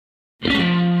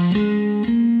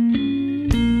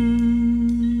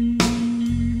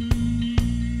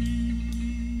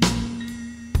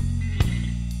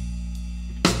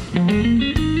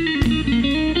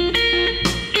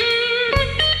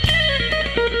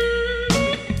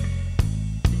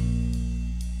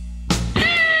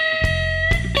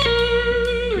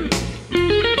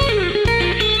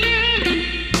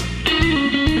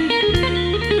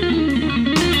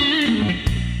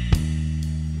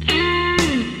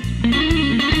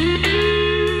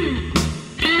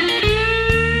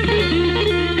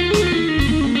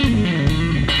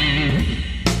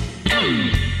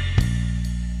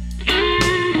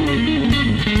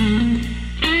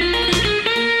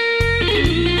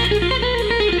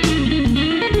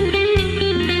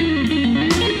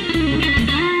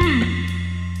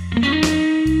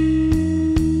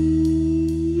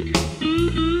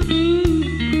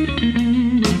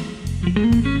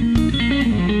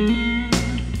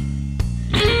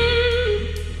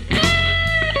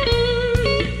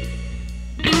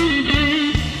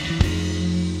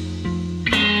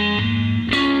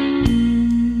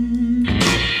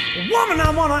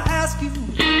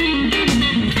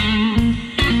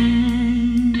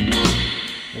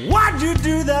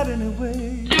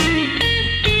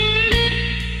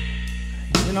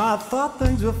thought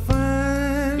things were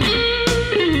fine.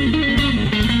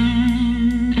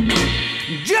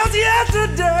 Just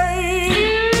yesterday,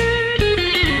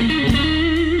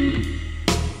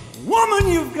 woman,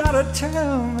 you've got to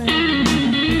tell me.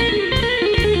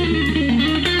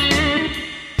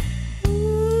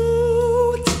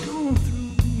 Ooh, what's going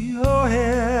through your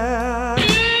head?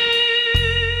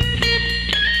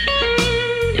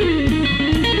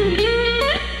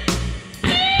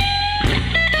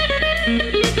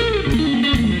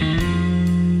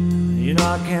 You know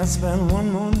I can't spend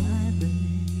one more night,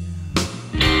 baby,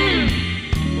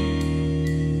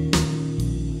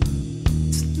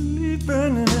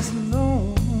 sleeping in this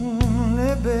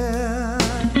lonely bed.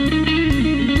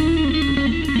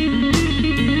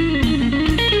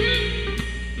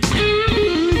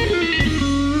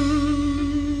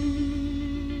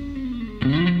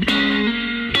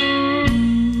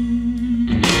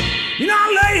 You know I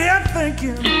lay here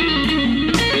thinking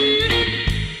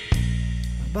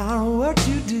about what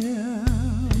you did.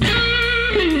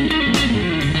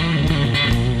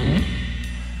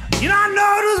 You know I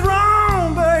know it was wrong,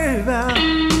 baby,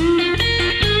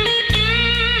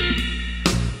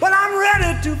 but I'm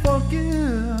ready to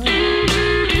forgive.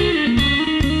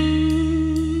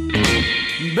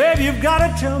 Baby, you've got to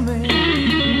tell me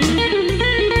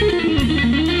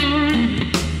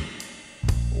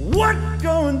what's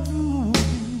going through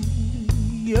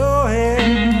your head.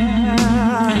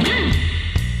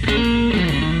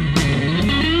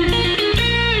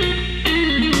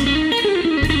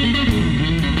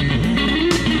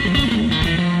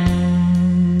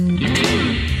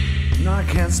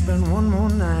 Can't spend one more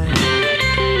night.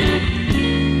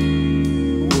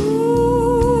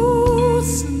 Ooh,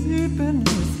 sleeping in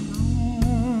this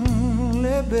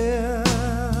lonely bed.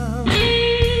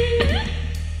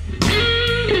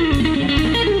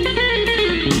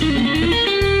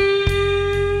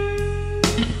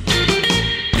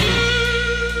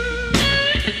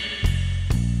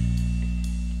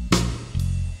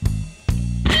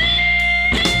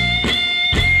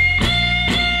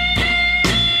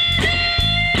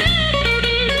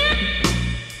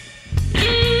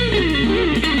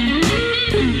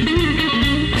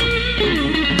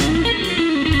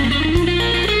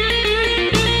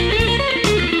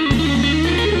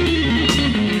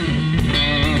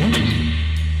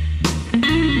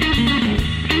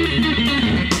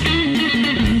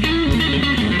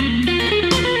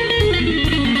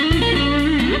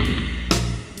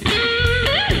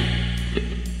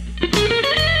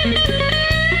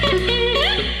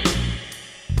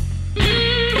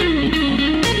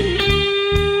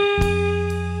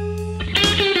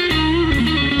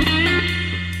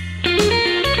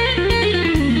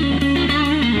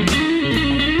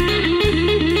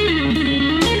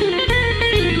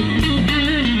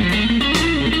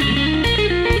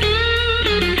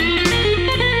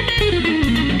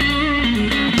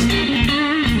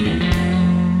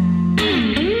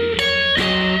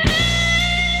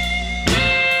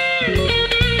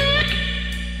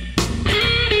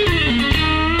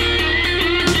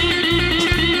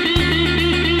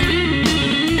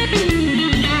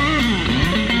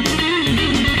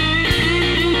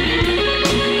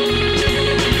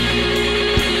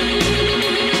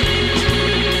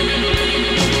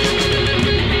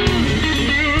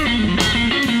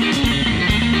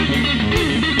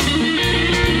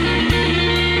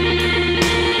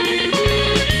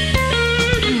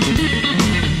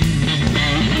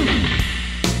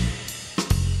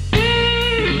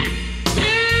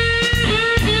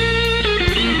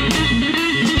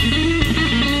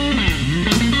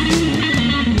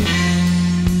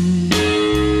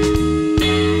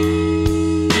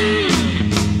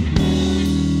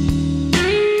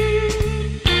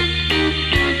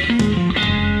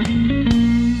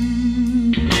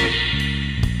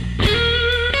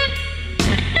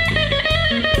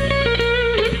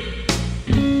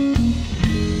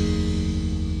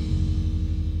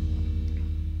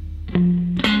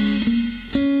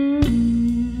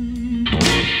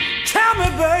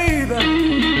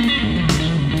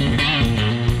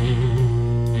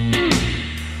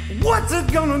 What's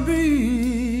it gonna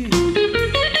be?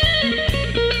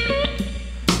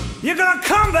 You're gonna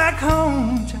come back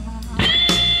home, child,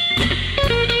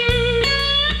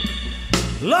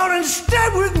 Lord, and stay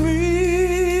with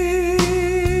me.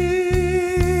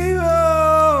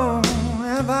 Oh,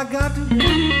 have I got to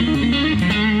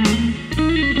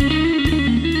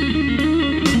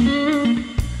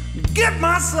get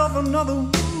myself another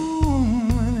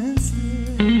woman instead?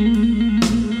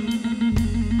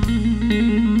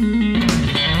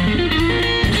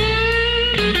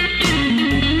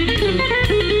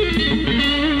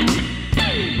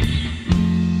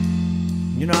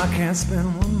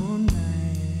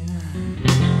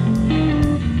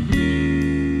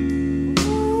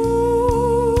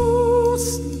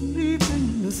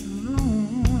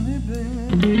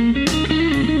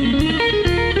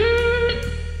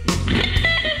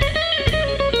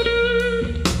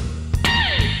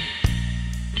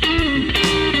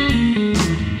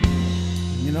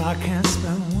 You know I can't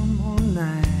spend one more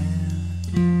night.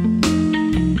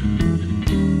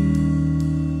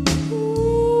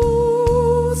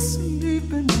 Ooh,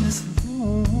 sleeping in this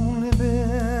lonely bed.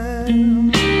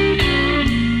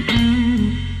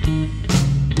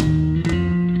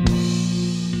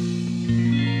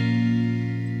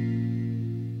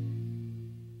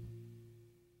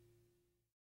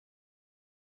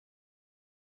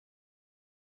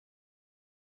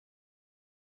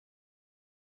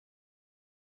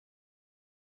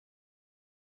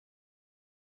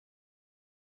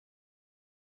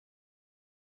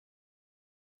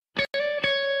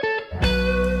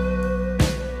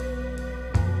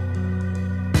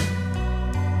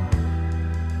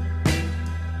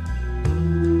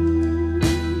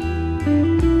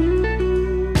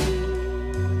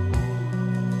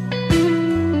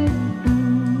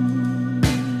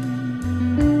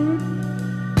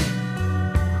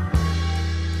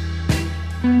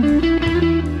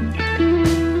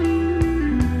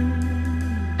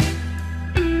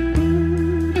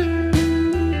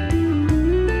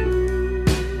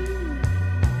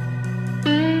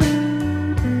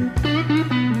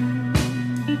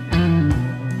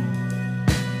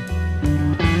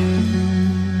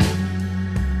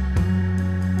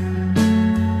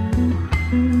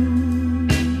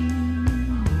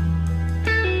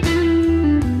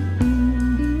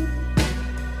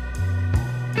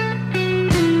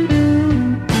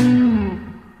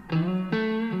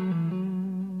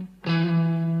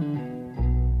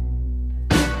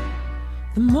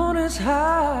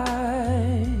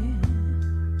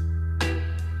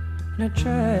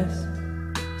 Dress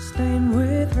stained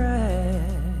with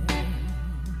red.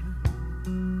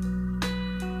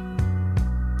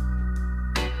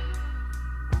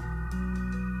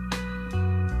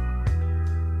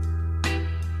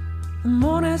 The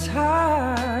moon is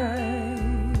high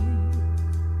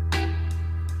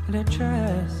in a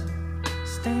dress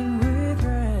stained with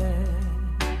red.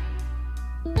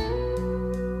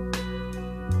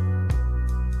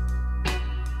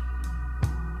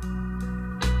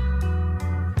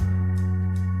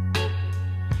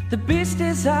 The beast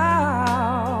is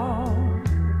out,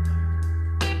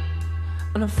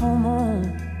 and a full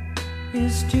moon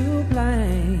is to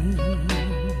blame.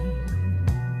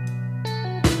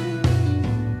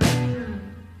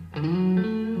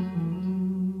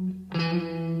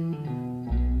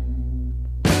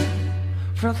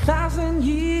 For 1,000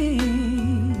 years,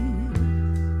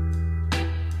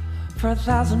 for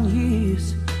 1,000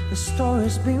 years, the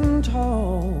story's been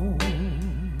told.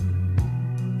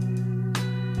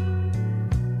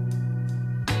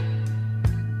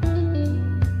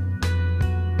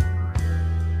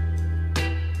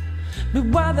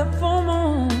 Beware the full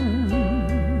moon,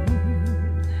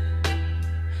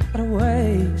 it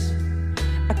awakes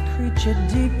a creature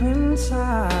deep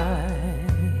inside.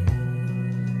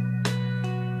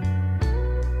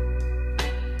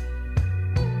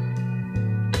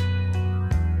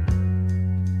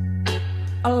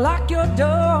 Lock your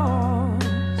doors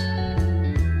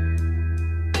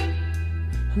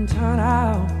and turn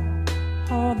out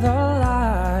all the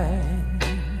lights.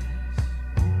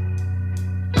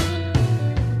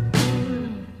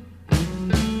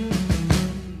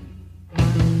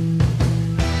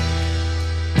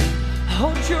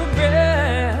 Hold your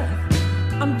breath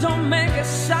and don't make a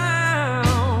sound.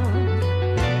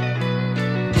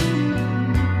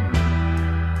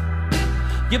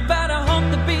 You better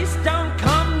hope the beast don't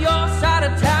come your side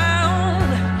of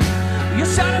town. Your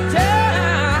side of town.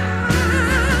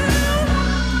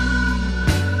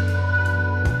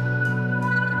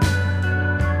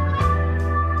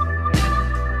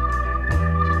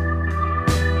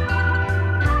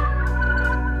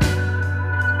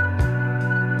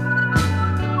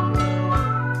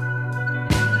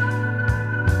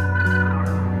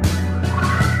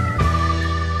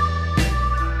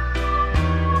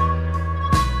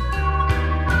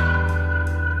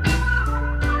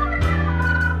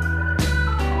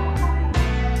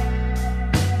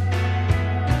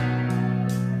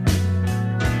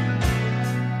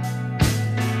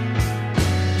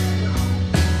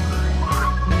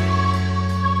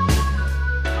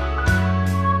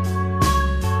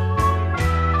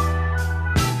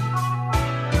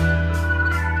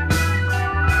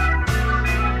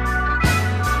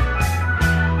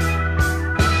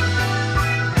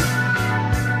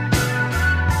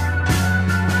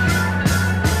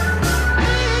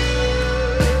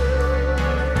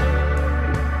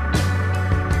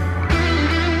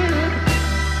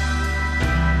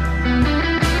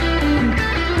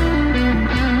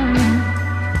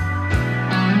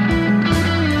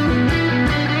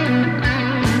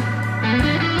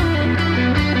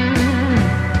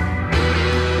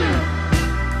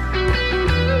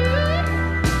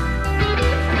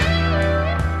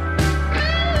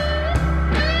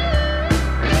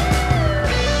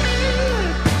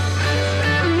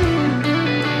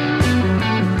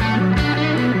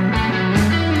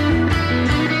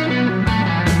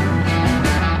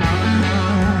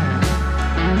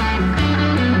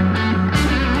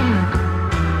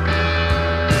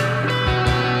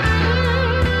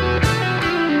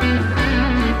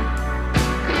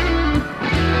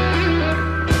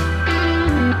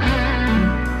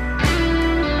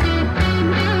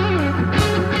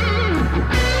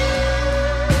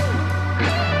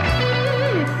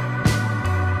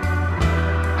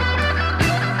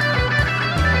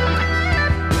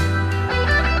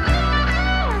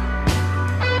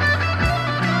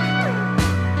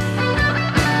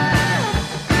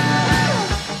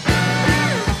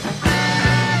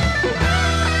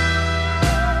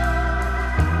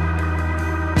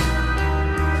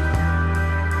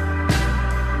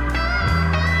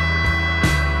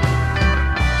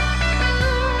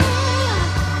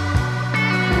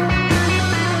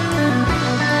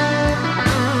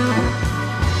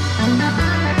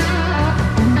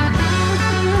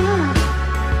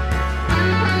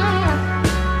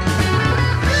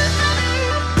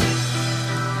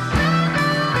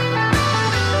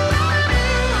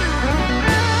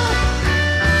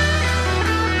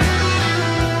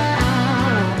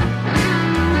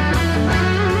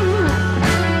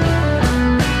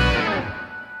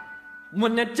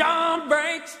 when the dawn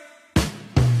breaks.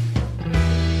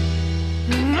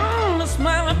 The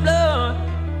smell of blood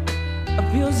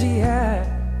fills the air.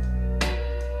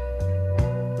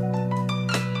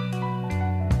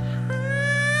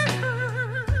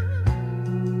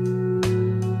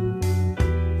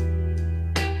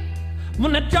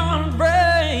 When the dawn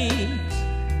breaks,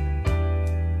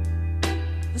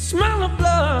 the smell of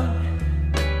blood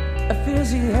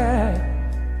fills the air.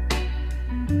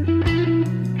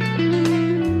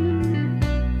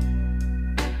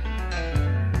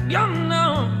 You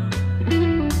know,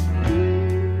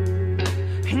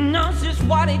 he knows just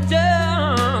what he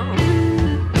done,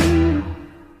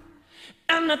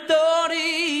 and the thought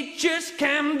he just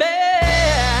can't bear.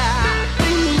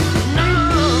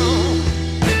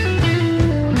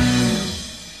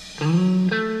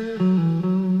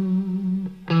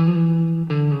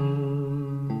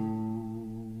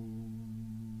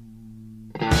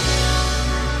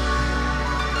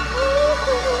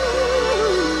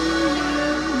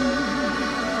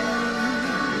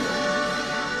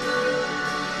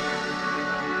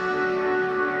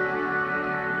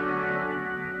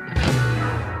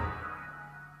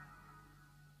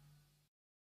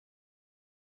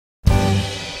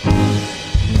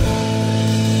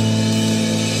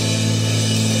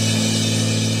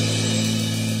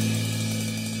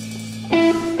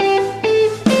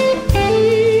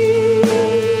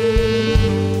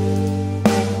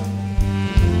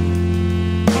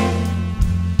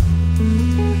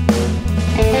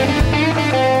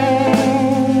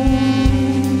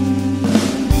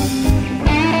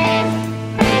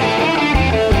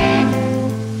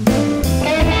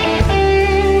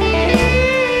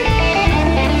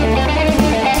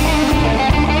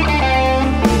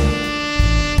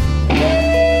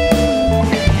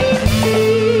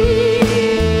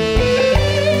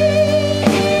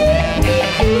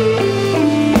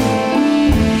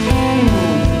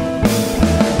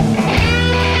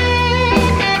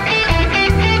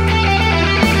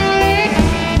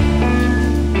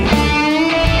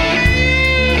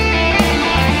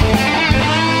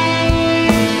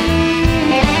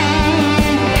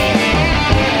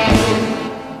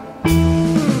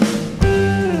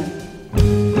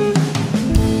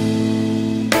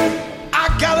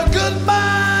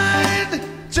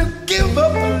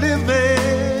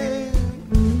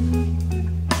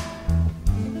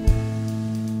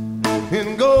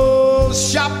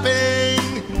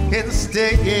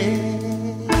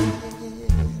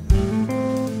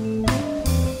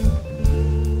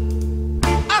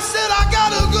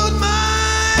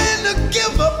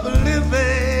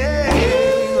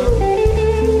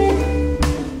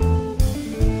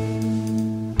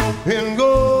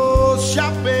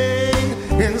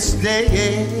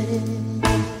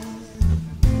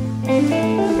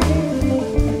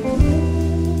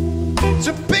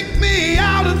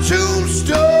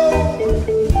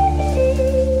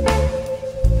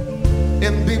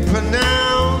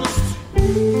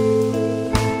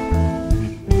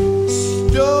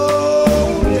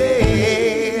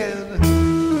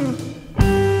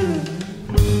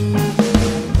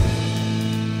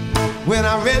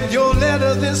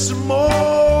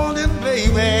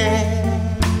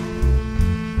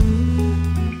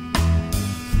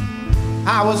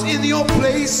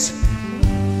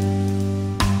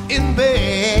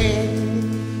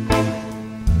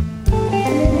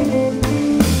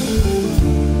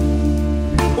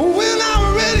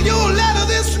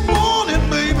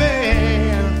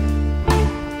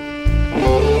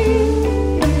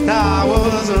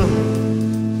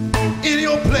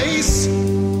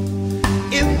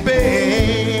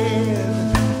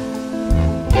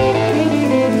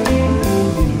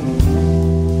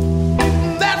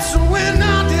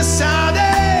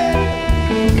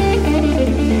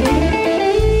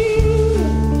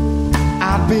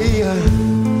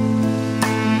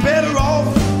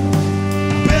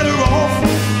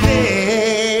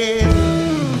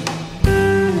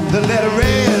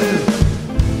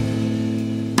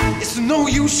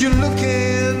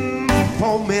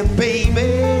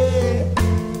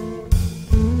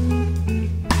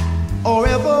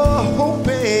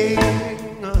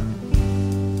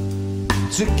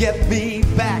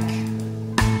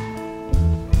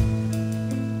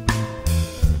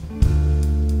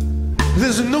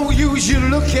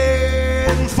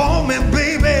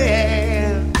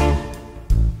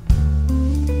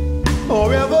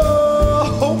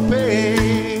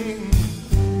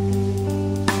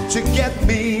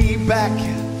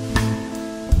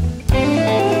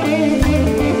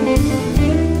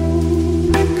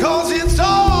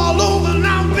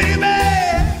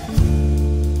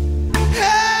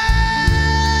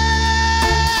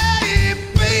 Hey,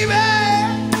 baby.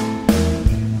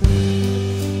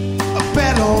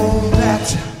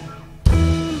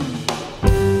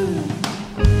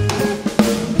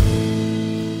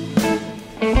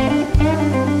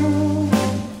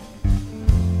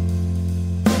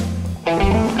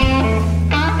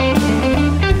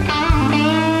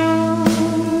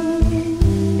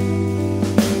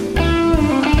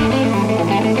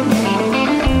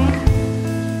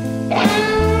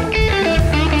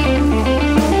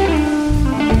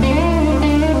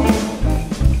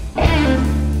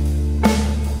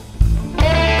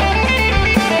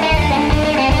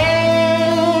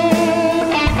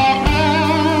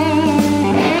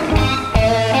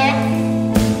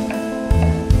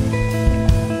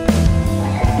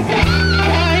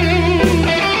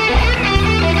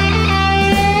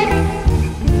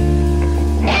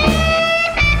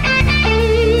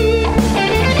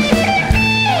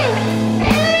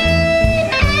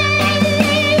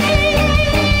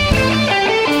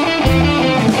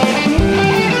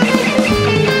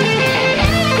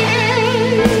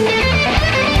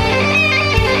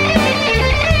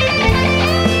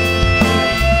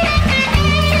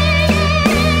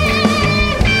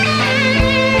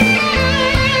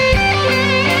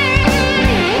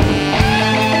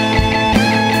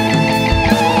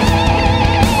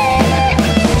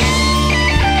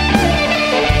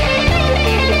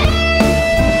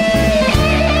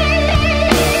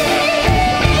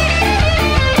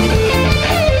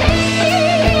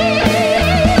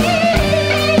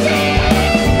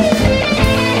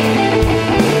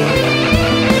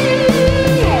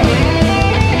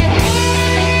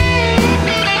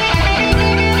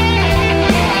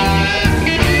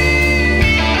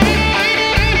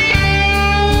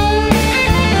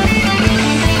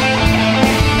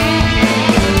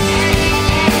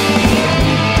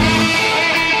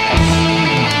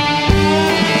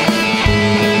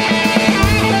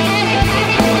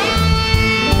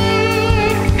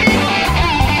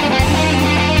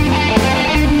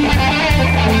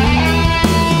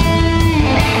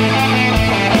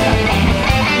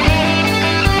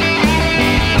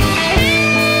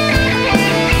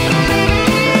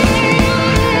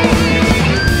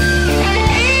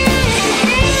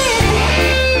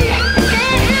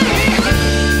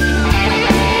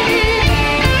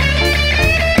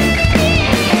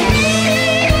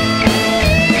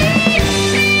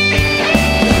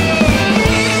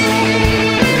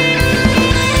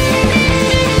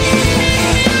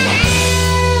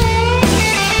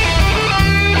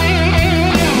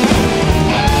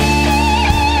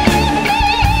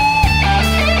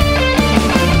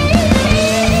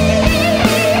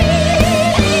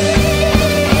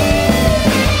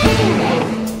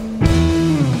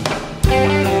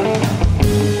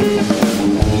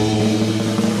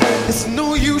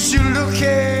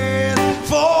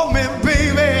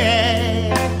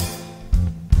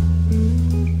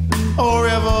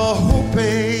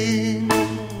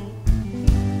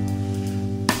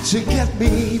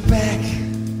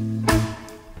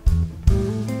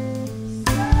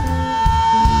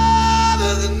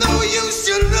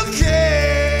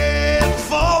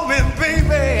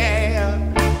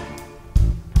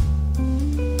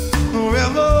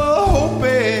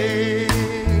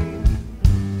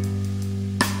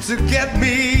 get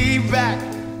me back.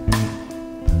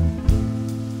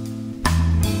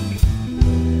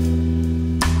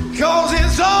 Cause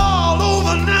it's all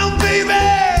over now, baby.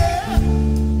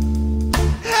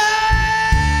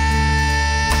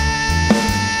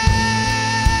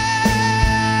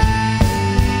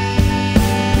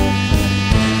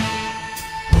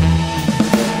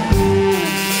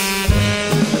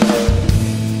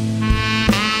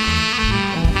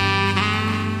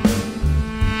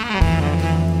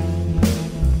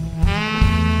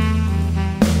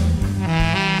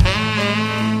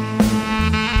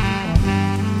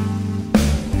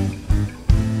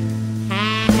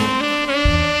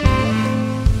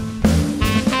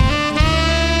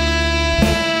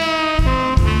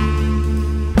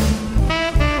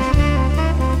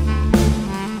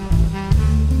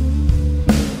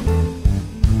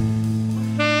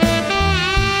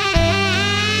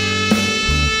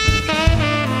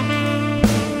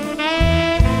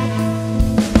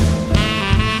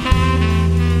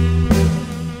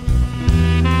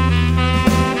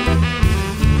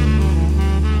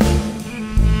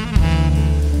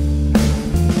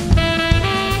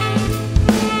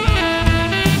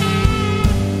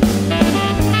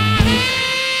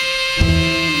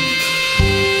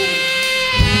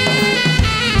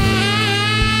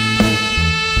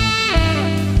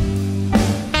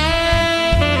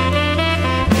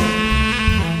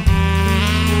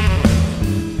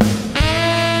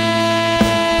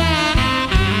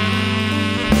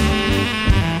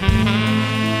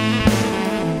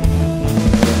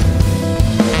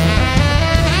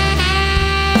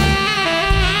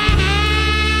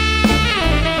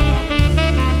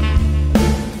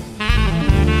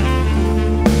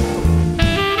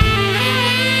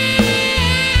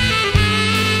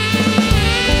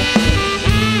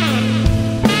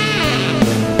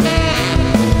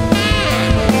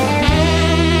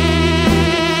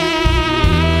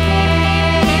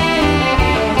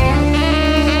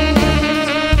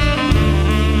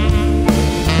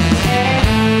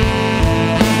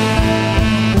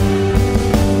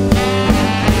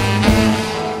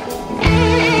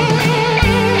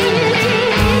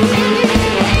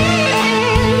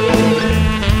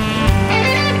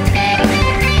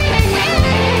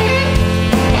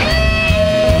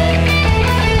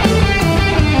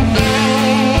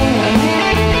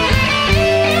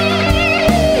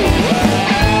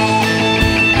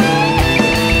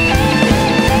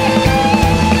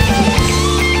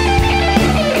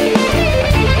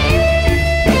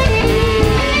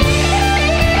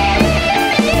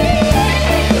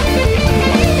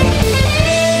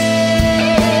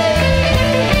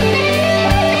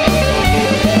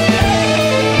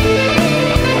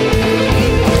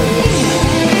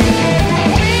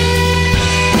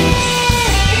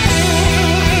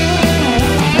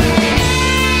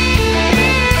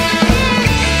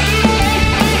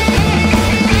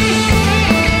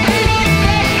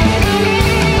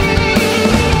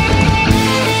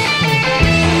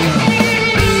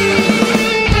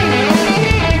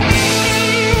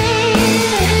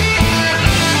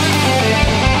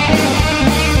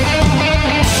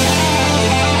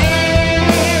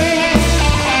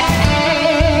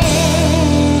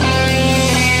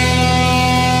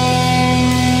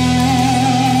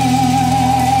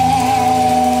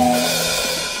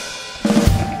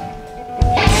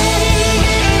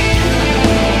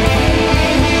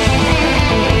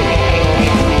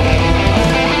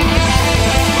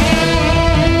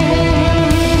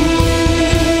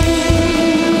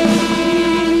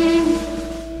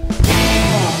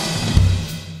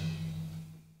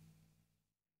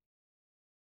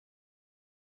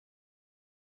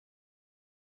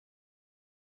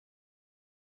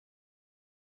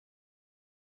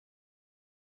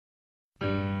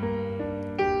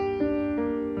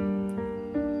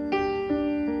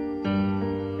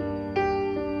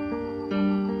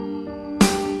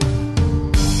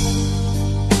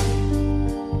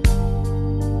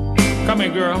 Come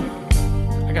here, girl.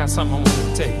 I got something I want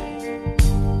to tell you.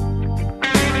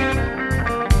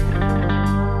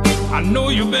 I know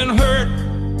you've been hurt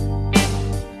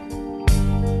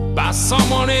by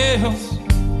someone else.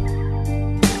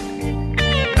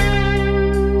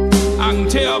 I can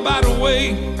tell by the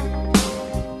way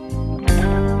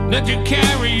that you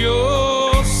carry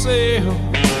yourself.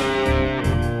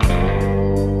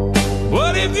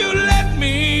 But if you let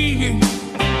me,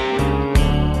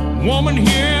 woman,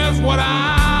 here's what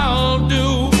I'll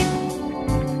do.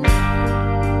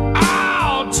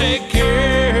 I'll take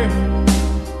care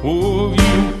of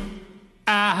you.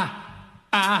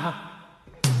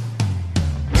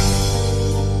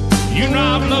 You know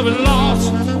I've loved and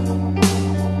lost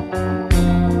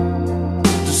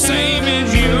the same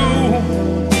as you.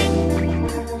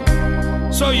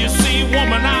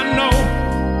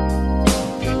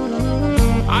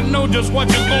 I know just what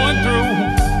you're going through.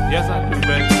 Yes, I do,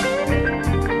 baby.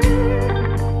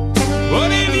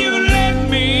 But if you let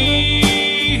me,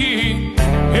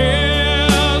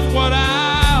 here's what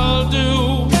I'll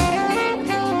do.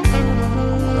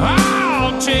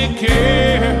 I'll take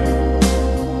care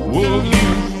of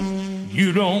you.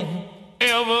 You don't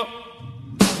ever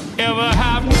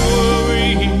have to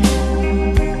worry.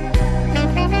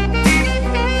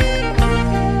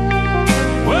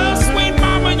 Well, sweet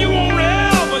mama, you won't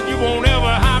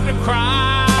ever have to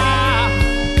cry.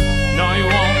 No, you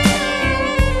won't.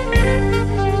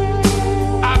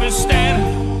 I'll be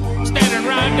standing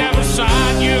right there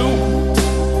beside you.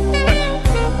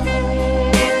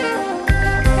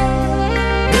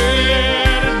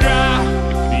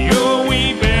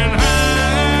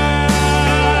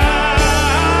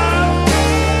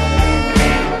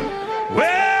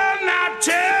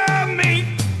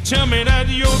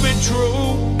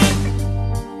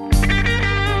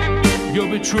 You'll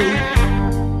be true.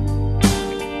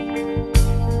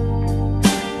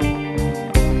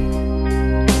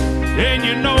 And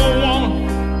you know, woman,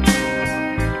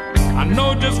 I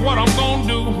know just what I'm gonna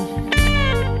do.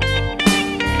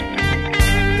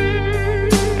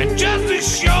 And just as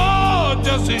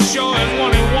sure as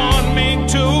 1 and 1 make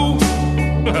 2.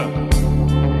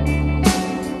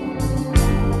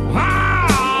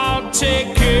 I'll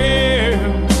take care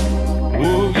of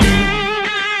you.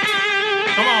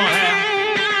 Come on, Hal.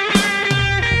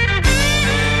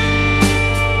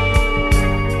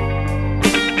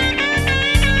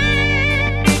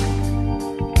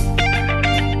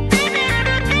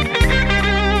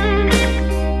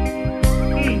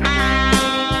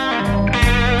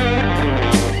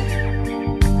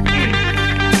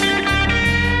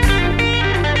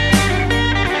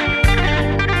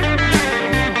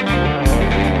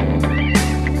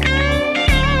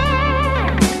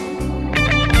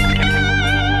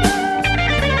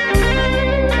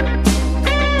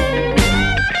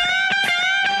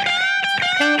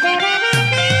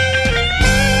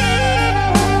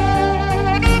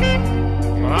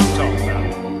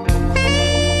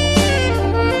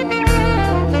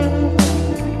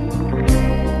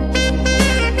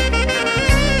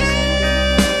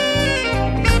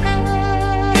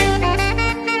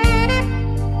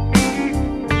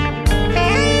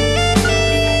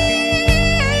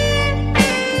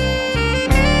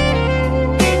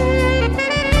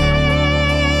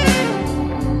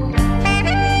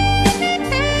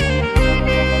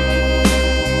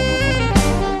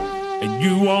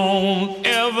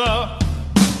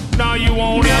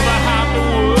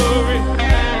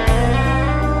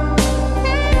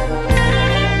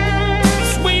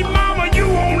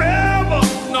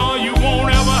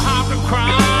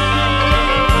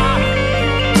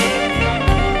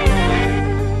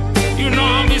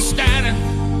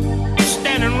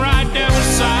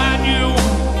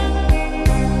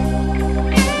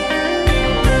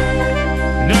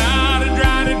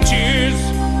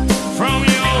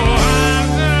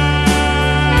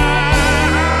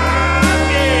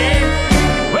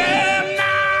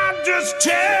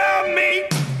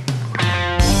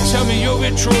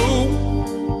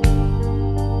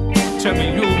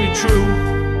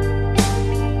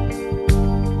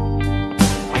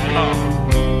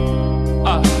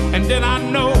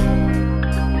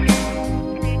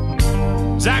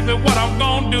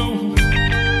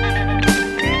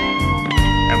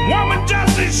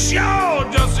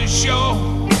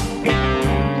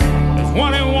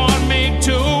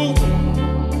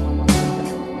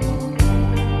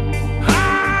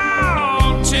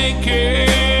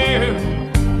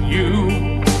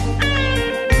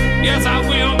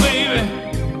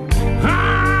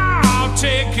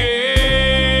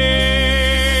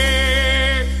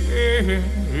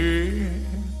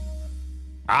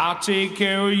 Take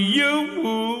care of you.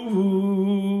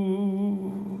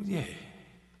 Yeah.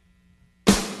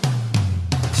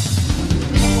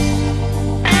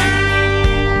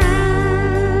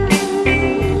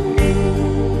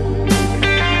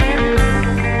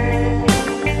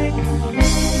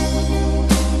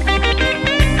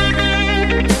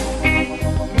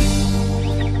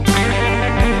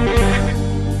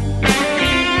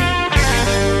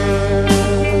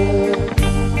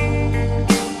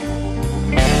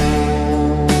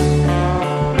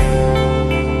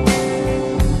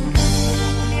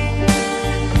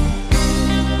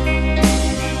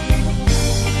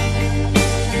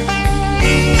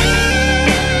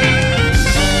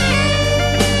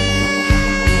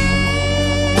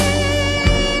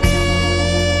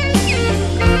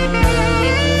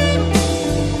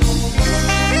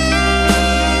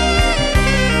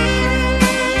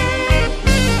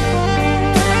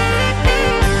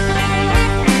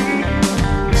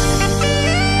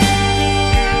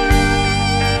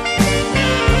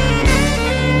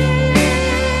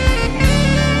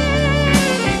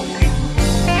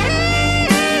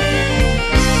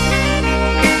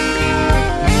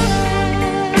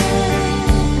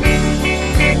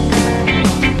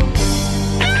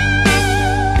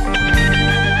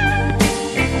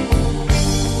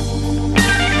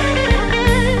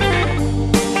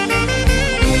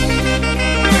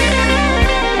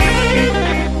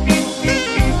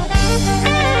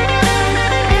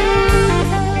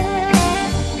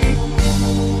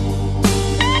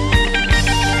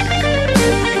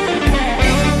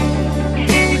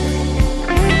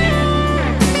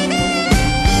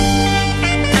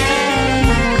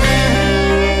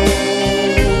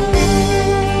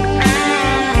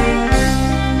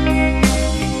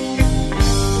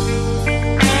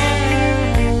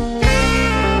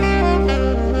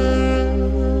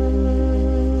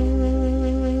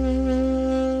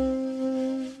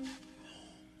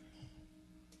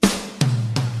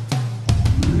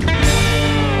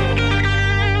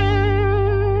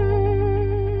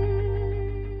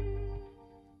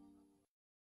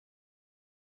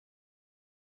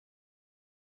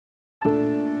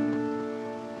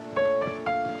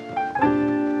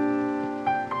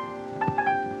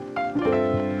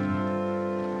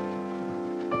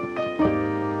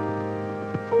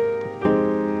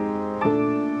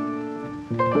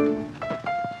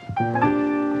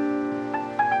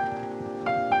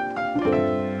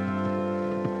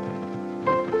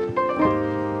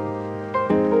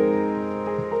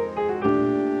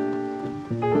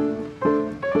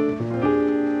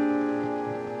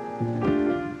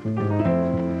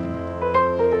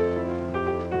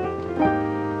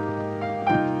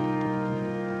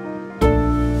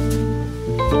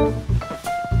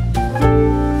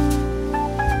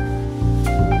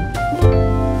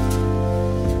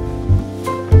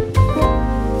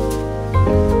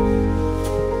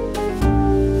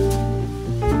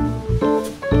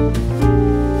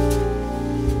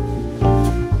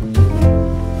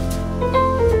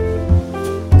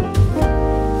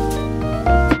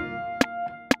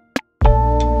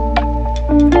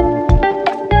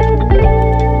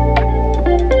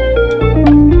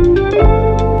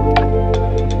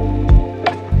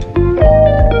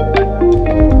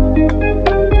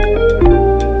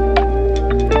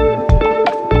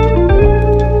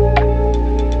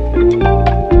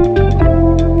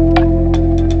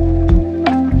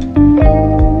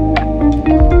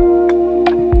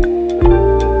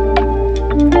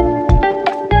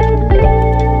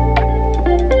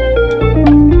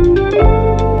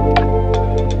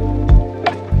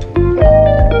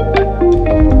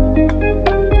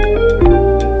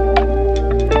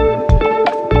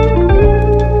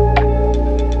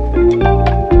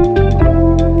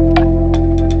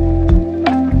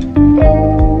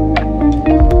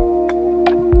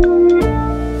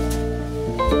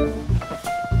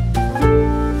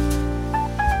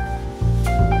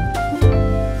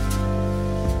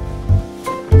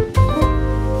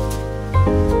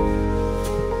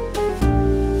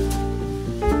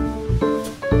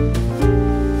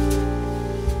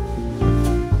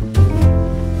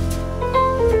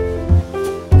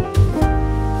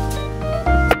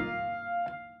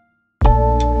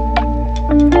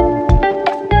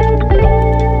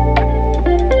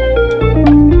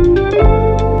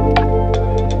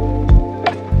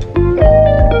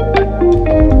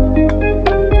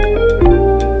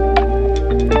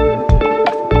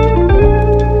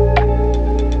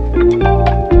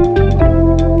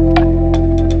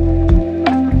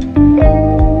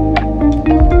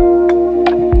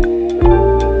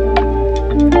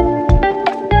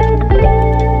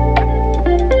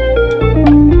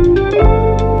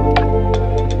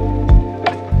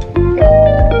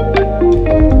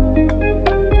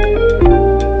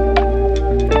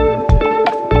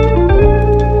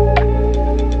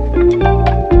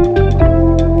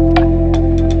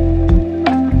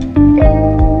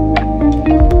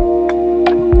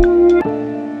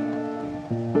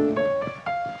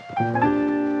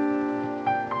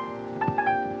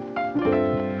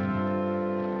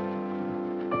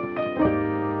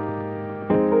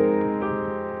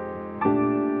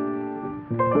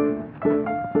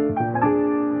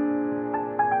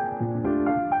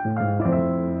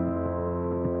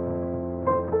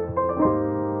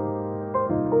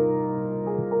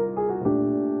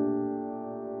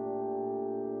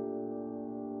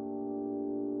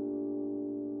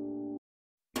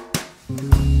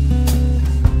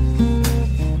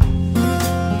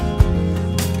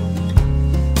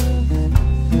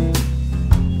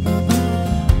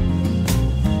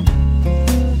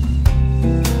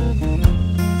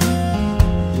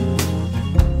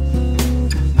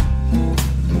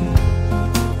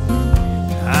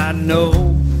 know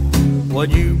what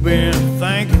you've been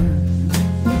thinking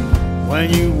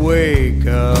when you wake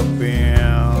up in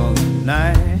the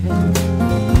night.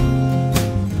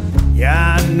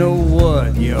 Yeah, I know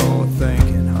what you're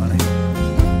thinking, honey,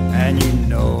 and you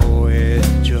know it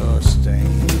just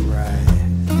ain't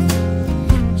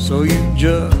right. So you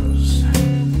just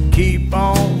keep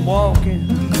on walking,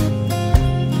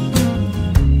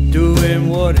 doing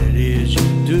what it is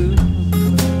you do.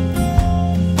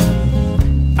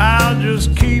 I'll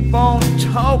just keep on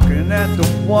talking at the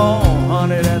wall,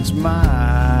 honey, that's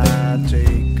my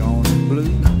take on the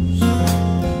blues.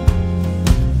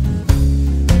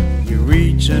 You're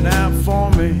reaching out for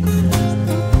me,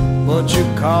 but you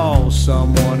call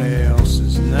someone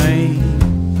else's name.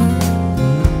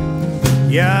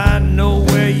 Yeah, I know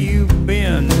where you've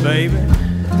been, baby,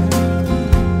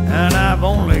 and I've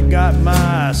only got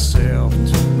myself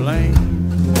to blame.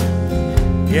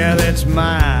 Yeah, that's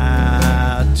my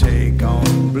take on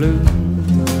the blues.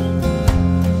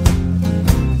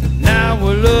 Now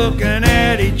we're looking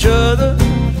at each other,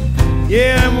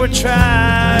 yeah, and we're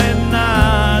trying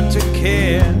not to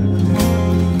care.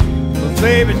 But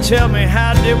baby, tell me,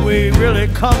 how did we really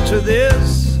come to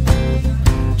this?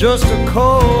 Just a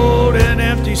cold and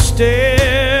empty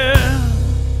stare.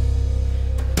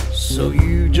 So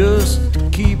you just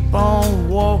keep on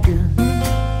walking,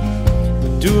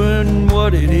 doing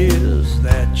what it is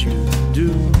that you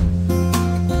do.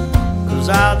 'Cause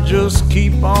I'll just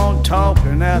keep on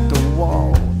talking at the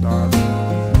wall,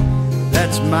 darling.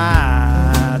 That's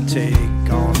my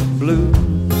take on the blues.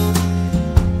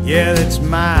 Yeah, that's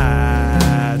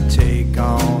my take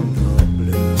on the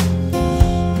blues.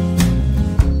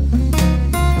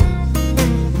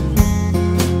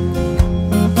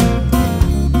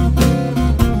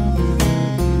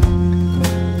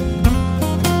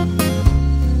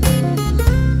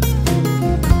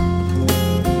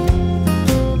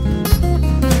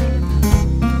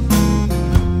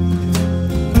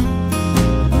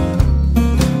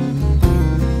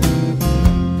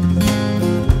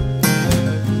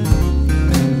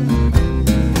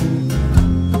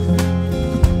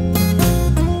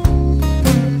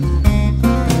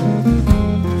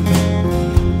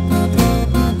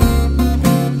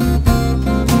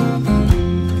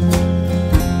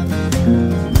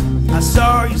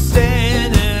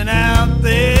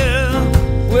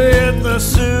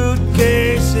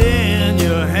 suitcase in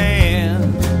your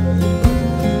hand.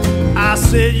 I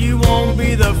said you won't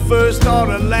be the first or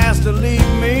the last to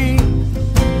leave me.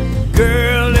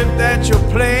 Girl, if that's your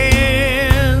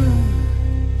plan,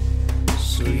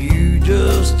 so you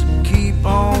just keep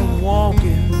on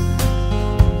walking,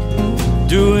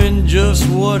 doing just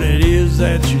what it is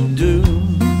that you do.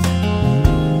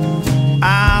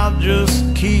 I'll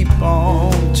just keep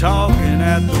on talking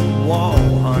at the wall,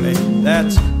 honey.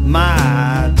 That's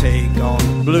my take on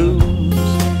the blues.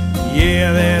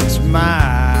 Yeah, that's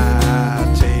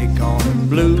my take on the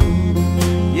blues.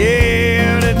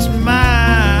 Yeah, that's my.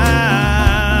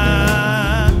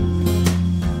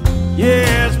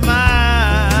 Yeah, it's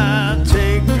my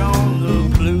take on the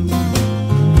blues.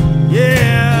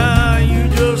 Yeah, you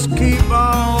just keep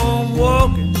on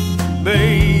walking,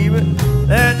 baby.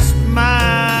 That's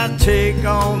my take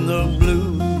on the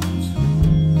blues.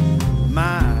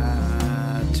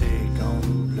 My take on the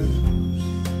blues.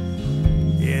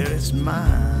 Yeah, it's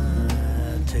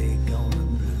my take on the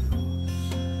blues.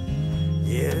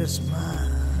 Yeah, it's my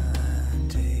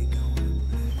take on the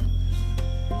blues.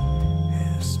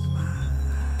 It's my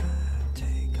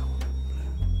take on the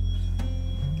blues.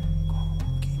 Go on,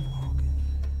 keep walking.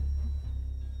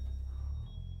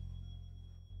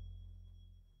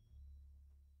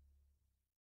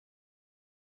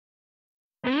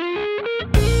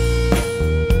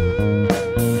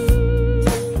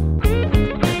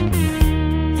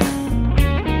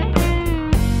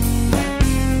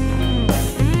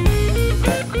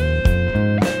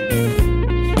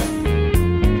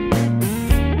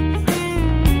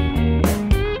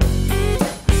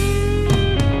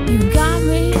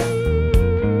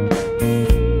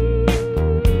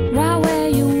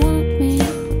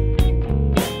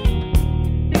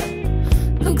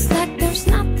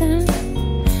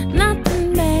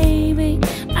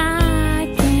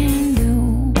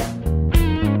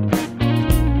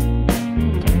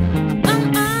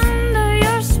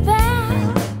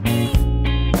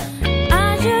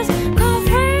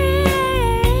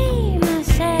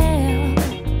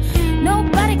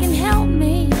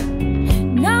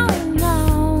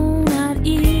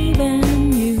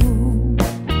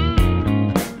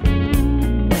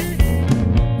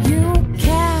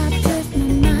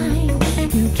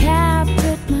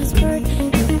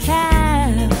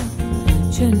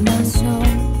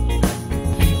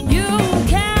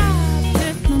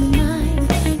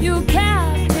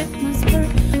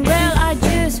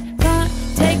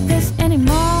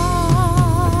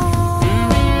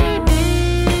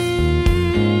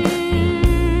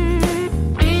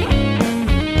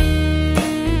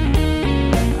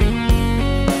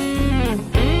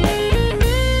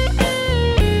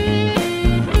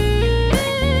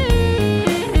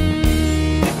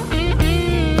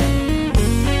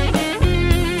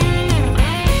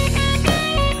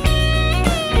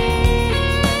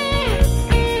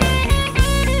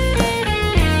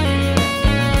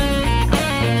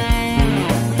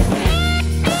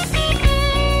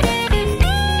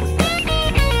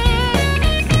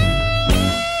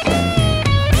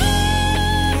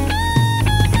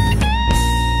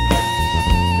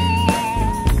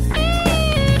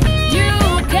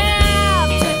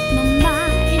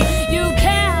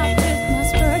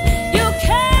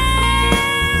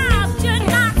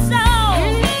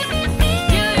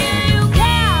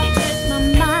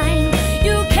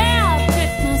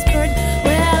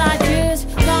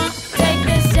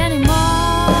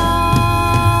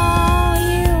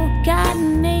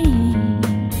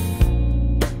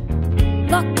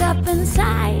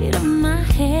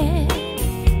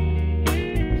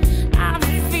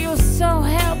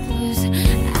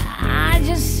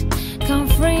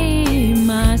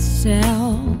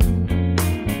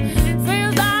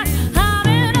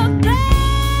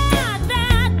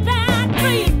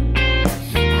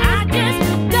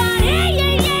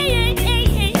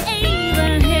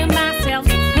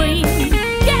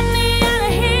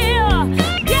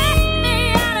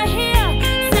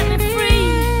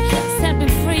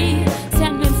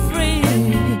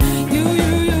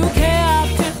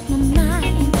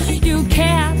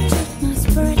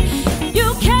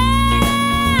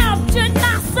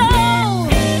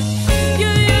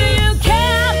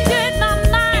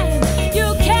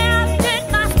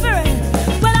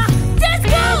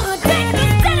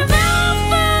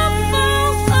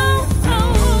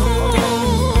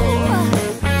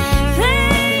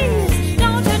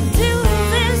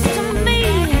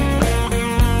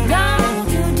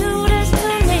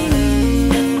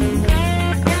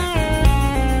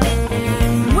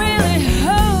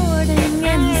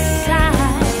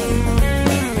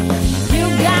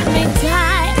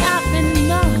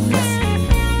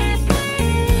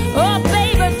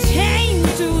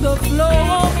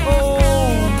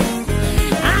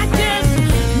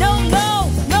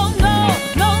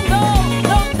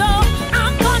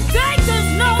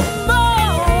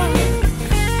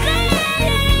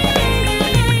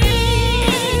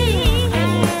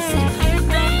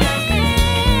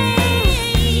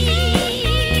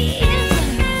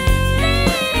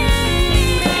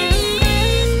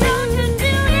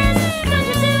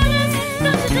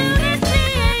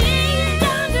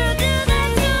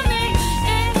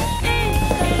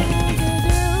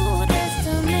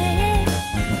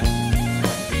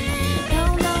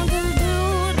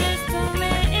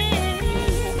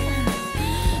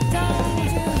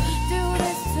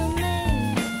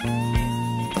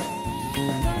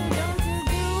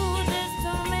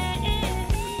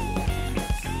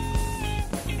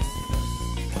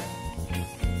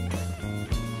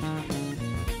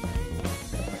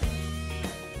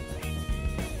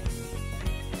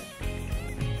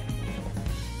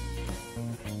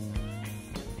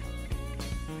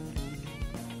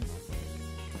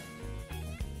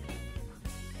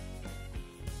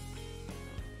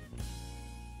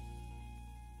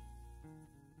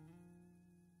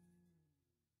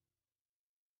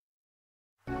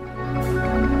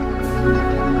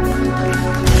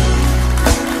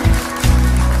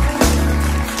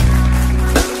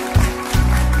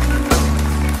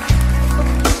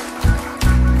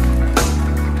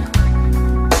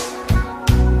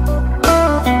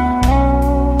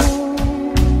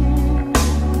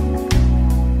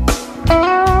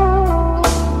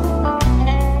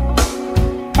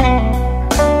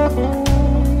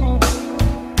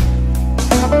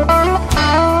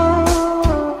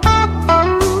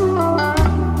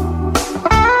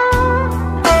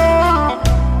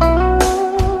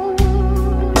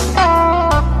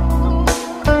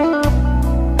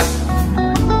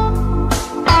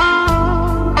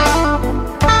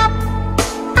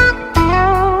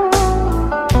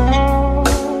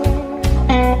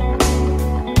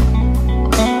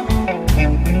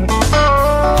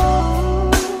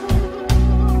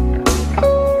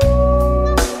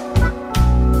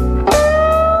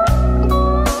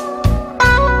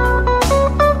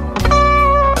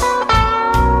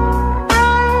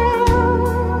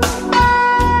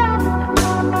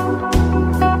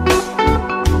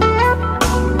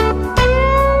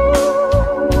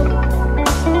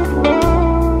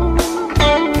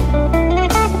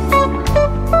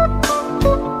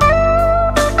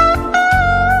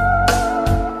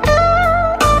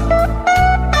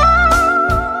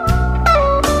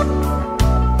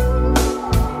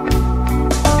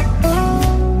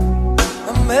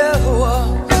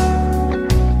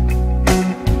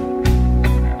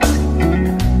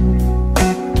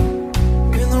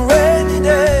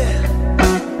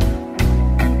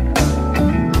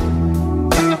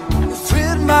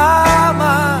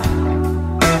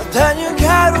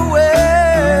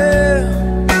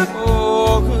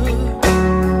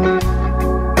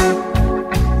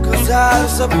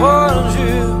 disappointed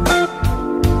you.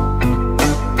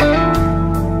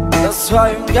 That's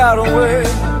why you got away.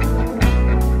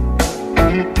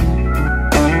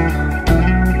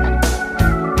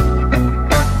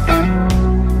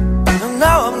 And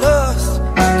now I'm lost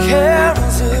in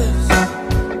Kansas.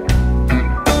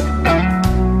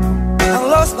 I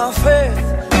lost my faith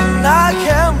and I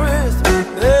can't breathe.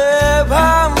 Babe,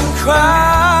 I'm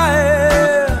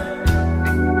crying,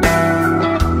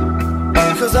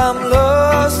 'cause I'm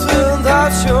lost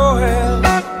without your help.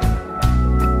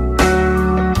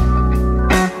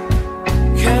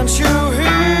 Can't you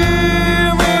hear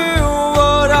me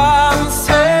what I'm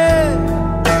saying?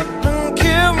 And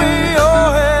give me your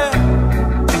hand.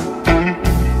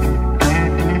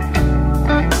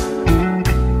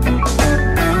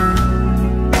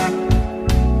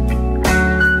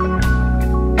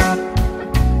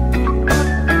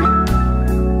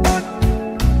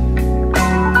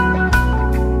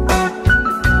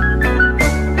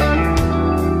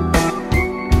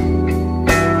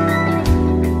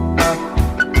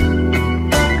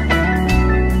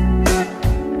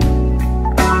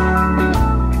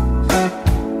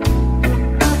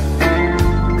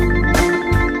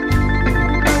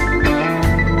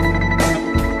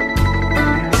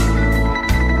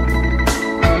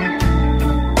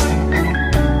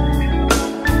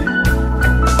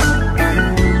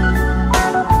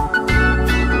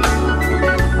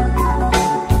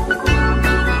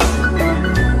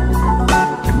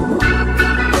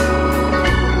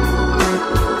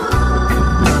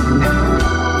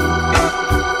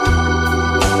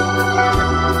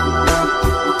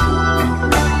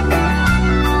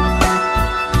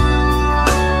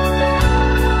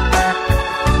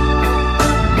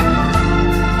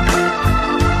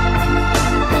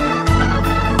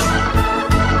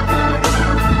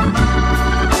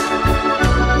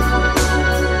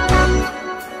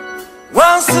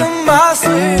 Once in my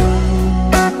sleep,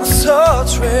 I saw a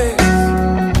trace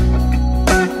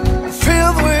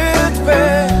filled with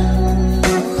pain,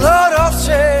 a lot of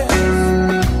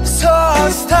chains. So I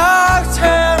stuck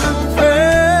and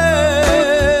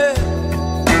prayed,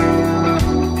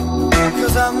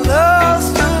 'cause I'm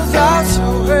lost without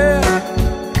your help.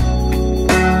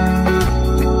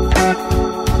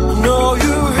 I know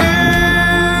you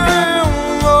hear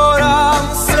what I'm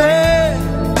saying.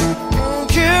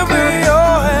 Give me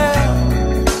your hand.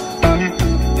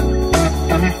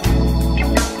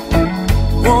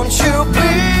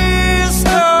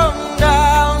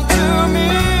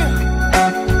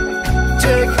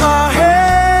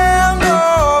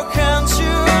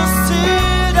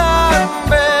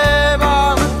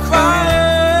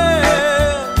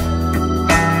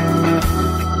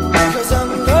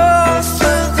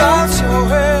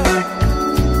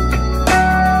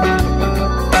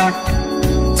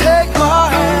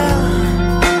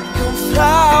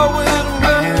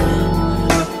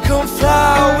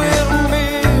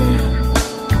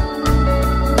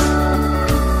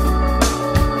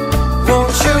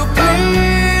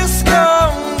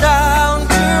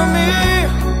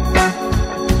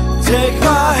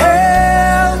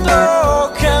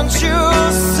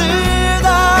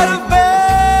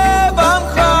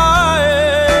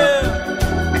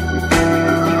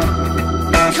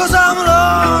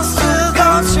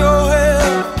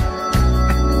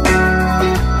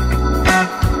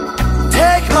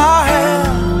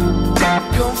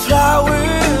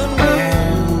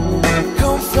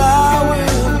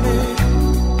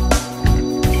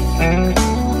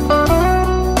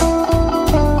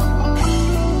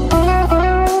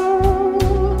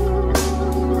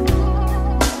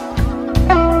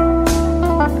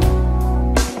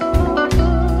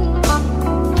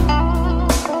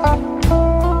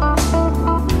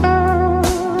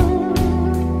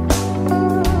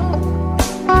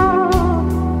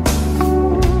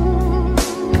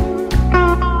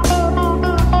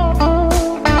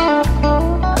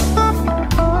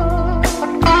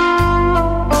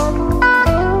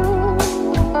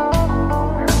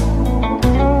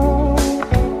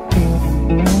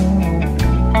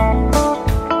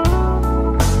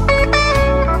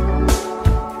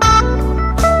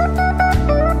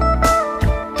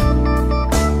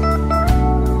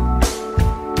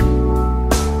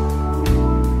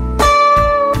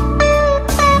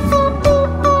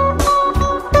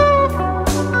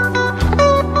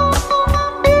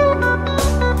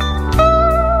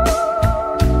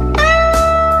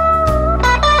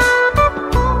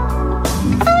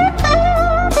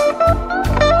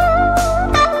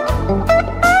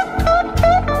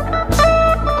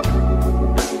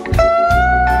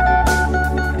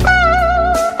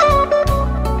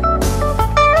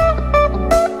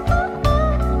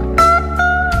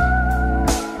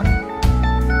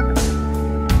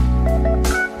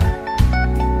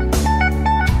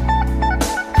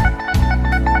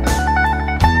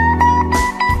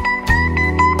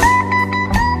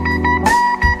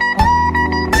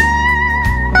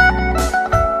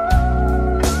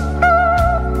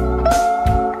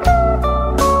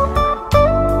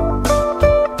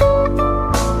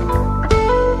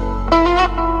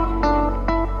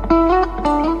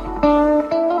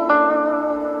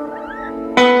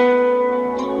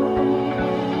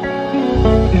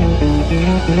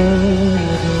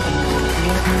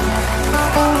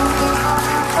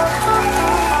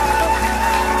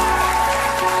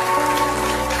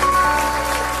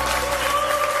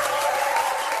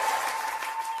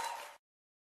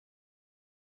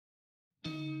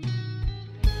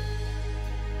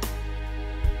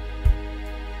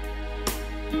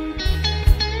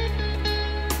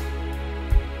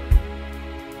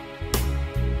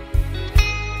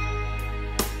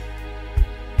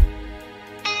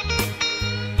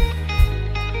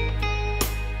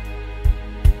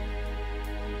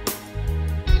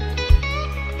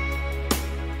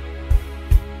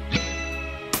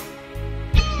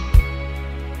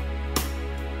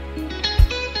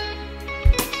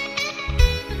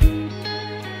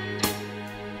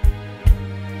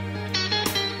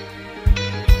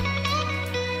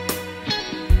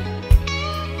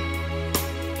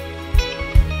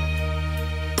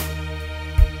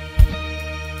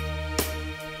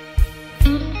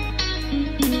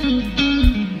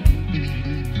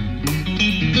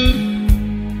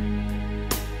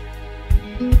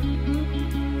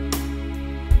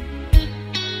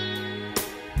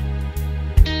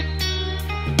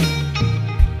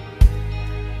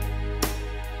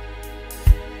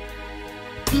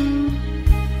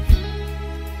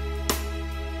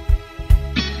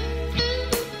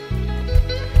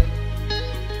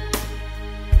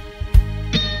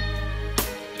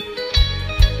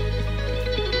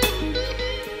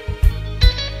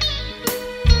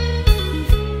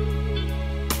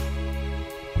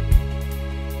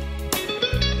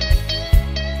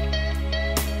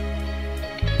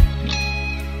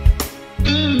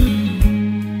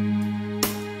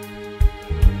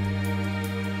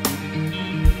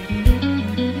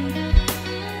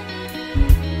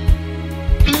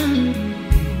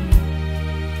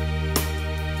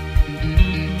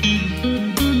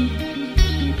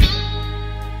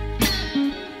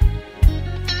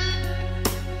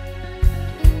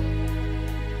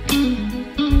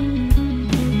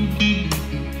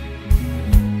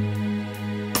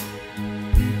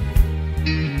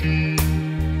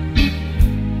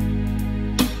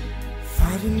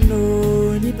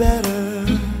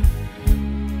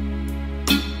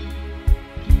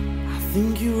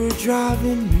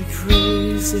 Driving me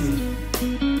crazy.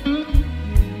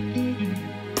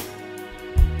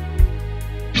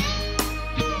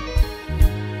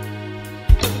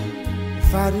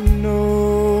 If I didn't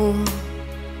know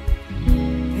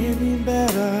any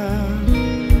better,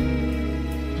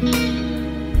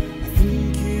 I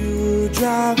think you were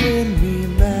driving me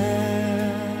mad.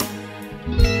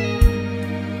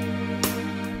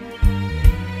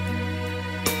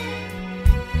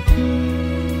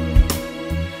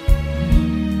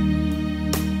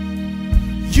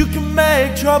 You can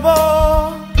make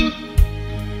trouble,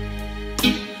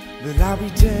 but I'll be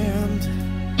damned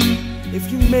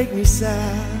if you make me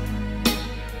sad.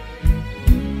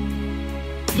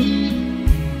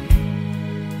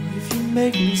 If you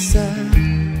make me sad,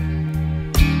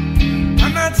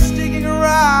 I'm not sticking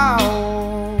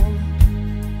around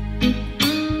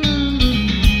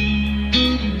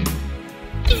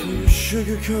for your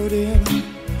sugar-coated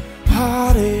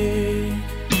heartache.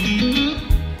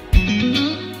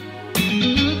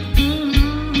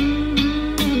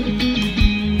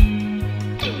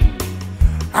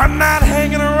 I'm not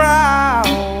hanging around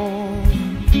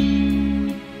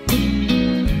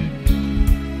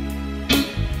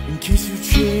in case you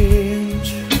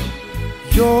change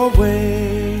your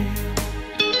way.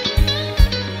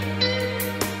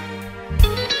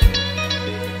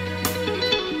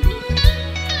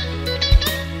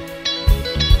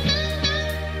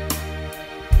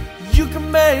 You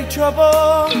can make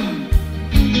trouble,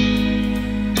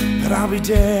 but I'll be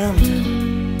damned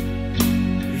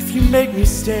you make me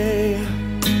stay.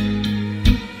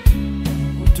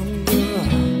 Oh, don't girl,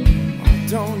 oh,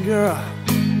 don't girl,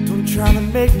 don't try to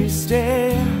make me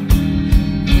stay.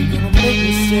 You're gonna make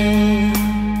me stay.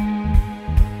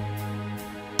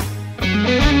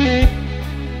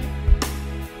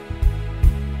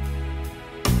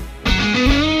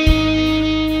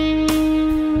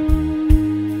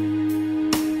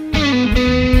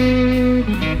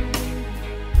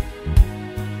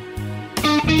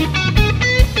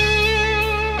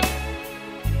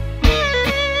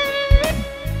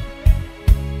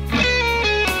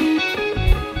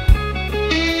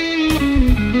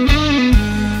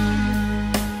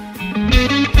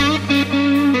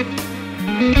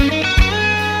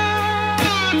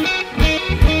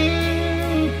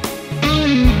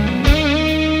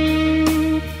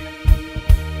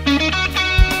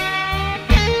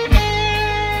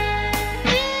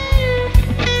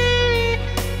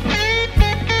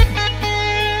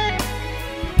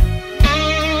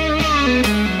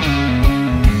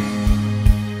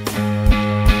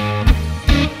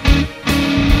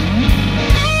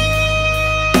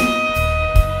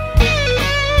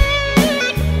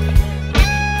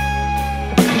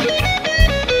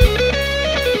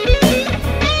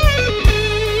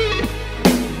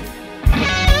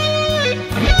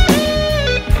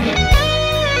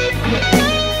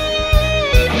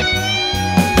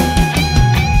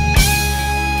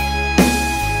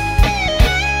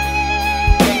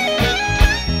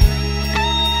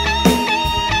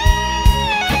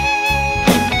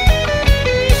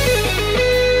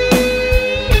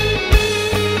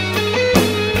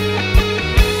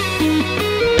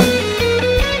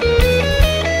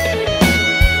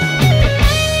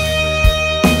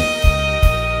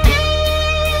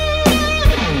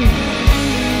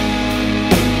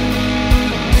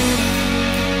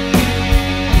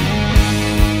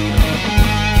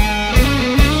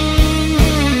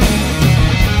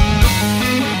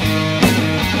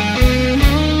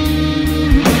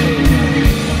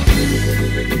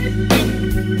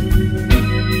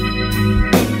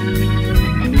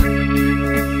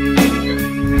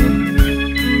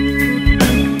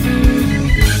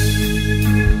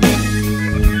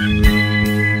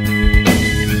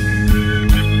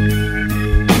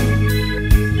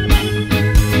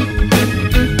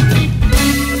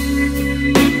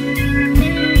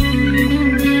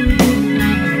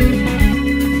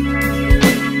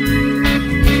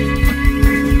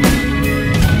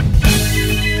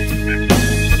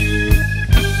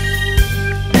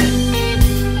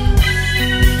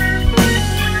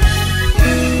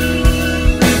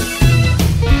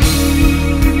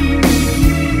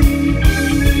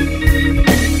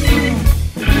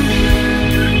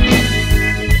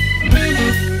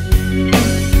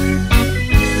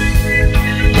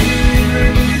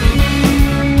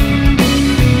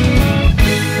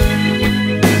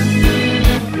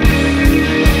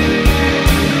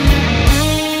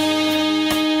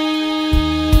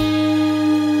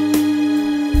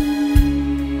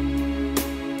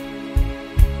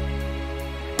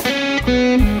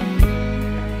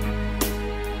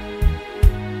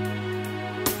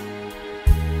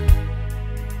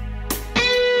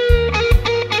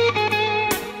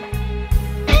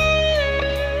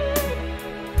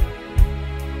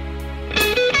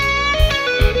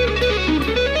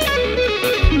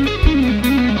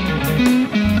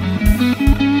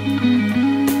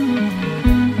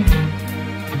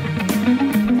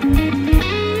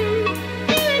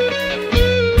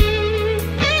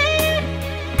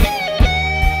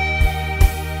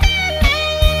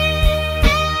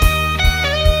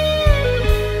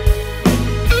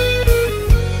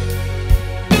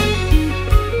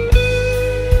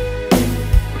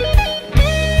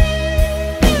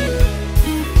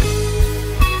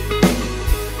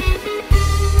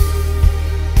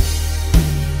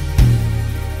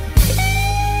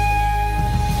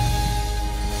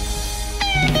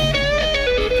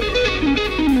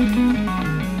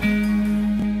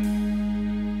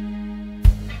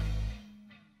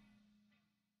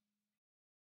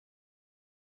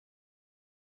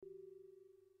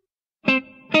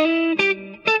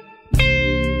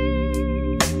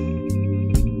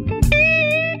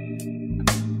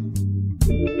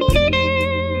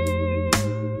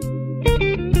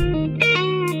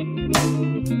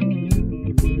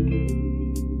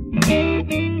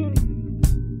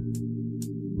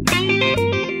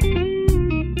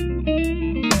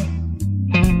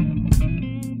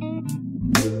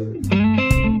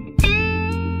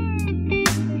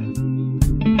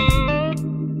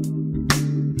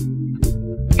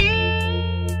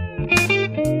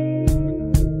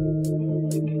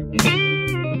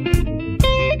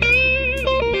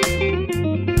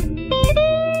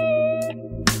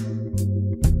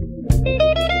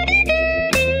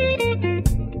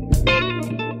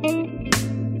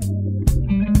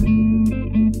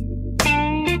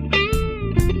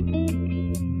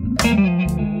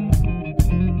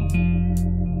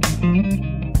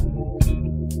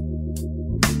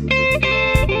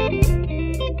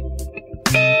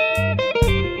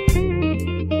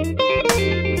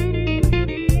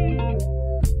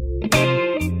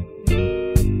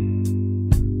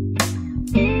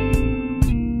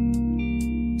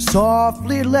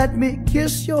 Softly let me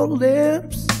kiss your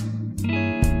lips,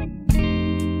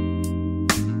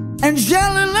 and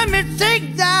gently let me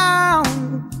take down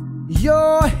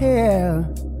your hair.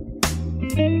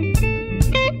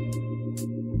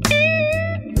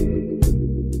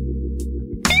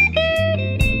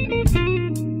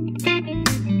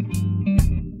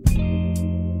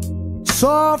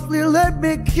 Softly let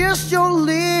me kiss your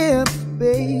lips,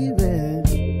 baby.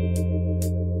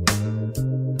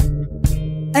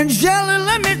 and gently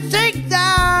let me take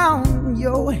down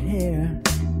your hair.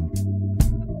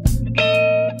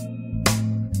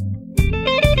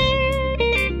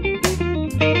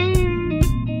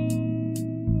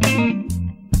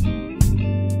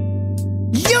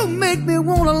 You make me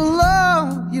wanna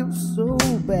love you so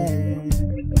bad,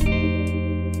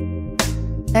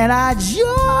 and I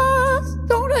just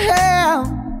don't have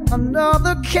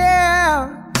another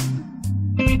care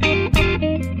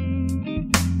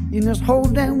in this whole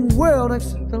damn world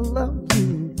except to love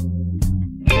you.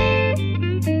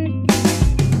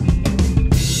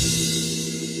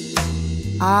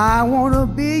 I wanna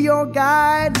be your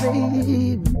guide,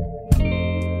 baby.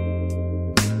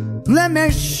 Let me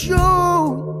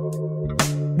show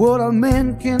what a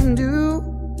man can do.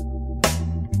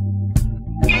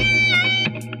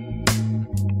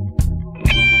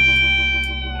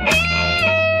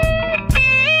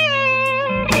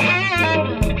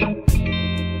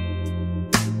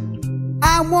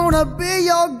 I wanna be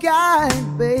your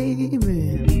guide, baby.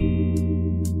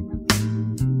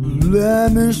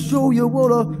 Let me show you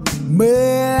what a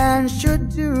man should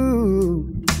do.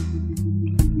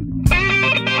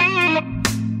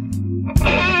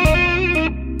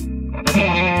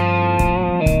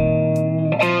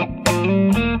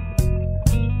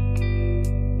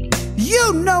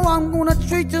 You know I'm gonna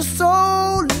treat you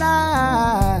so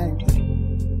nice.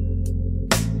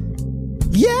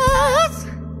 Yes,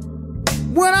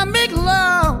 when I make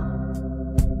love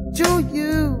to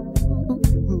you,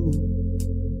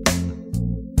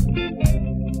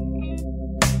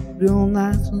 real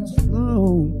nice and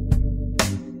slow.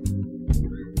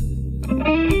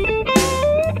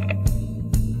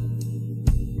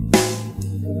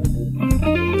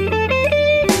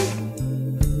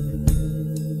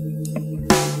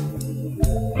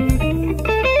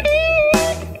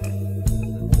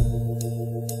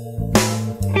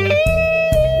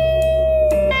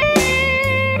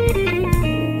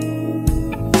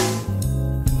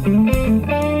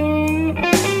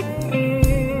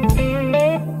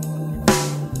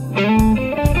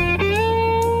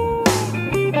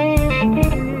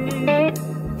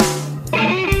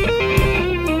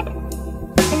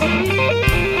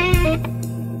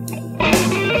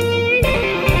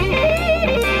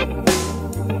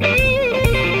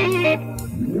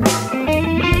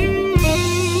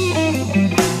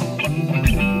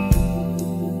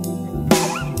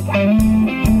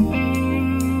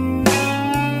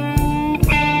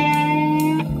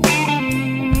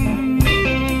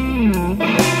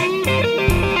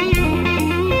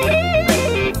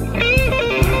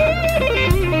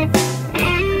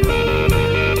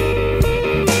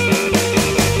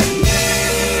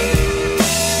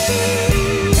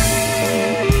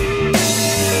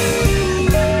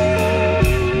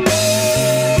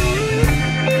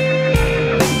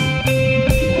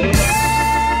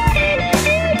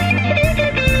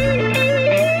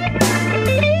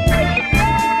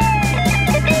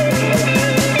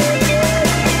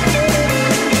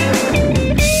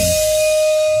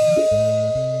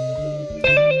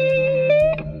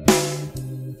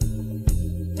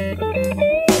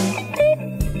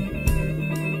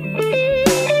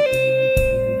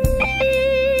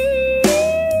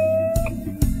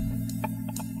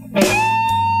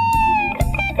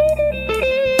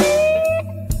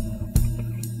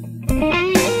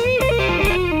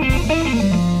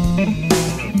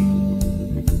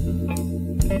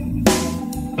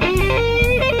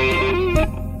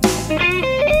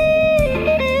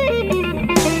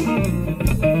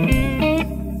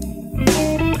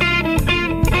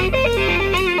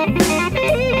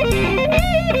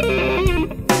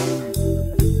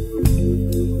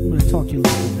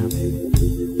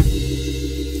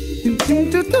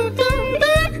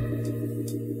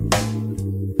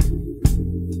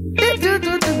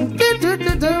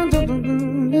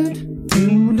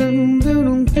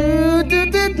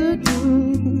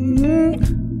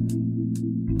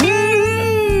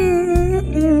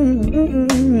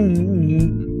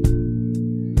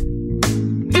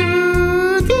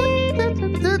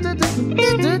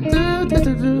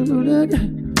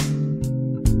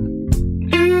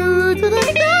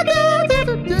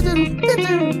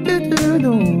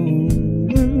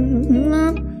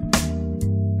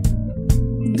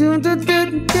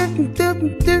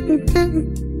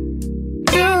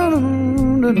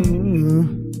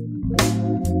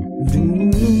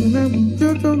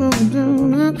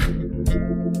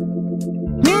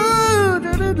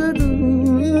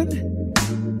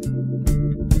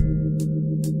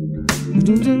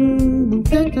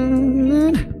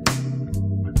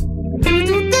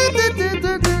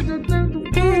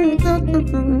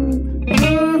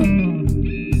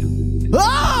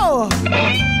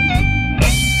 Oh!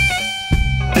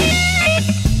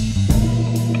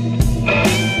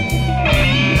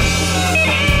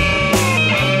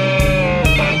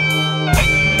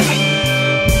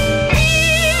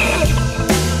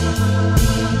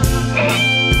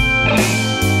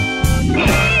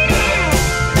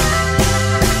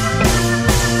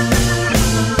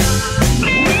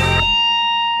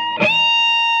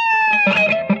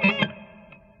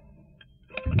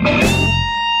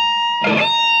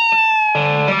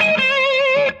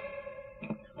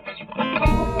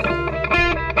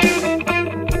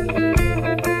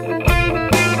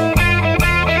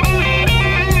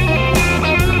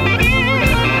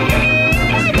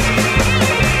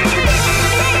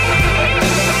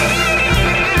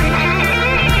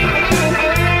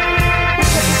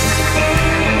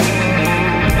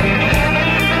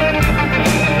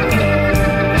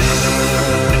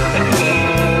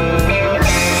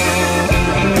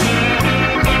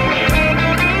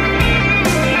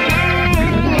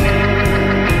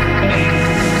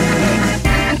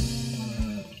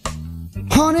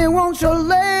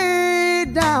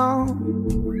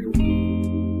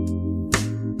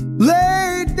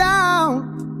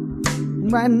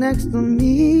 right next to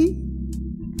me.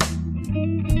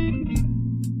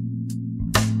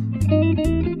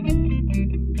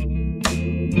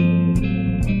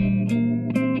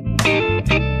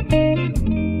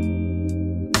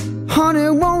 Honey,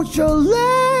 won't you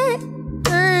lay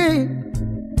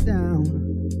down?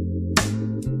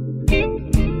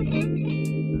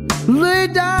 Lay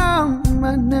down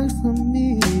right next to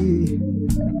me.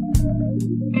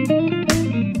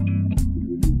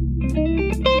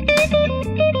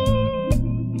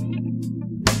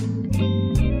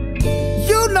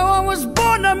 You know I was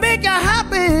born to make you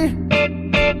happy.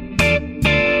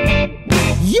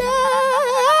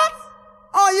 Yeah,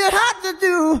 all you have to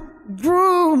do,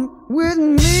 groove with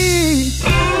me.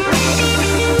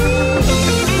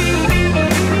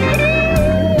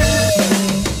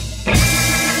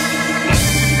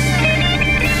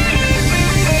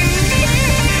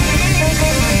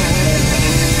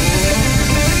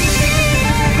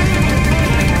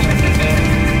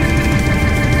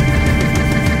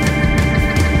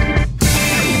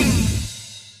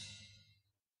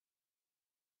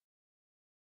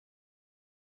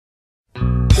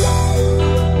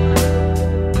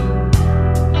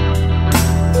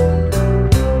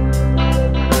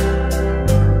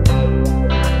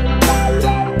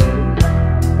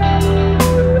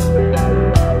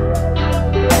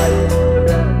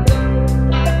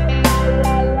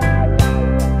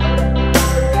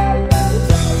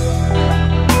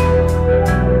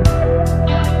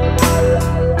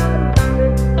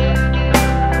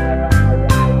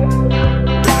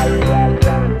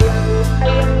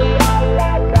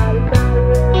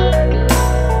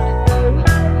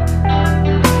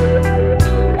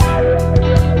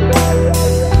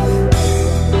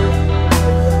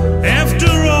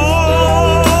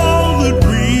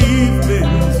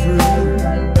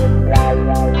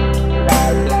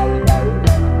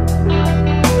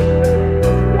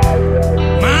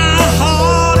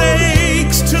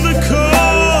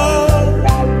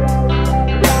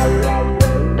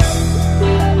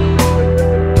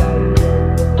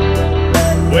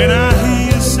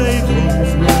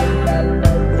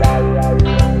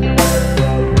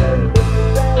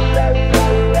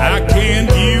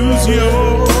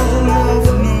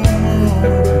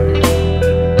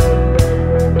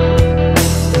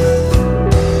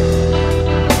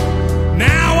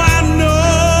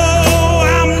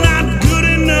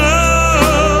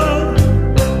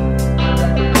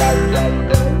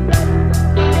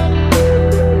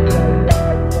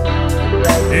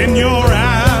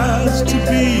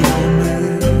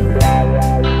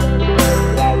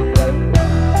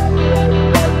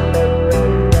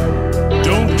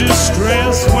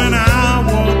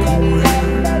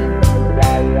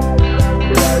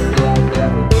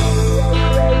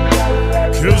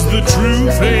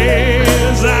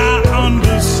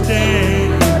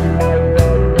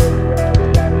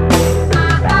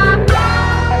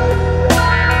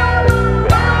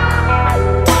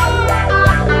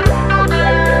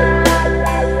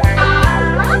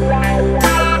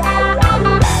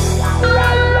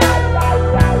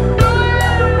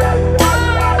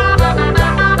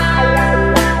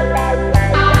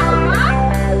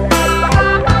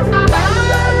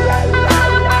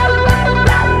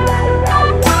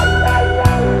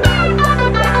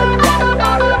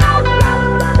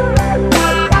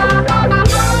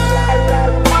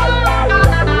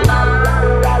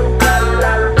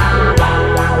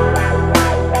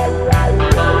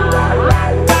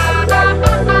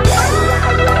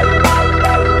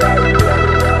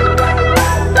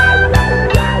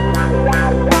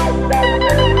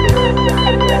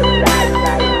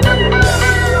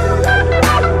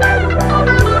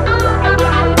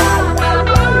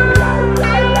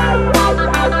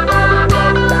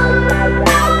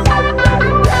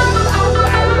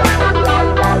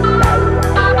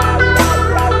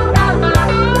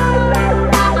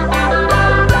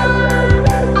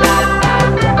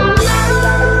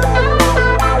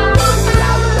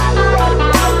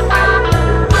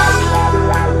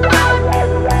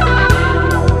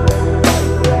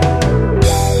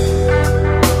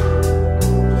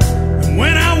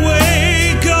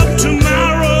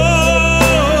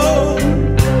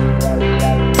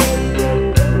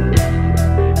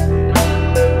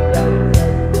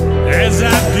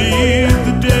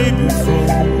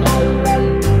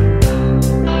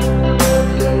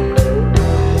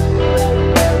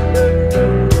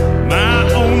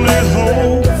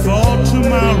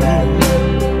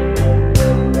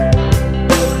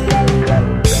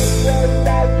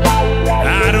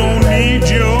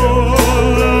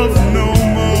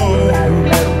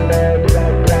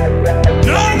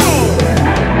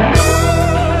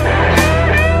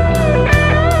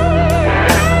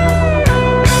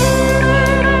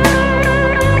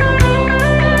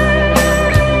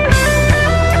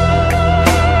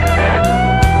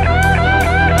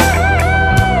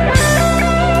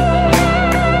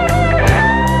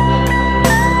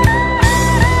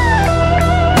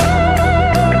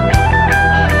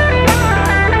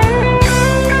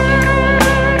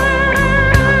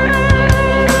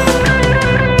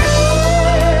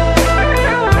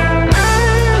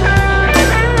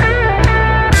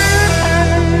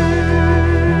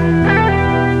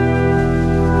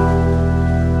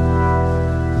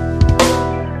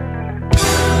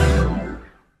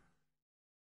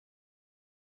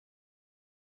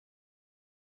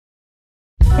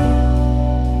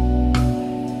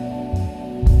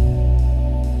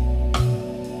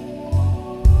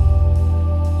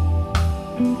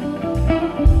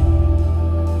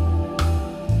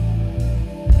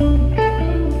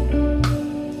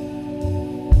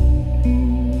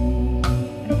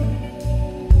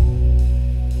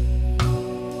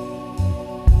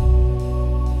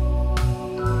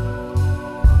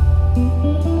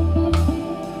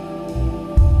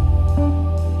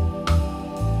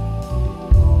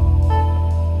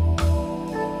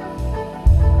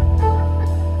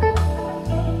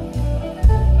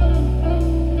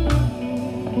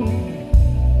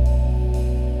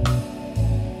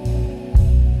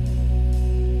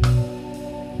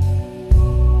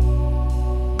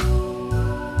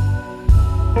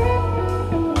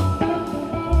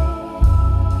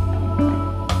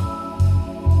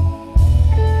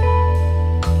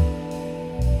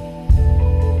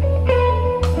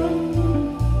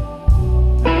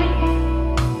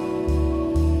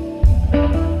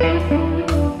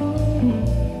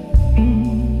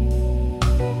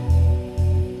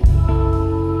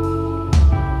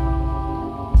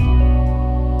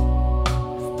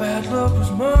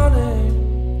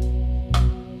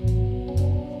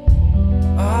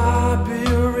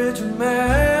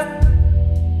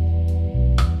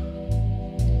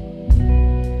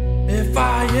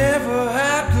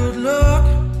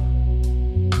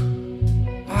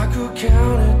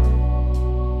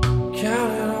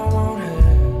 count it on one hand.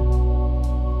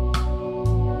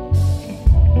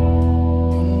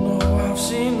 Oh no, I've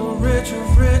seen the rich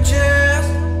of riches.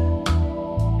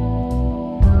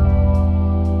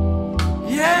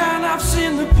 Yeah, and I've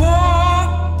seen the poor.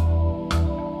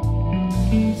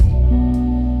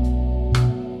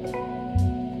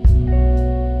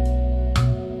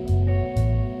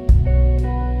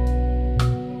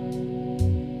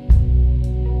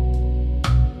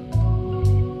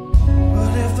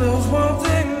 But if there's one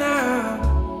thing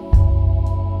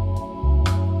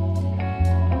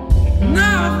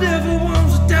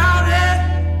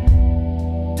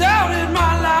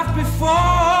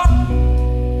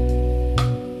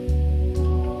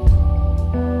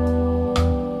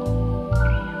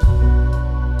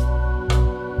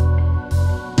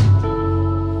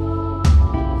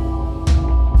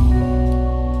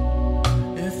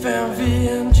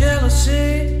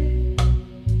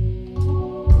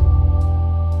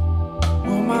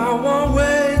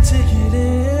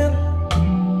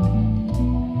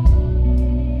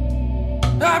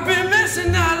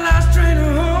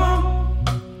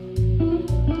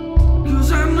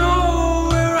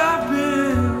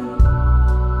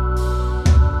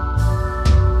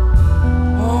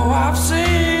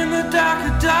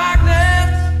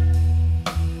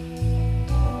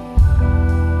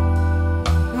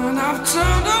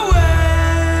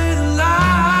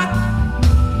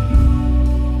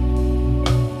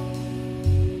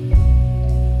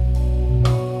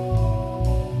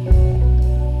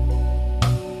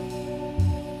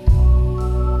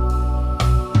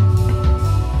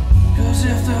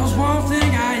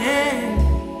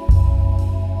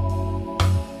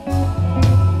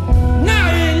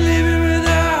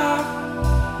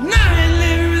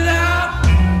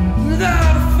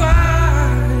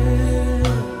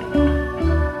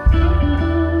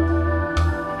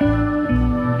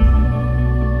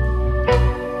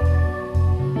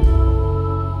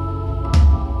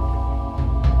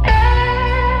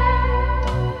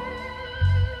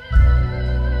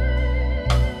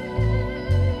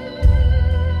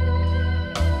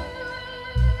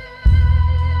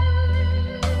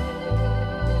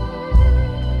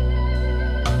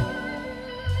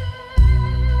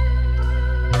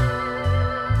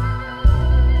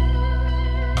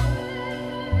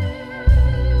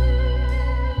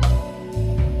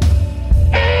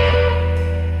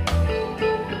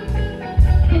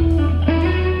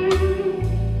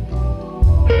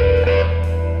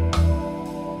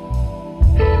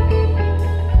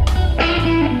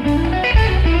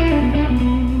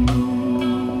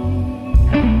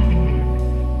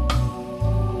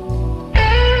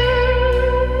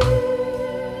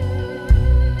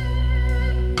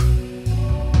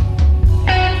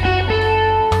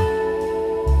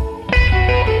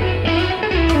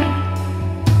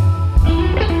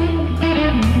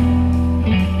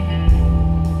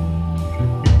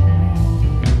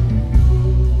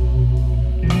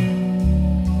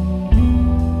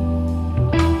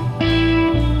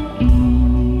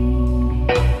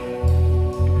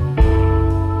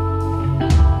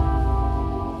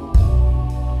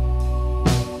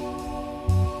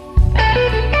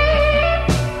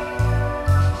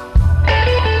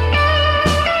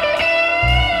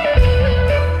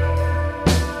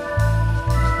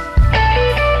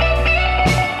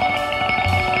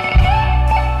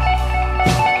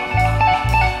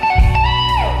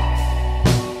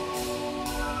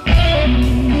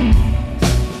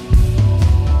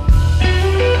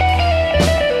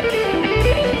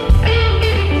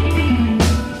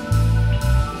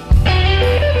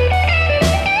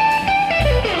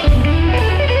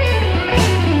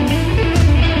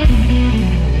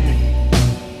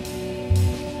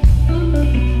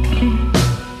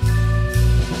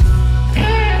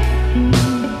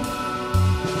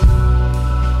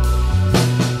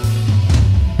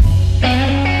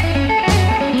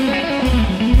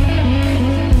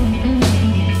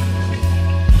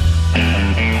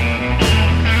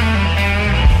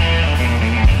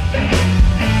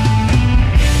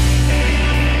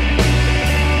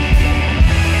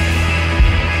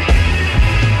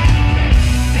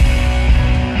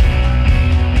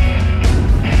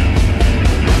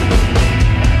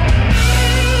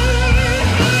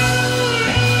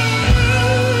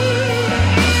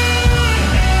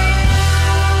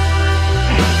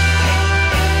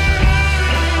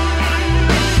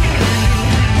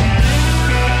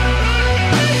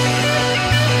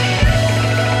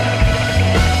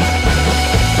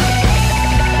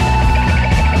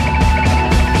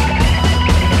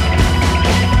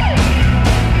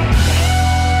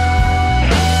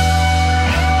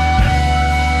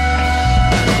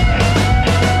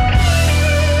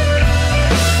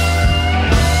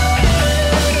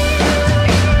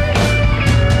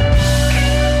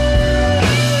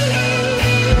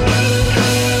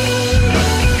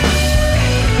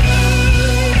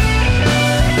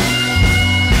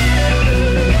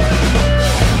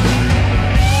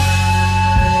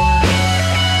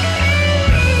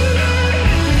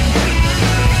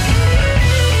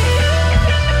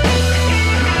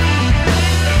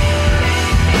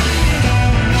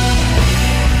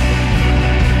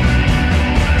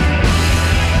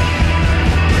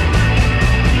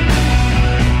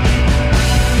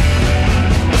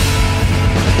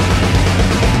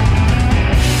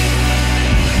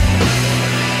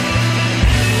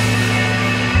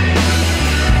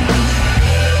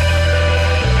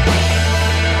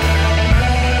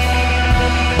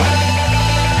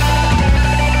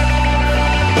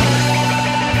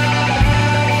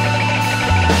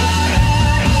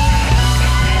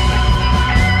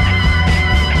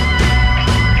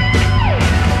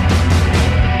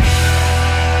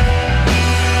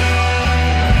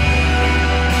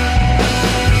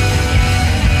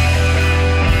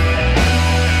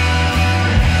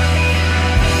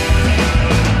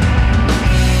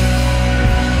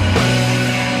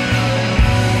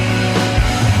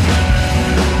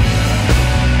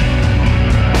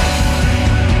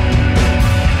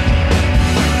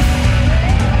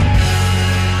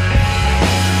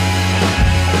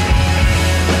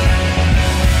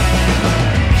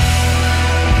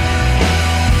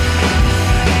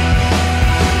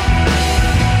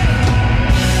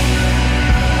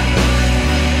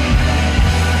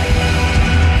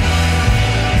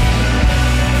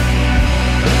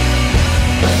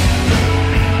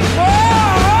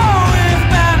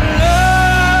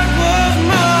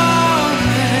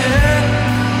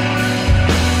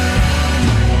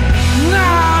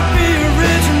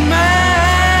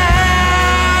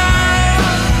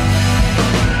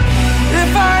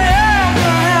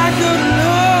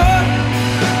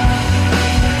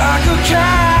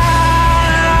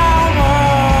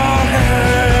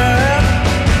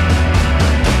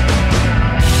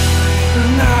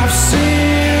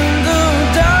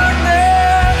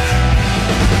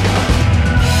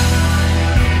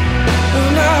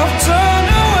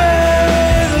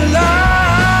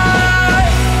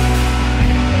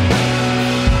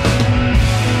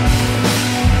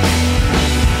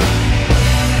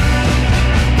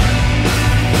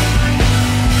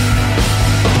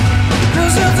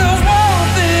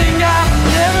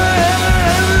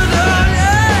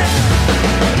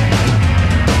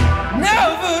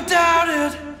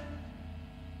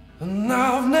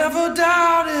never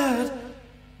doubted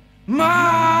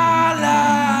my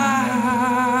life.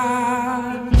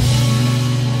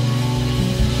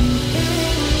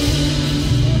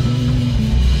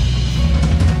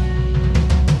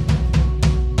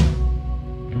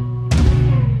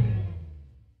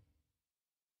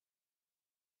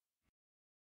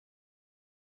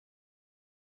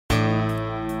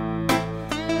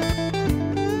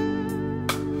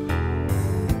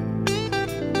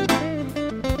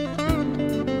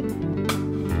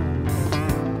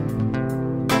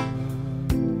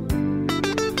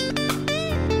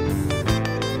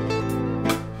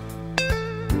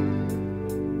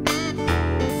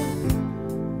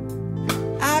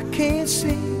 I can't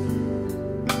sleep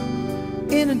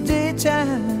in the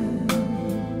daytime.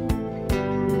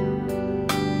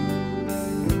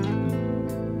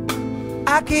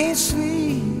 I can't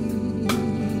sleep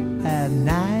at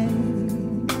night.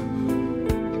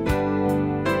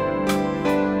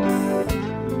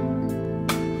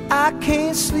 I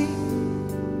can't sleep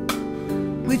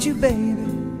with you, baby,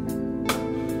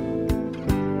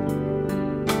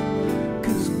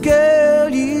 'cause girl,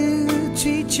 you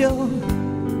treat your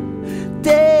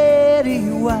daddy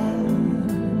wild.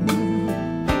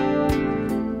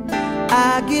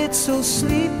 I get so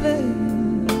sleepless,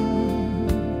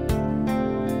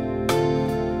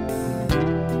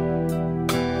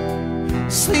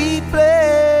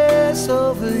 sleepless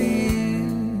over you.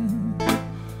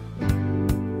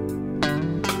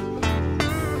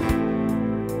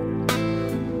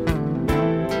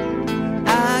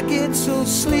 I get so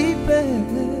sleepless,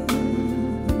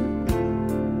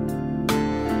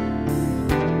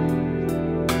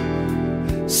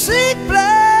 sleepless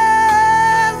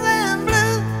and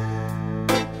blue.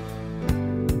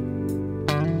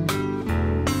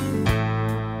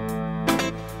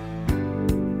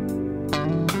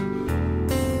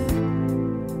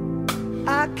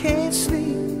 I can't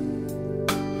sleep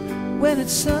when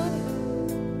it's sunny.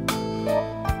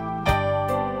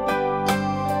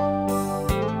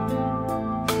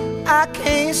 I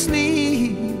can't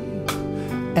sleep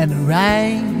in the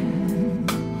rain.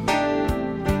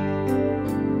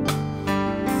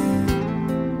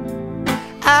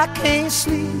 I can't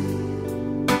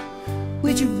sleep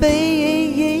with you,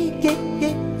 baby,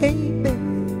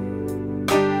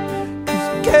 'cause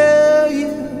girl,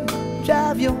 you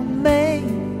drive your man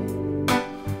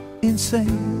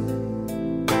insane.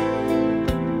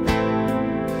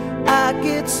 I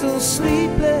get so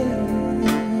sleepless,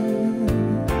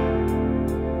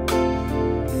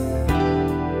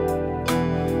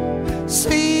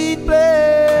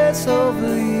 sleepless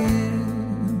over you.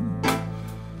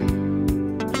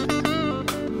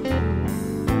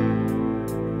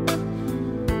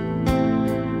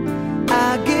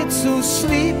 I get so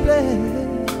sleepless,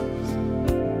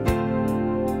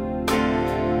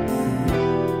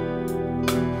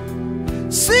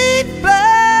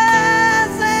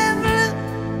 sleepless and blue.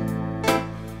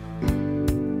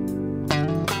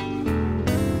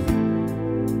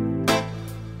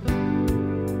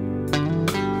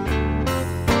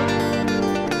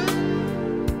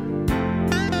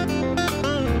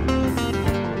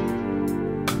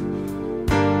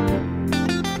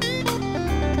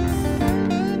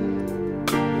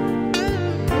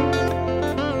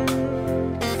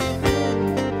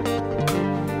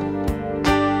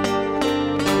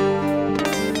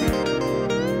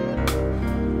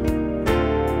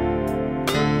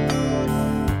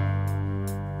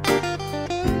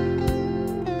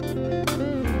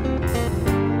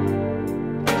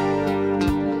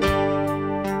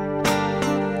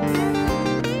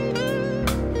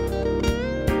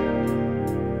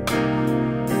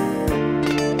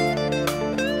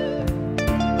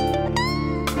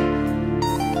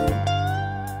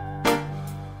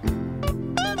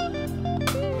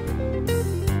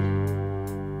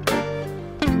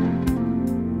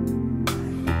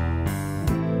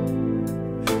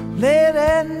 Late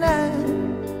at night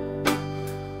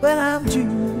when I'm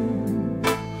dreaming,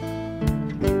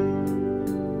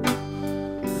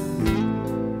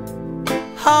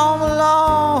 home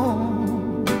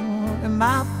alone in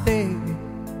my bed,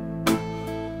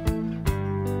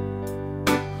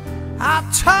 I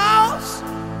toss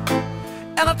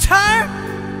and I turn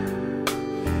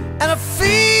and a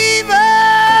fever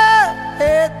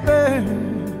it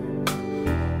burns.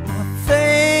 I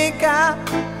think I'm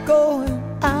going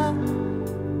out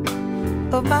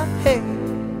of my head.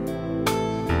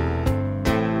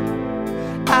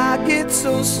 I get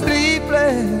so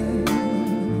sleepless,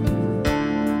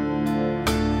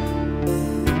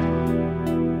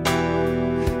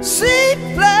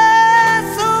 sleepless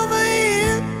over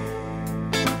you.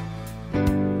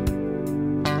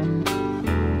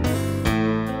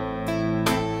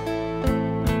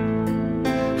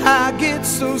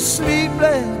 so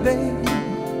sleepless, baby.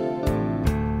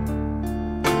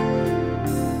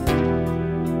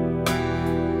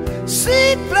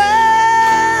 Sleepless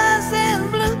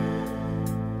and blue.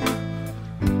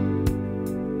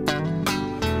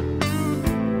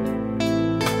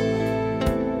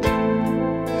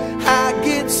 I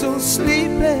get so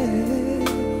sleepless.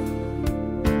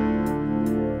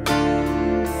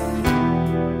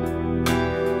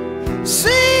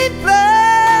 Sleepless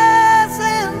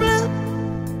and blue.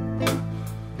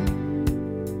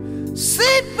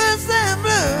 Sleepless and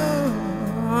blue.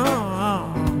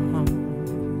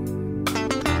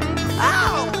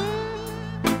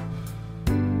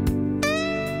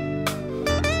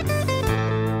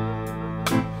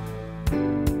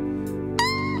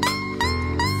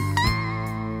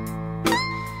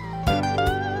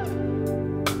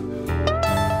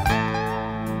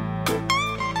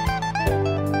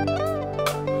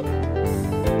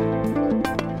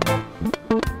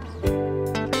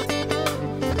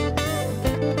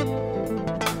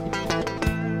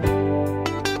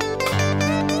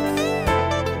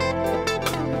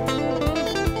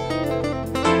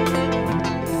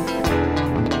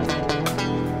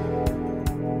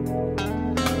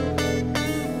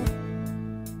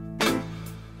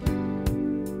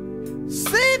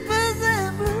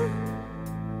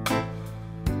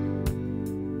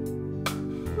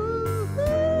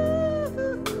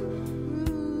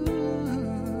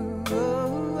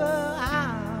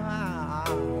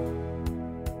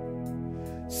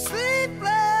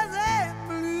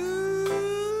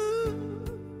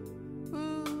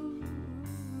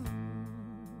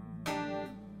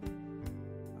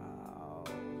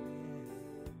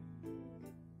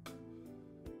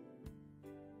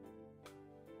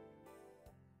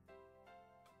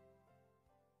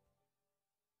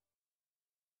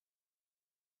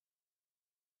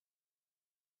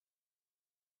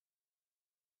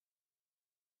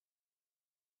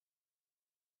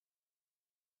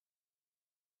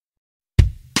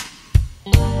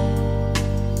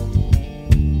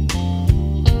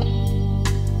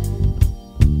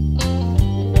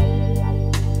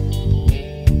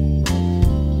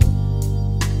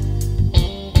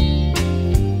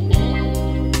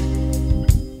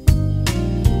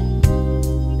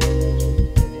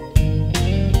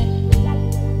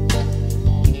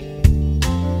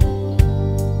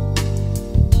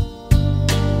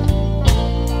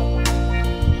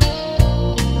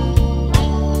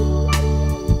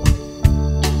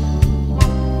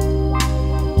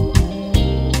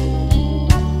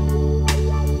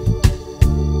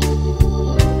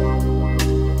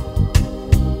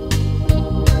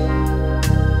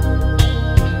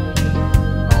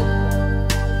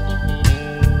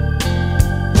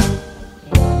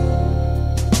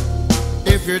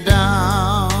 If you're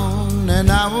down and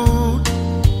out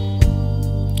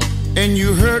and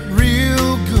you hurt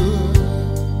real good,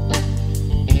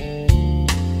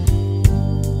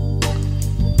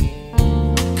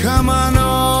 come on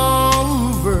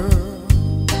over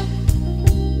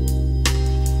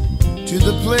to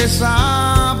the place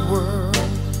I work.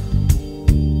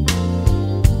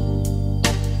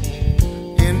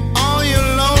 In all your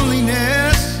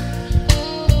loneliness,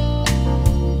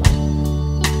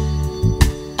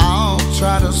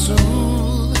 try to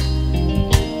soothe.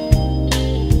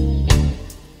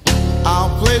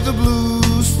 I'll play the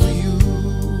blues for you.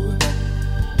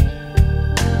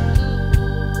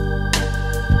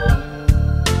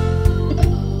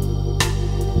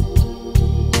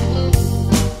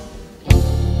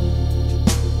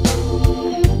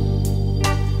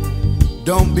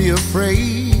 Don't be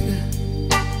afraid.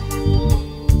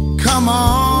 Come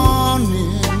on in.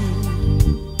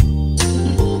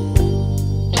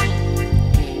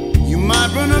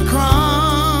 Might run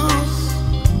across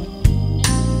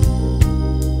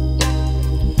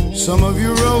some of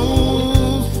your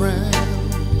old friends.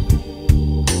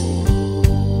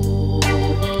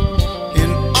 In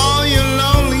all your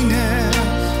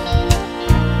loneliness,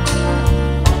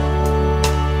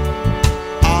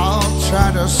 I'll try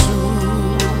to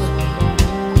soothe.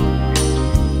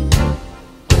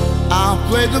 I'll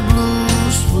play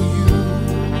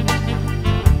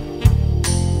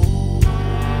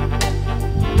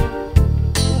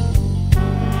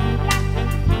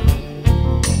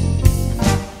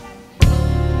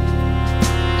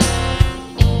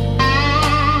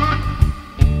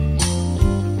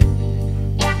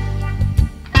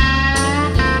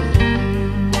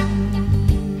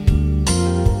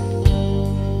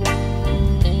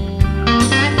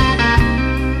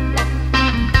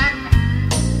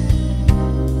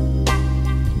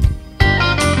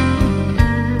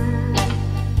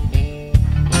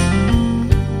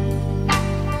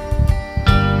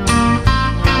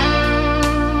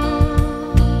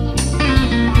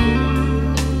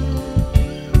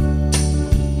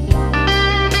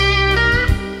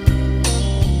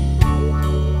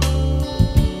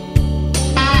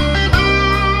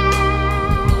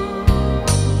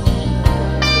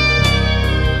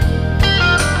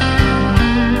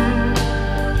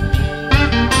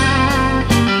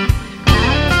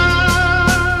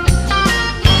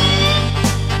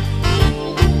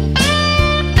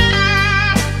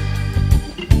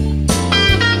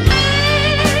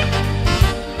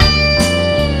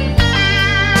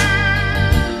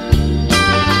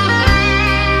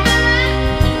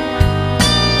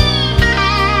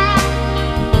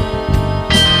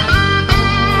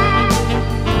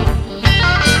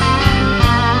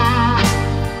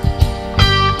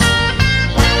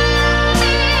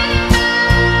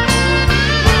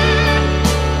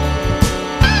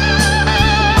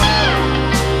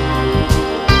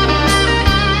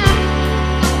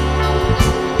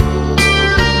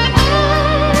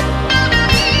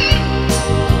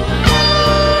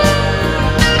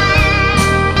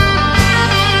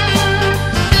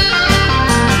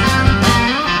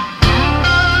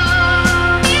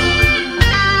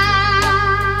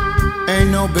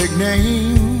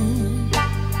name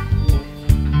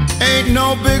ain't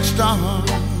no big star.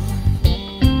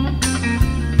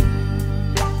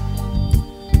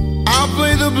 I'll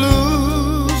play the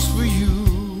blues for you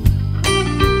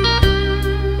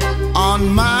on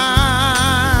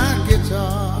my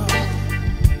guitar.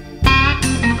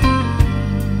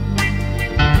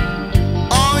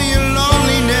 All your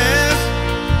loneliness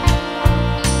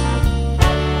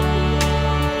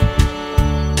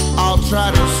I'll try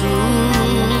to soothe.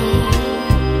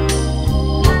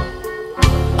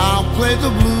 I'll play the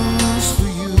blues for you.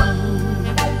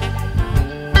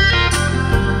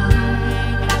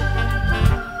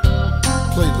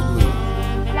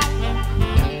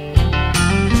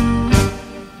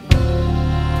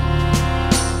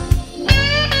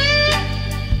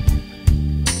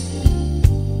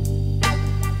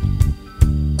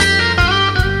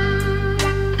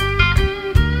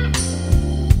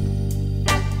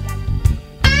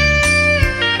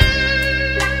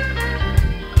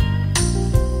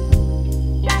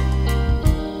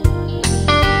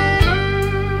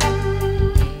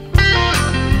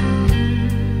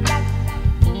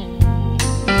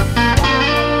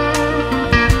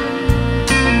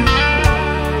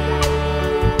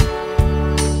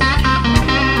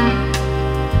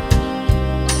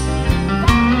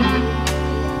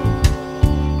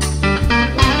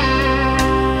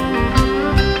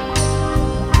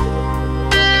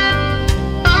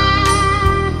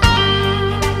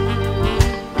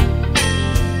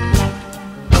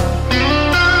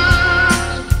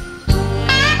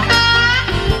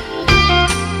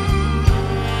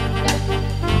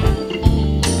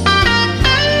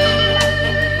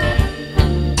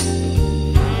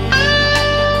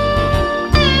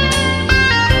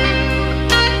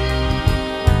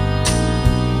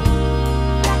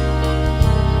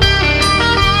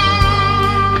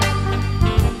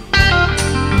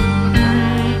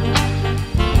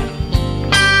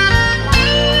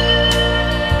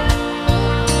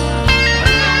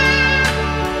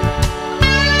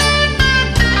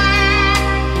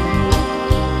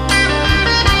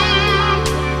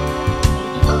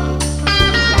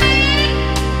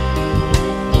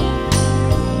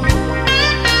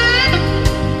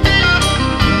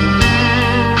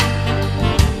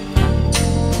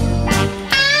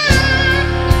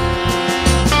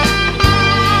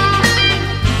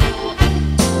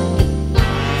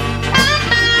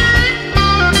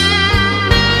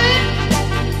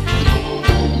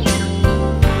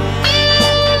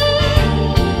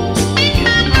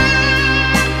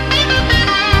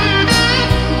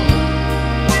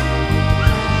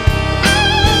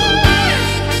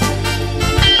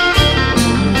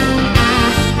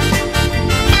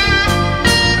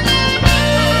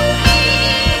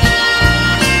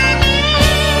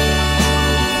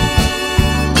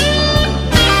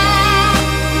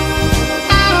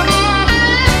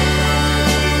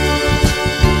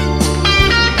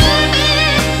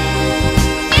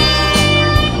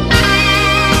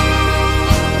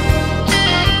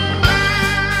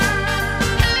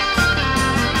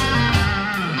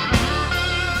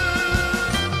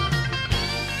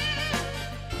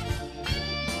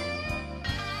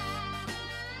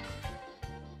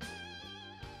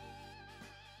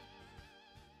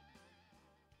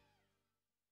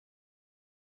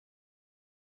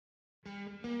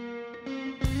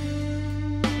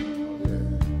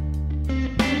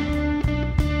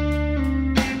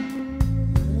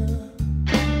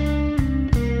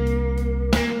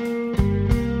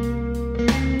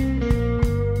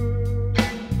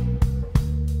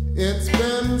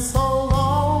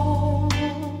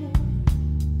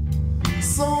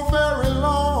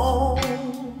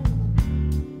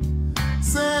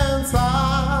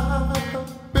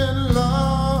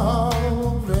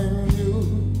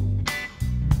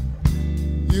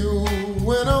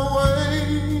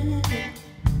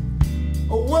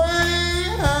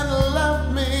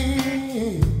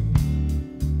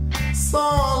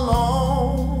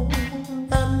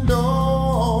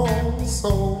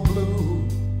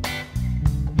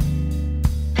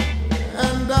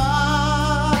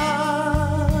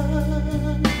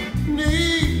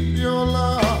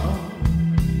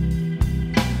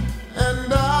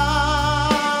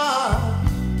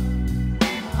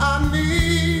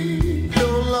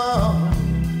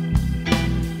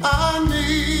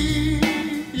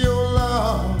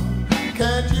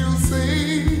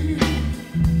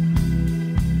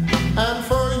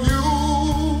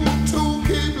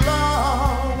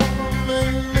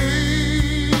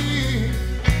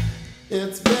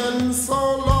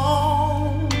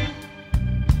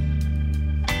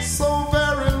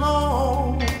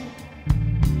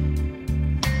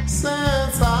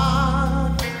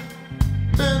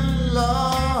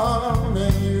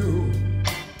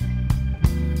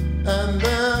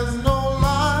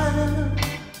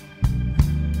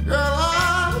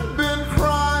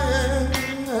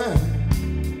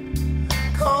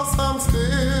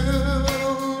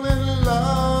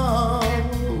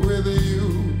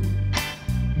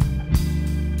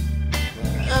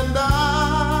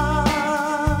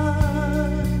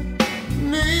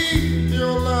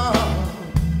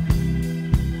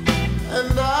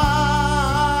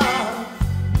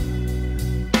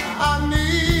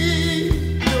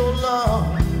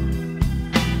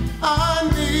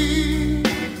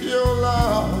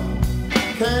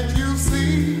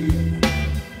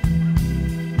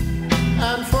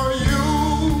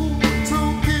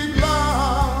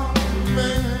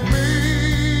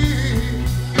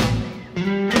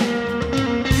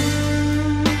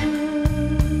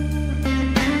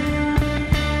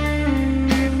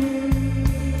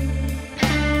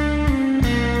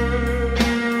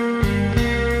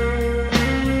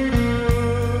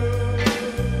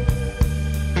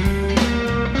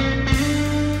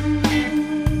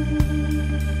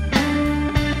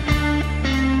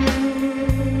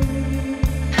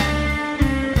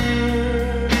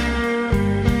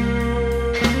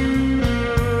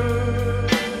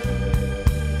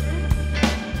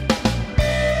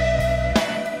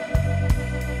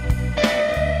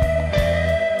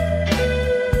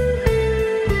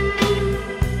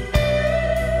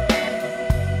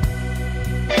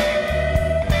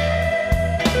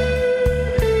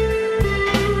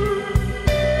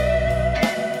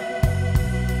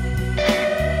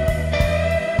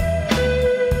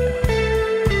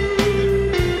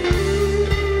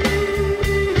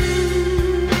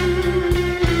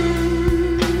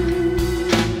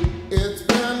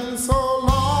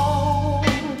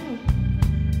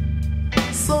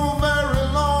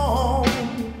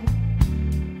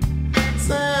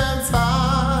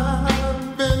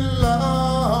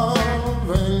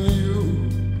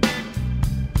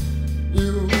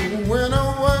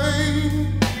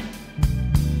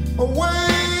 away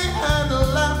and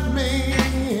left me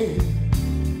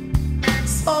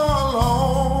so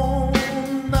alone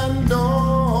and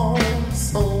oh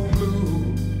so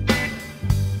blue.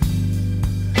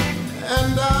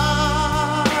 And I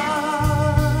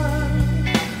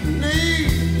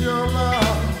need your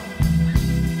love.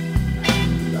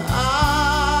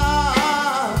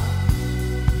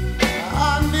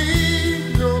 I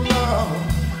need your love.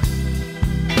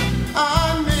 I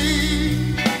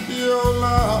need your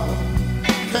love.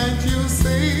 Can't you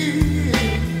see?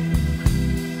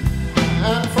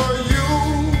 And for you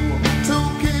to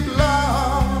keep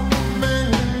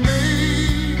loving me,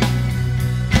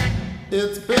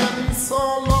 it's been so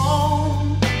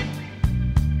long,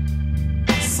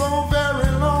 so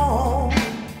very long,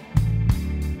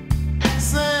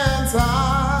 since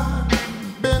I've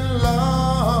been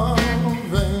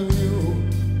loving you.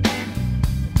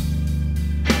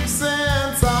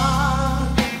 Since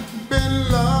I've been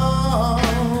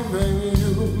loving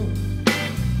you.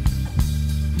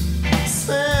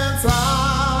 Since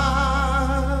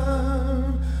I've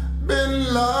been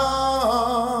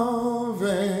loving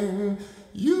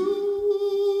you.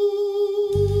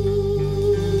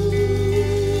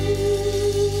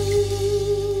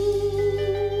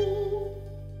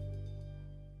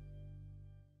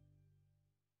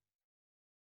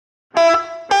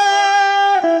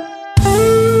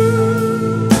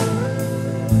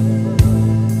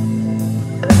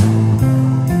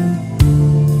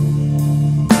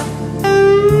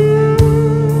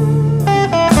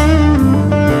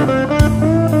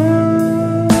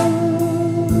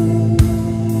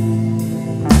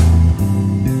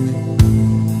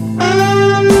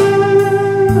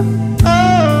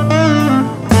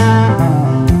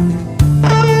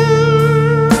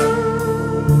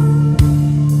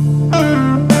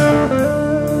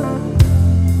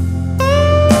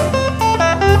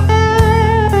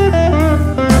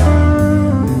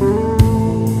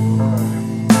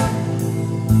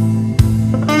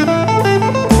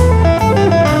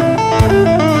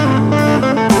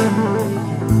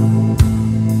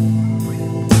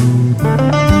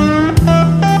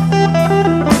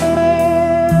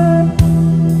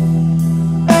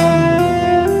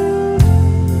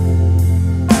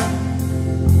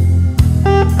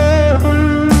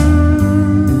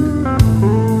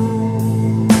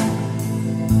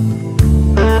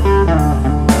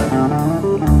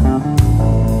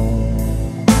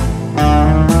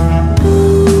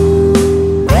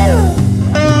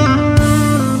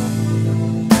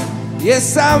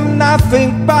 Yes, I'm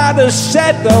nothing but a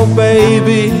shadow,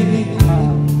 baby.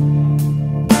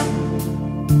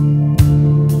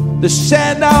 The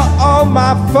shadow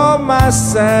for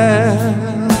myself.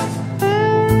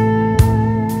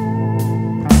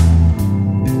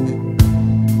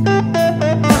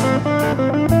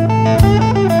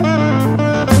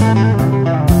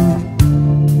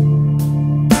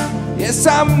 Yes,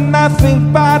 I'm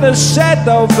nothing but a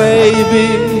shadow, baby.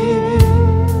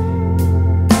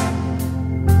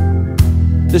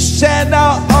 The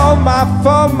shadow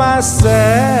for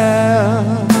myself.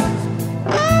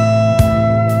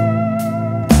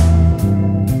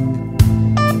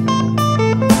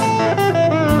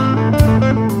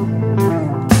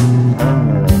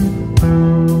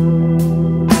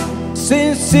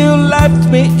 Since you left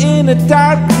me in the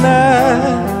darkness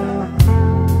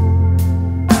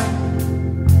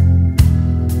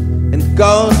and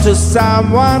gone to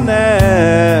someone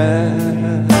else,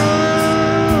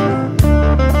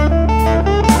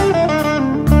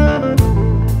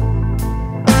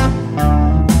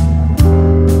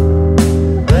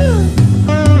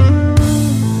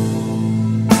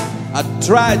 I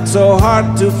tried so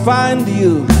hard to find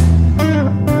you.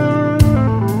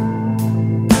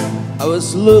 I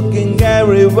was looking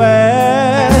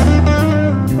everywhere.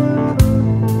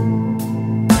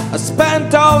 I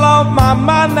spent all of my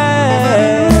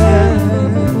money.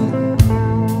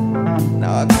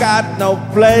 Now I got no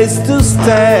place to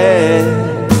stay.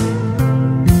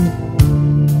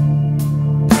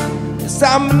 Yes,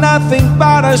 I'm nothing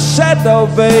but a shadow,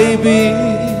 baby.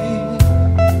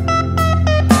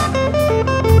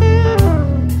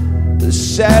 The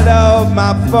shadow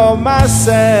for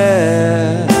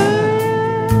myself.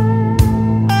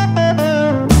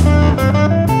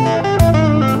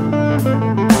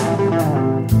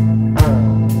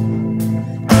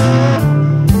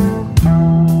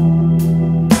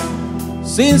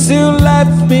 Since you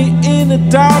left me in the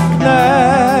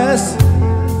darkness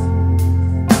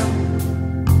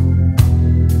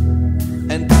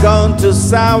and gone to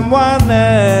someone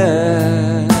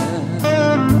else,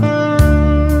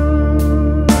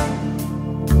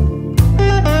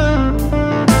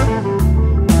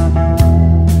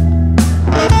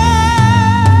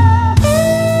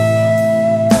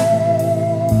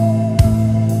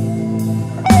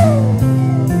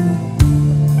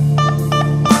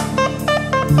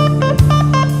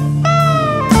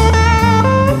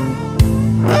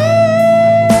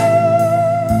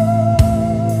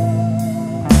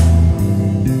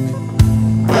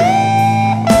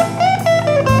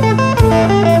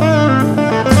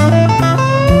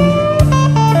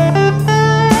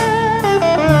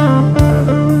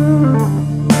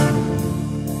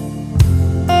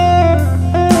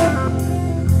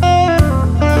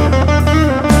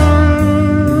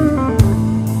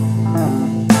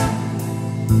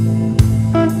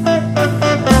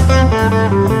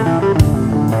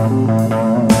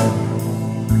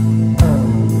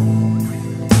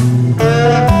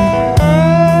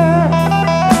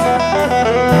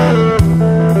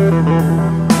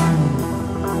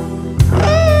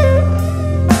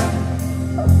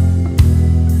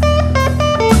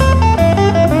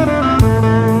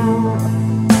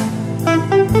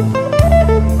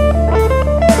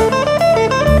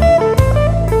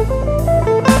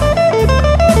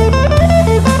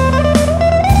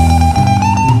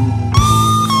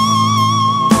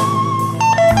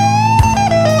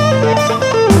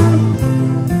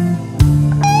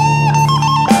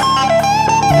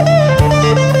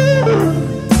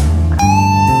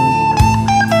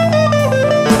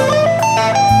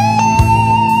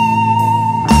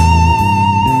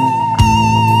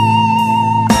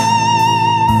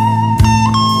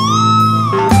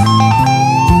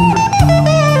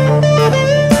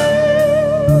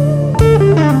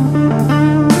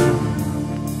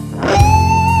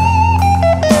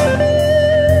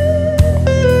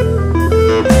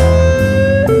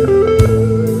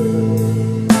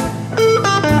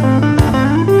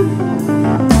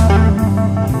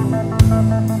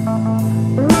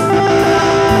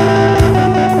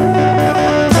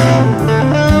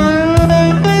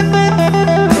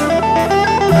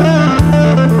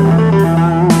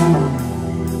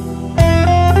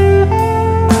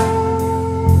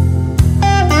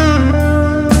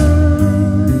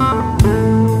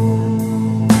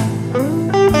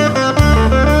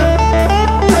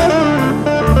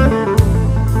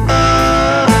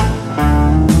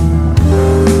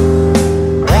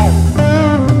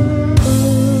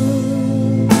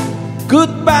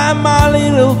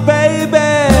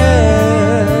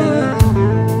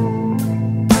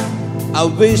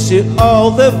 wish you all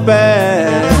the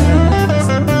best.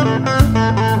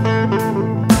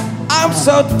 I'm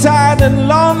so tired and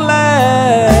lonely,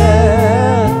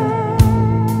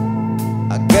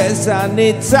 I guess I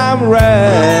need some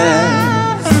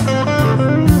rest.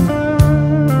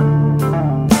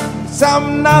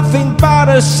 I'm nothing but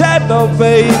a shadow,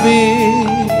 baby.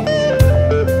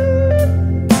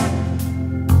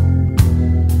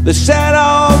 The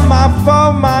shadow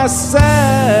for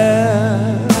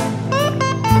myself.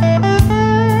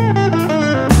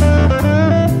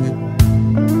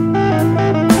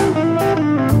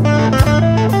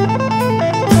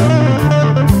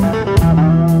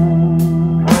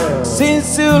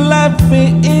 Since you left me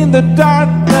in the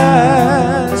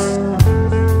darkness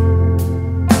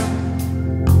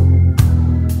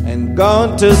and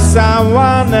gone to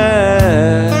someone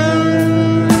else,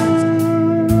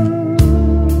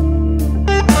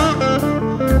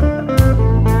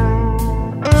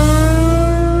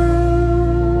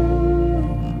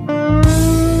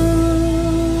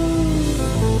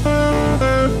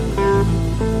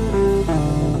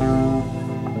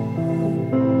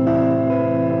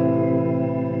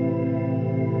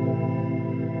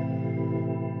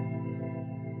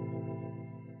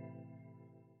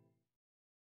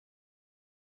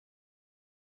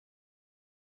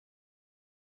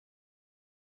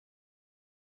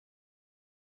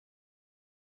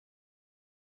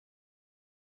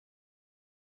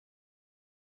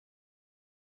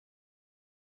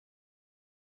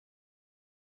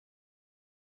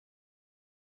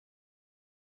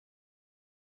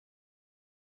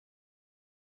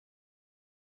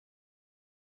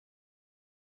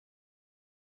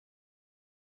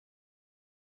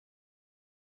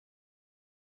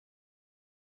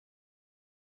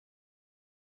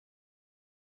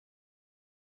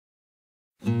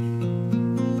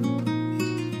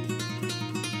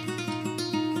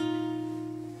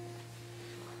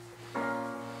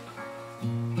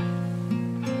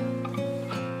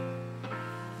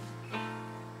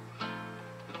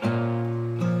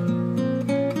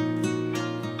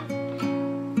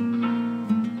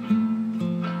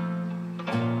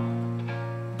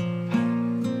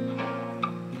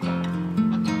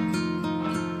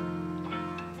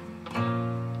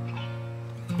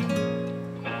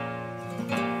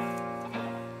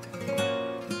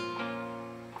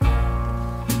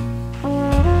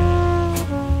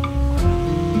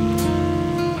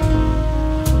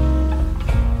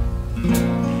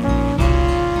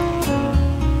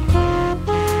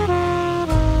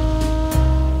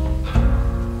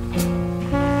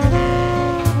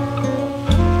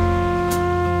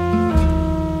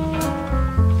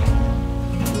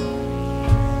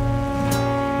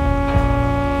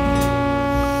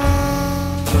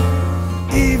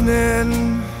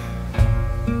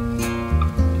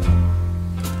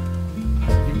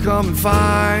 come and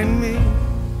find me.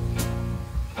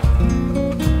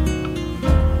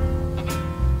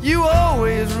 You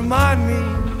always remind me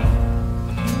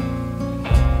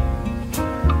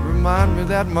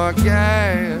that my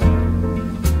gas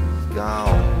is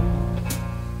gone.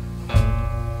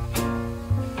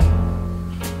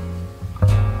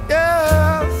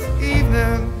 Yes,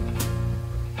 evening,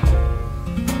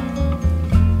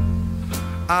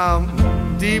 I'm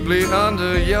deeply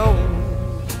under your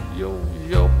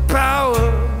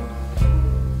power.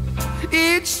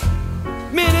 Each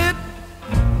minute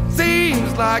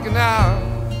seems like an hour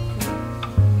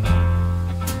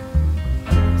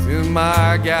since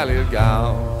my galley's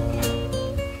gone.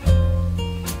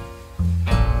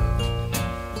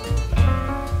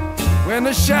 When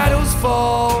the shadows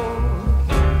fall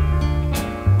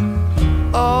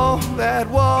on that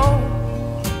wall,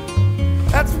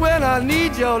 that's when I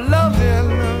need your loving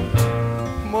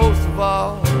most of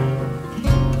all.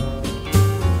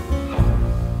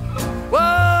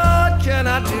 What can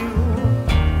I do?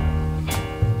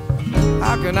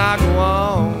 How can I go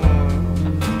on?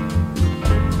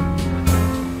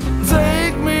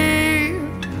 Take me,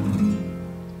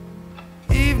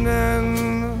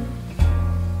 evening,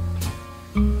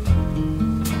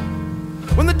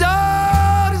 when the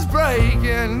dawn is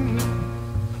breaking.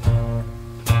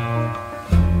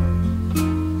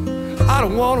 I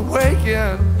don't want to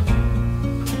waken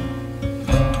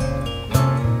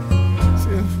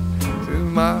since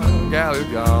my gal is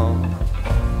gone.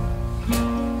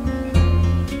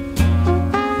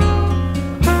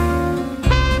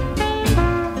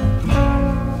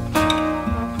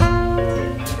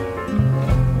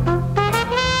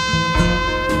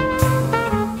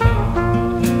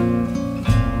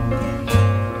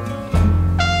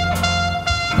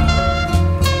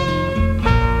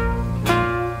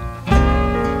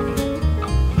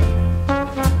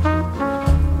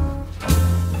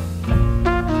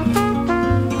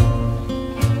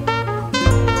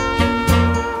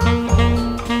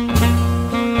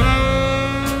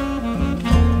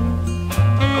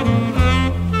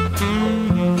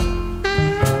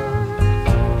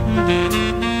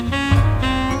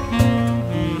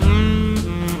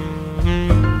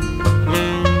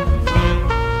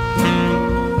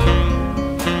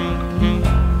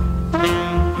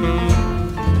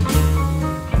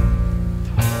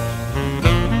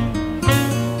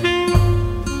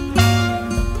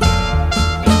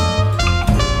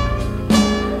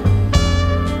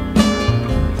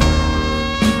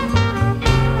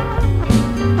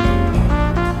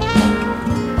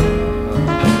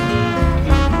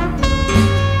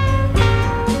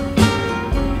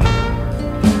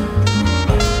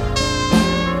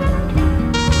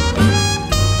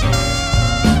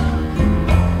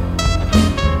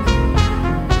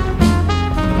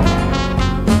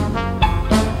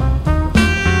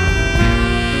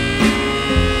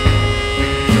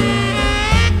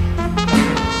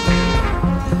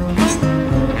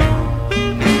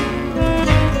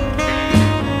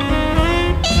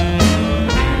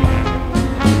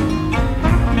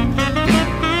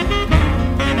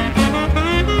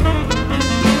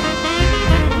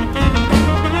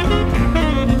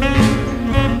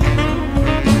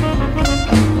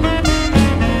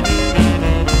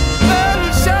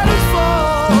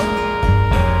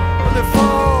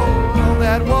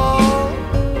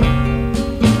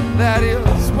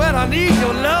 I need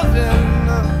your loving.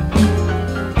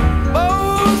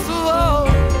 Most of all,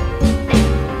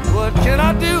 what can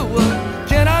I do? What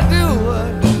can I do?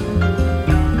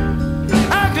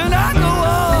 How can I go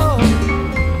on?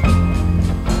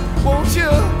 Won't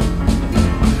you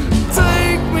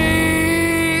take me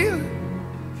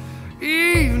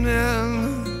evening?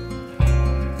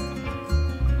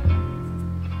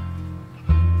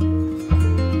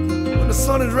 When the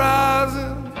sun is rising,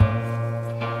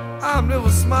 I'm never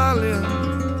smiling.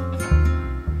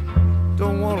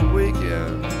 Don't wanna wake you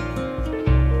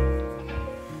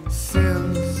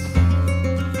since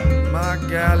my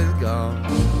gal is gone.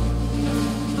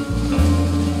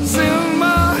 Since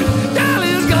my gal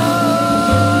is gone.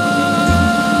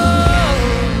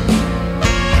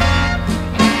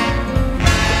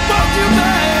 Won't you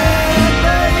back,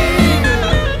 baby?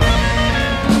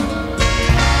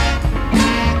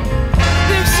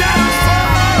 Them shadows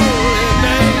falling,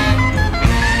 baby.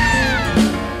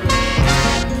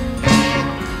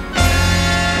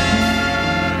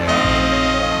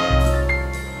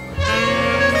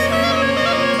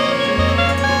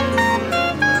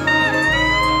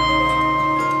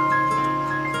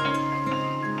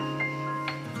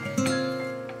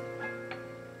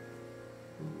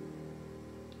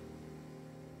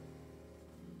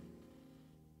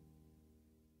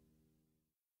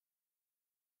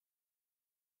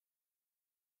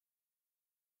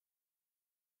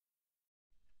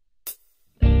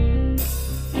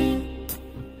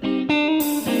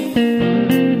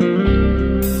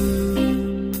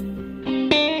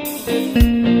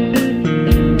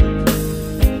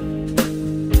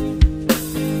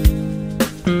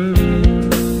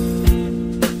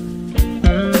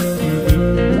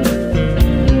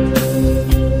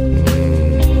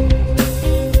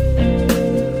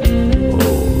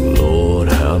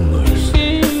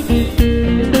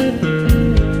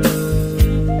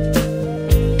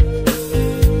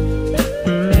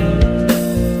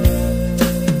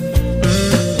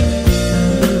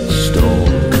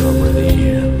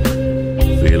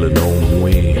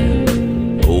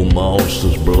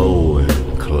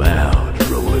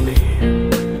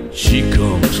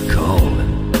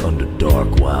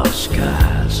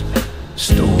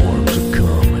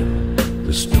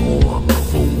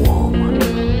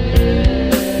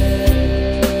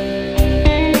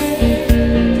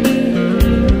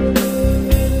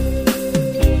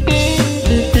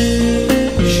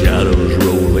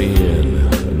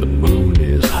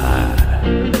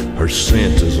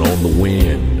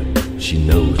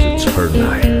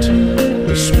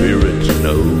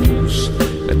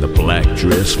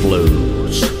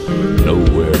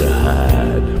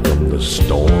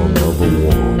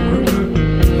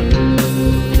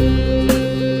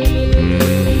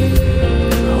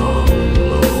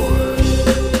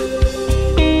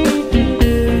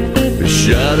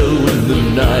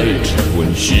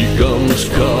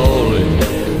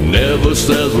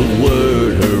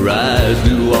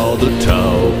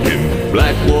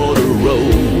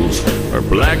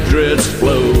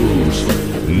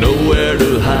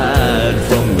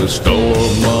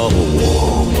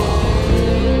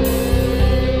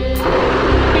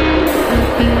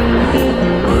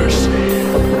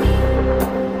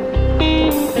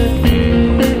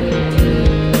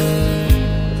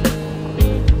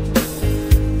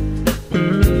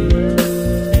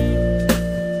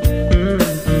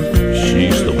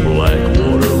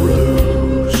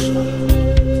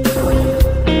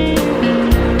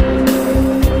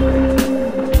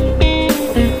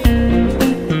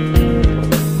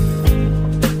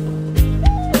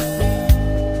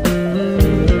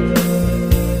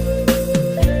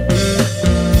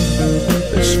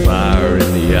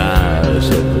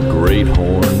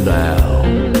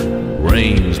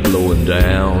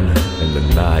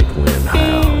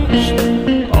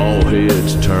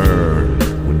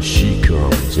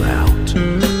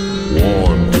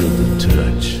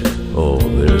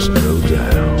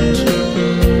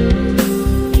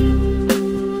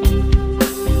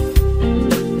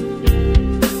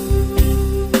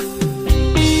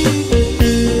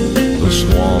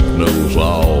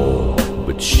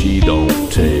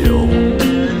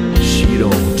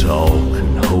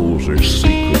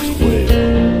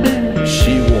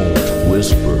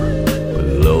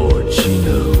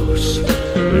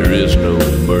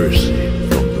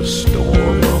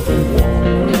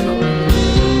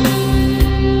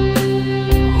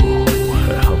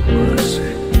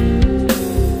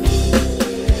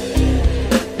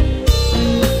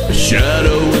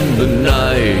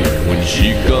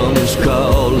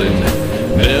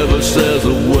 Says a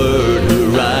word,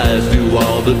 her eyes do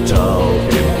all the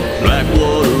talking. Black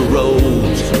water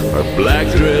rolls, her black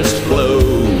dress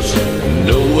flows.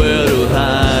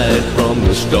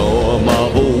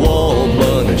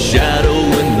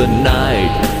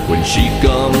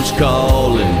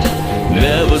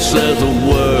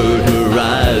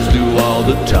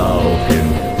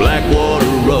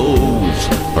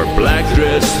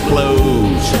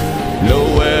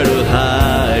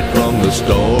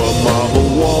 storm of a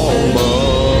woman.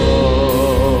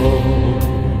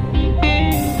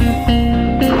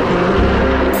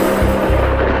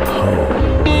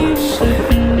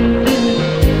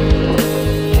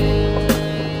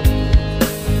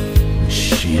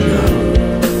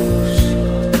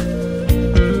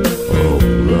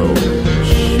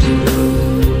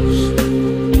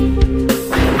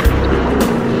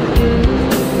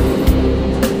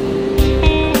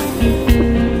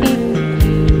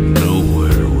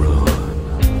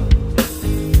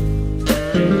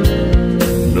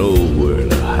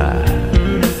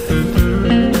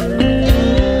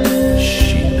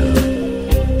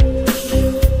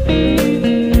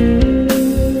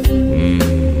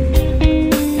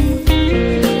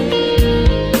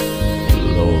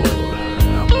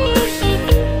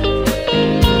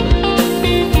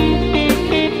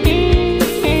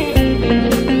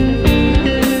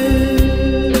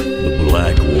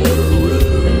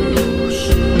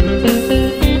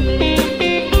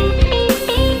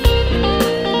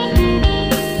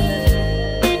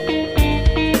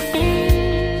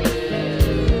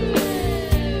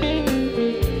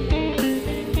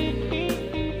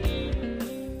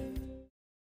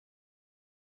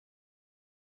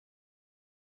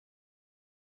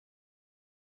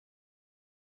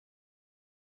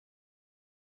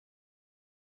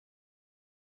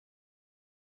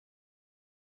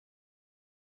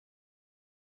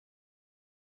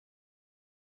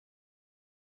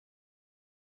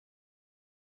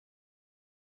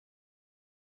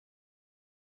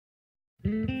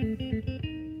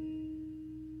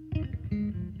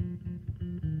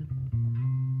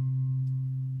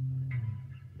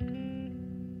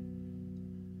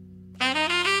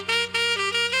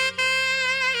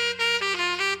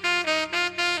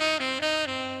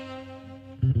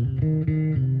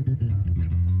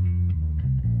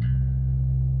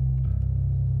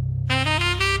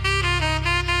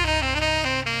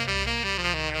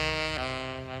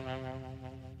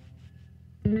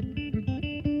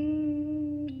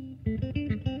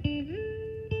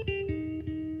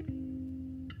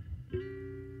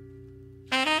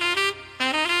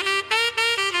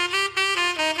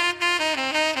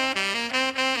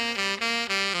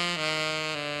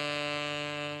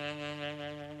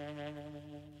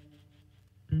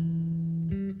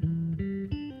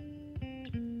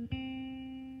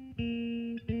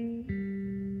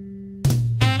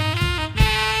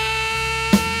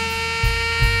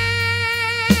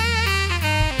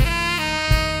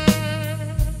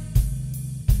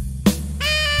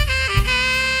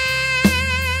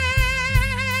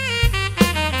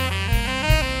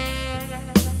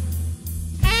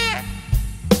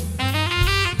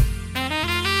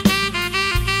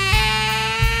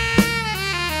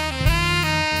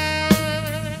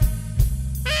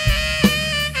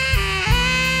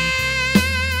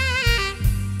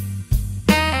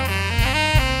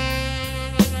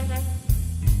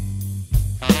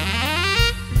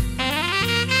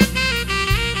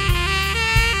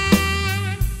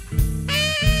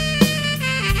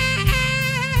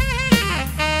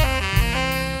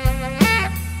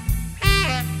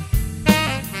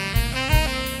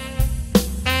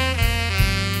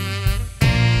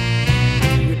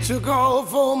 Took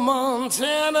off for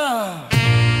Montana,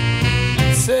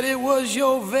 said it was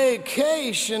your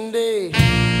vacation day.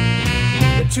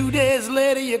 But 2 days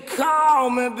later you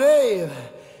called me, babe,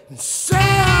 and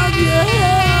said you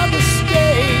had to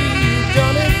stay. You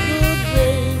done it good,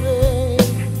 baby.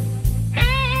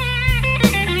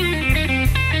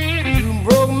 You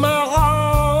broke my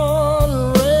heart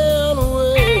and ran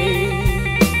away.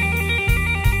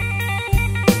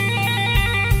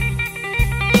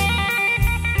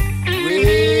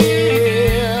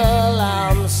 Well,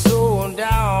 I'm so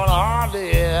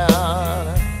downhearted,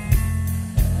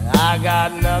 I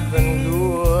got nothing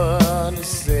good to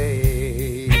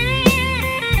say.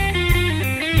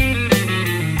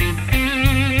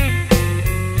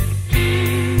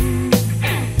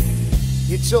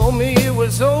 You told me it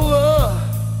was over,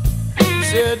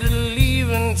 said to leave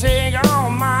and take all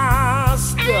my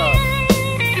stuff.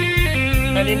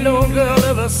 And you know, girl,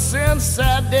 ever since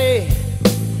that day,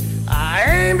 I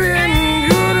ain't been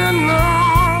good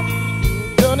enough.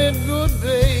 Done it good,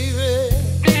 baby.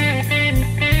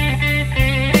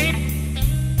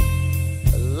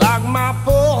 Lock my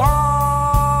poor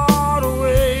heart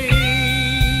away.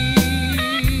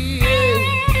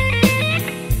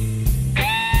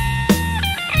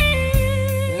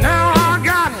 Now I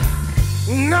got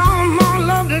no more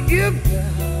love to give you.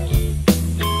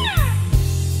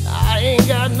 I ain't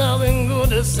got nothing good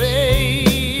to say.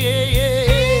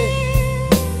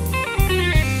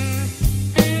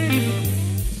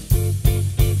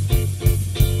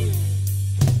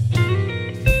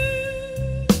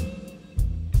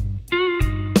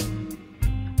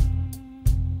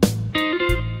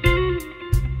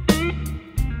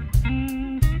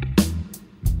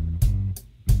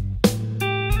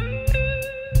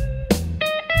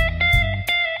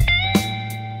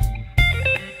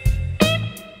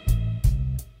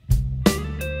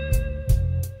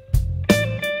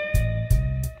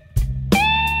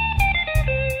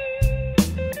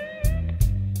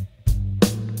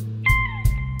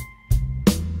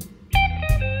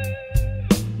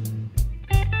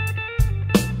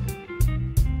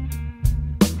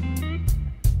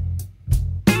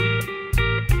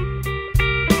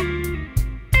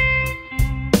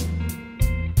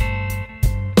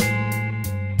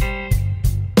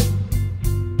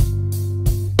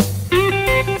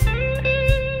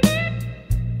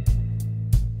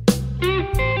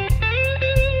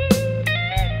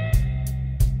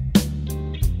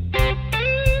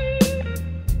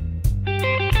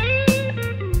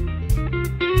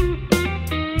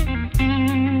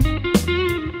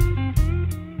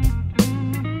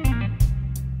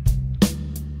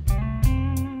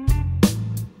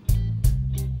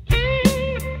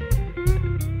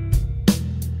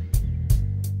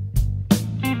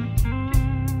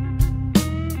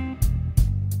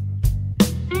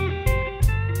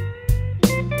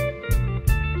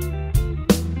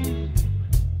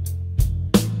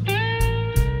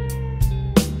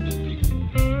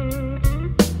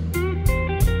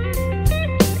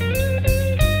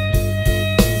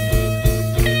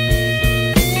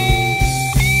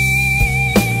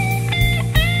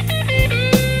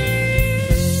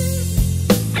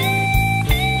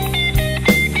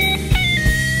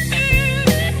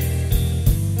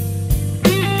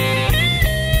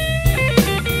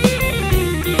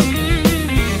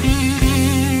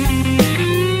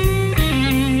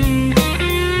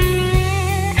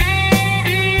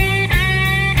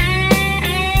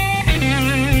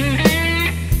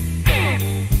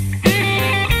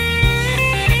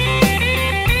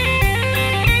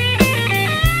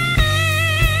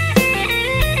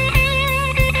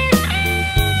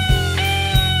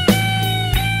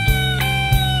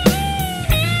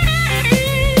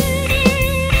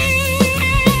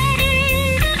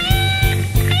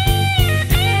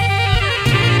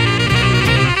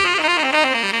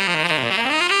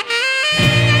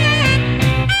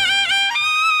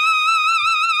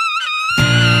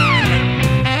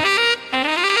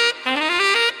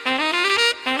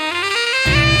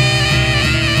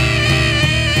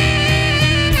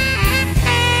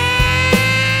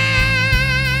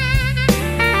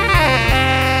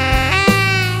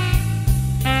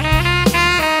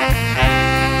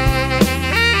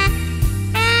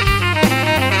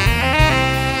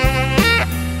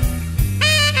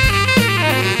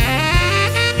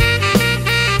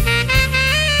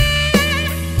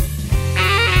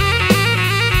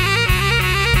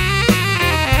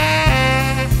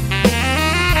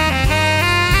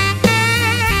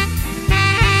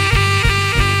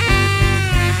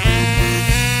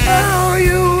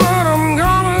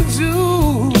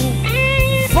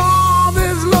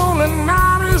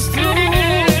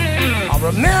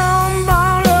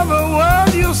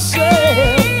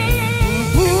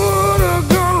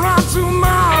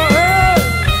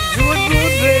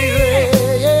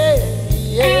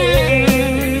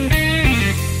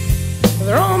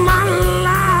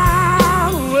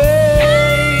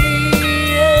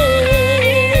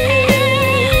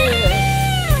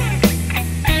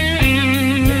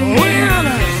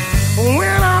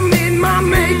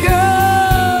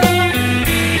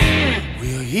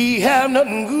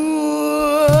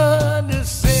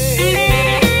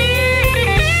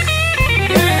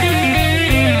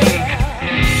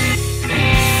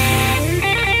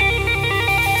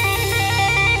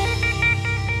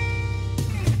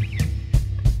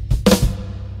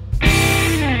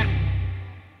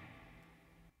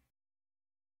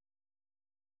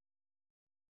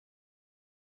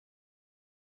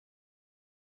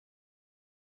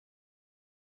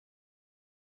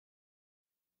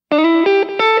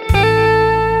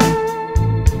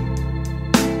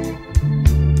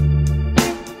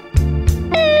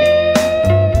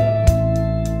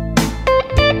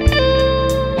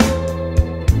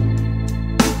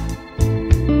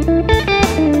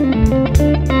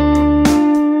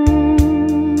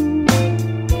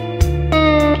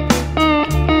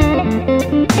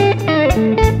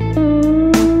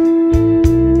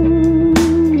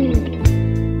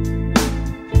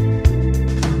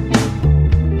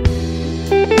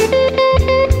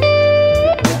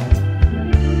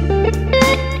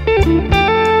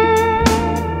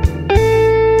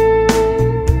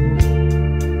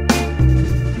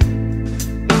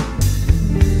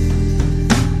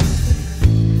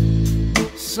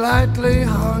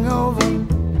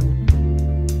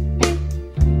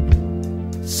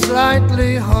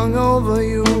 slightly hung over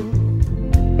you.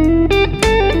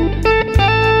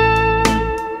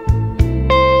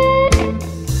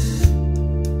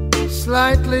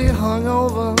 Slightly hung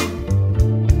over,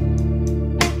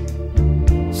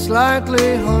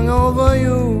 slightly hung over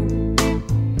you.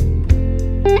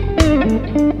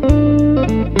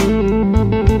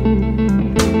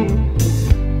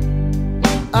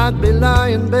 I'd be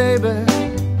lying, baby,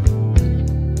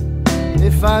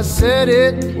 if I said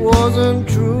it wasn't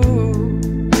true.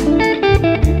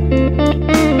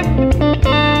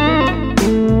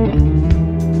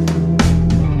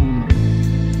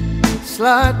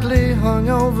 Slightly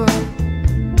hungover,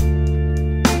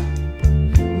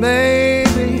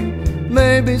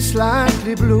 maybe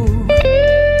slightly blue.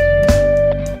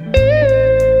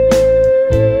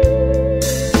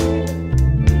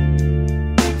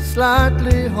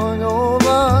 Slightly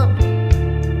hungover,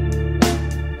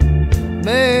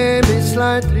 maybe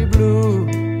slightly blue.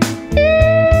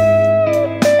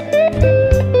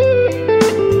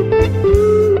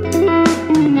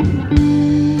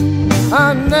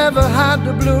 I never had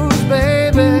the blues,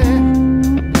 baby,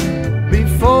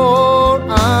 before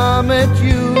I met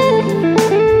you.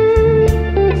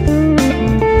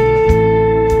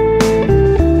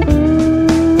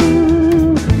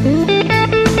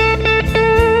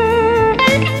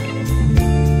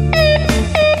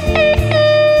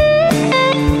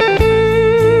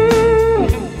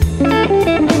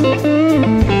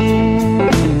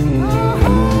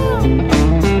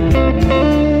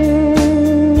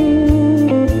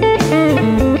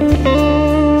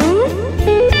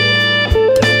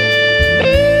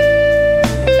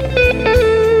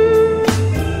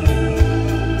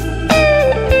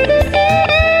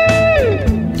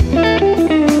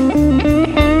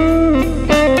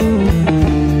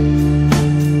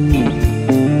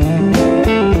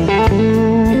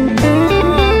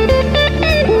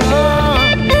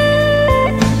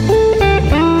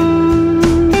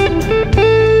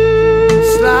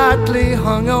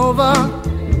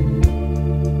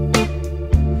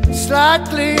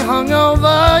 Slightly hung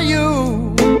over you.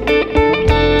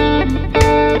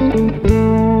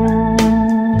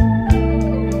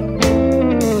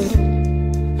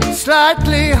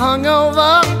 Slightly hung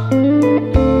over,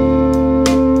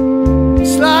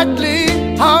 slightly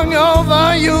hung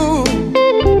over you.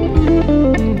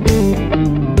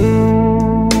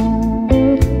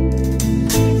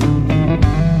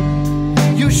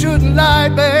 You shouldn't lie,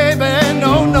 baby,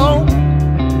 no, no,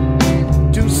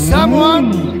 to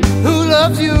someone who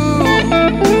loves you,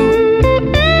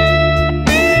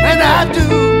 and I do.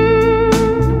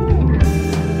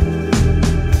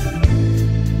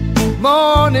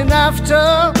 Morning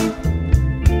after you.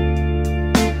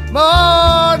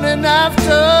 Morning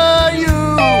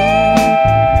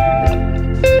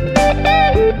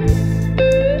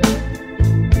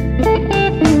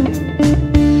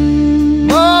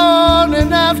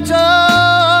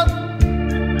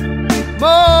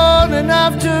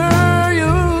after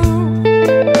you.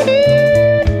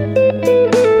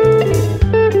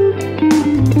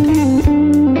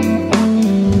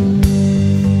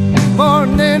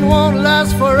 Morning won't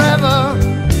last forever,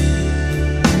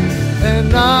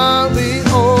 and I'll be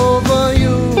over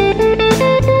you.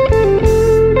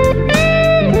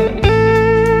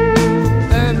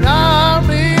 And I'll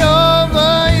be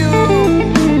over you.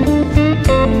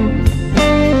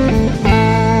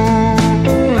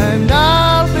 And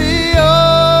I'll be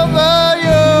over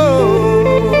you.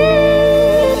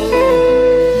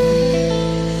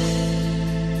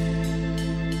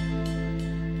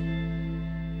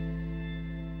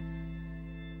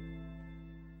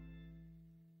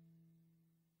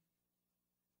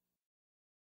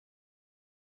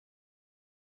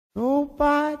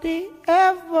 Nobody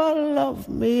ever loved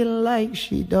me like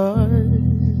she does.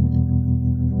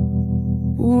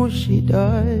 Ooh, she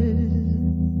does.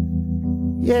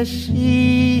 Yes,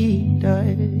 she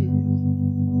does.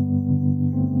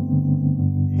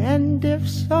 And if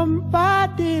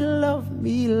somebody loved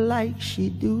me like she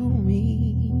do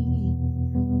me,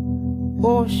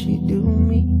 oh, she do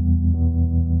me.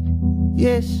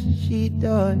 Yes, she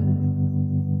does.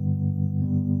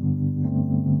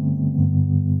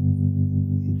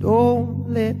 Don't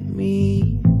let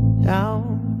me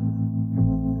down.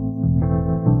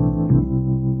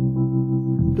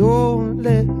 Don't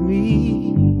let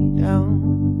me down.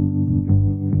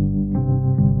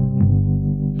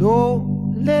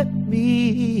 Don't let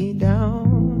me down.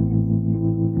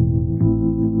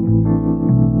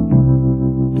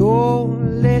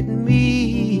 Don't let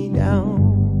me down.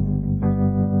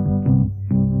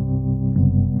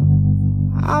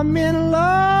 I'm in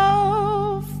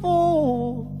love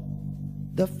for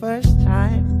the first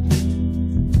time.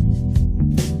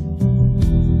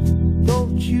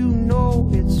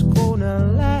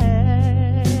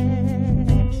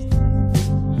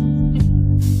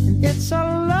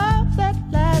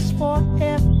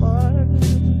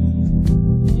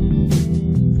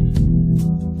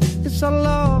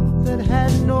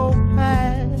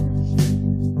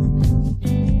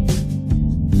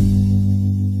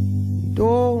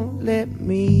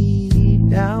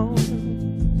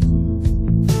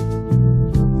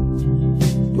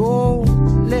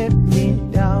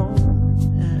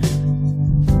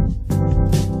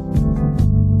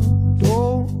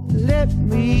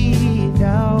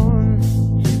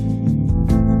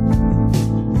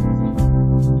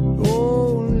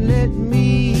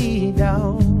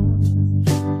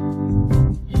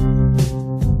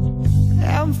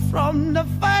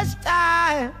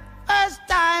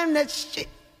 time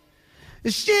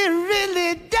that she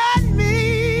really done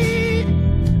me.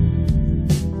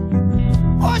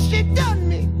 Oh, she done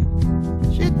me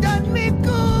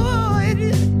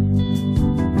good.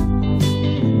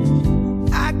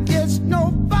 I guess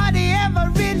nobody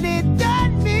ever really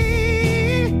done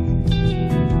me.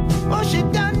 Oh, she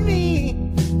done me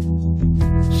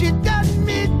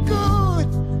good.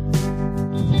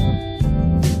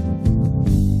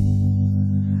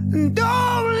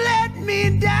 Don't let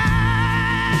me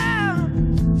down.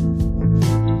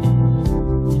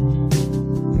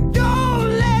 Don't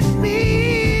let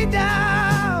me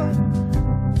down.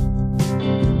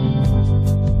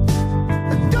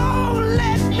 Don't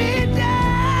let me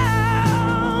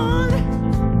down.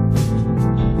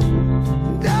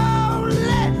 Don't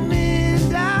let me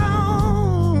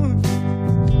down.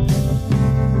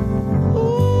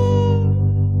 Ooh.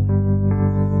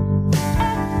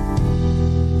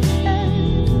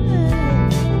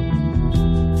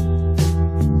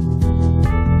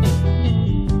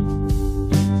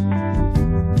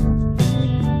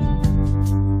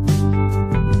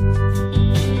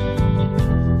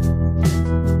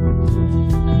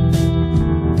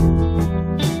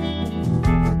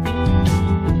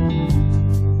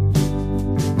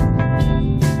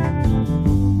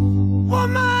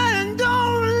 Woman,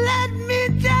 don't let me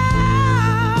down.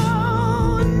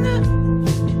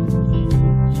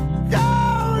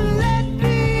 Don't let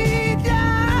me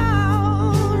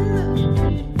down.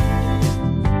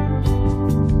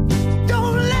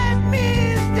 Don't let me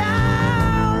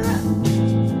down.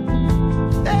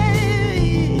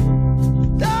 Hey,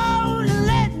 don't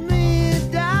let me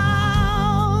down.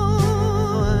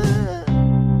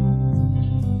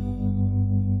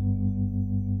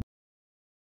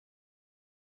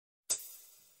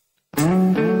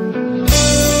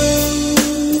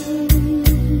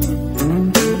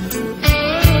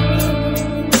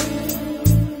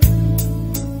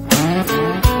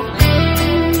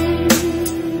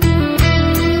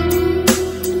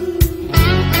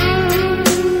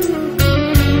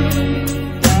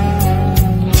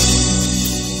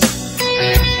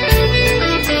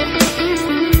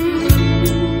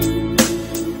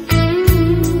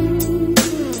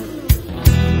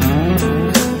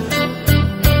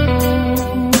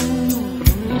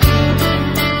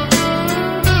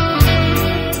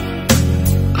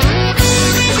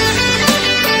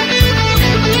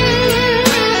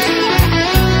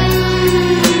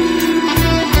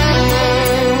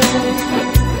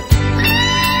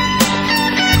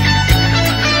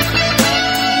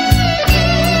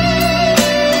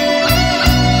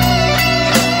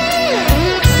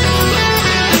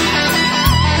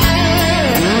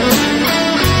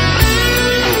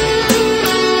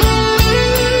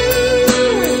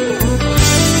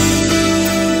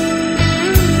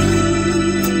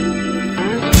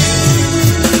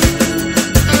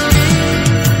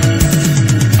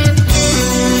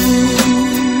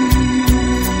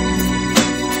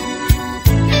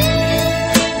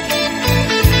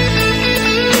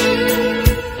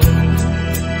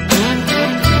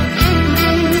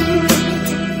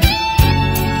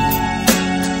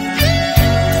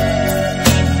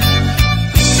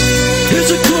 It's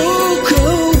a cold,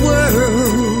 cold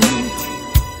world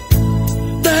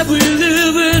that we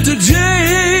live in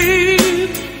today.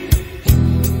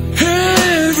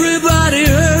 Everybody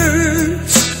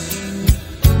hurts,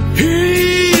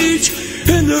 each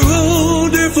in their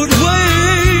own different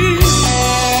way.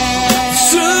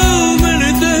 So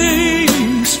many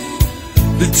things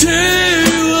that tear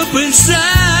you up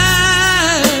inside.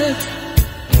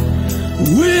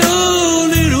 We all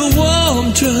need a warm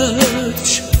touch,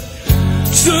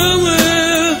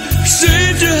 somewhere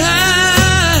safe to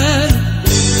hide.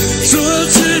 So I'll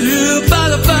sit here by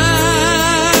the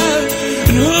fire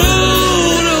and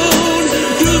hold on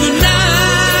through the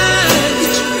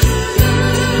night.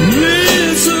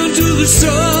 Listen to the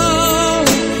song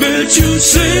that you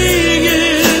sing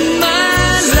in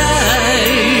my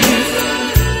life.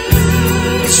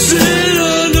 Sit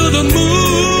under the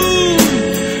moon,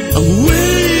 I'm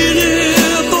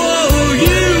waiting for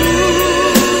you.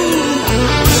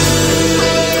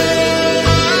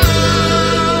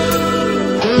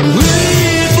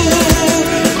 Wait for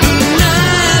the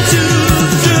night to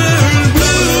turn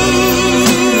blue.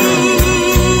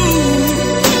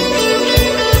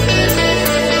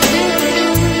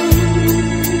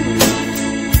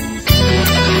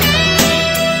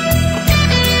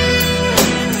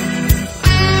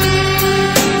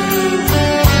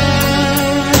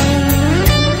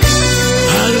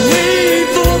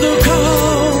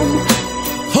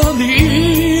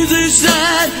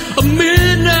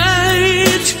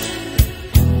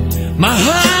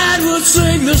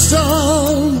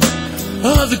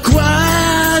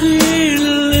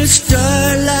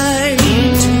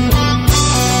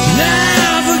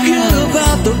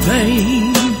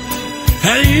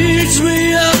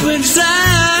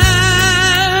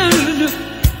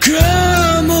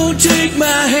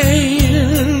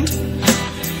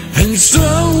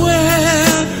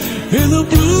 and the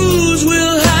blues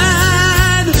will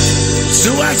hide.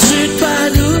 So I sit by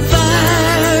the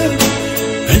fire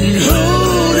and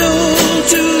hold on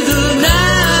to the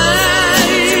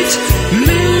night.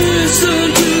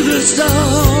 Listen to the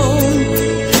song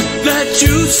that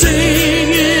you sing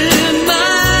in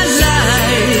my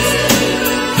life.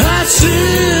 I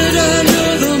sit under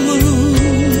the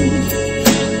moon,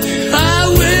 I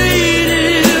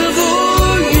waited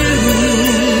for you.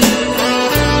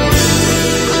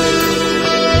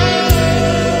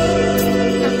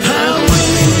 I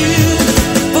waited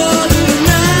for the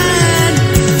night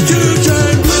to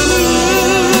turn blue.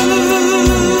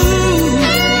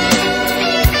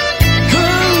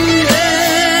 Oh yeah,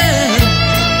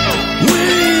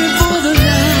 waiting for the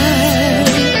night,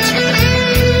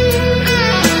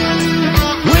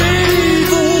 waiting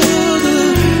for the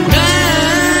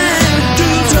night to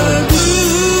turn blue.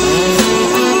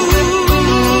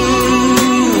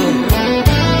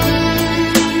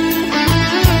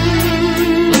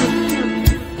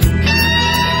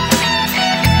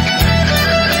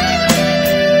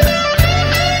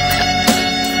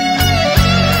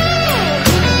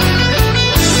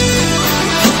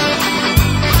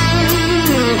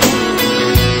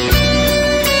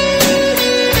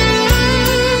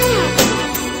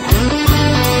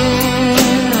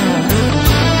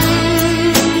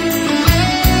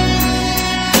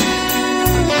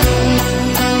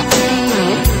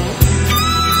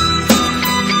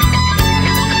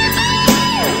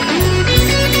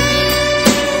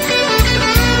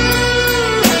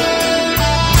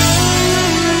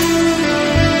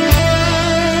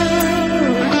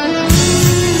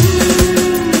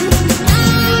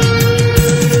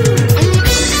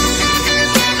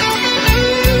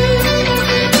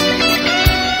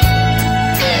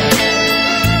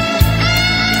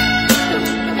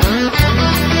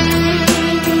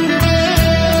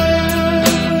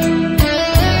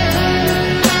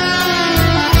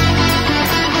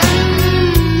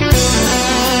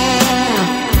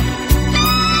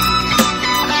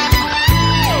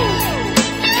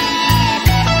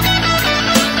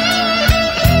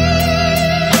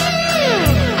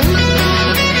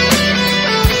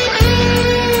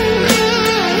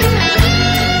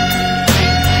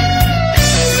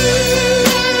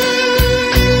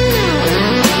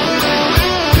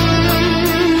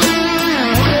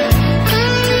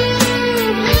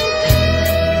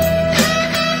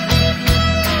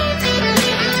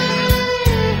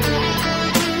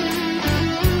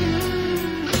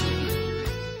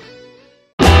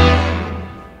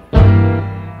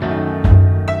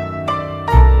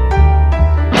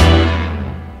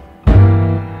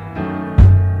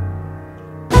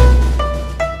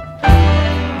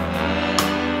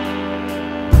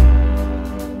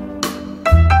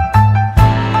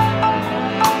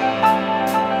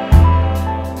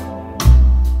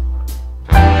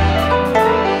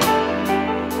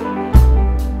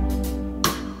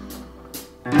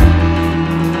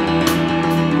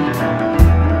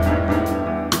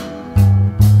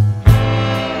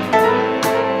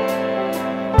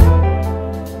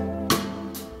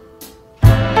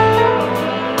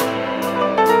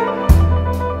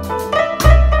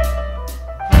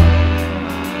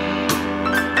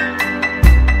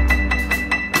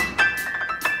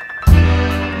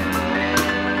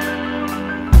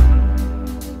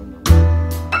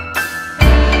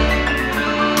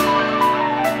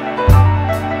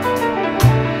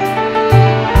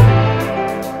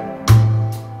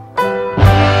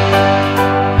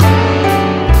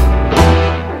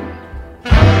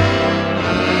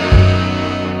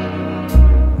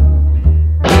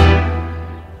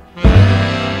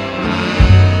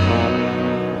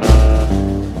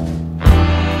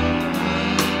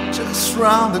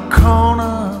 Round the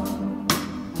corner,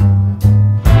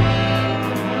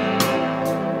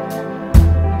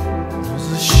 there's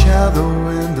a shadow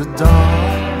in the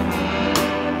dark.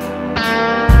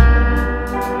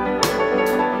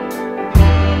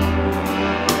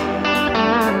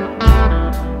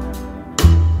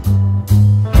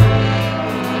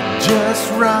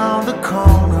 Just round the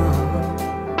corner,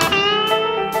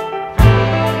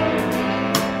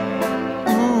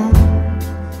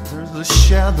 there's a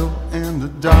shadow in the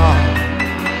dark.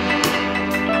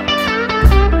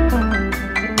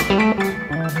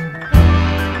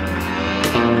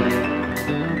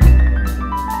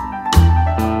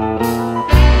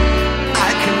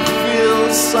 I can feel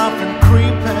something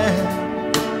creeping.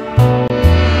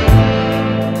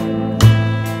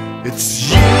 It's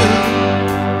you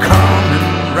coming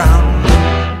round.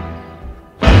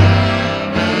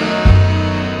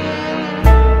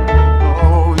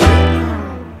 Oh yeah.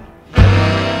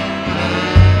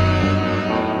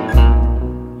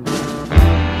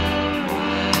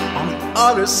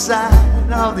 other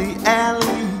side of the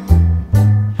alley,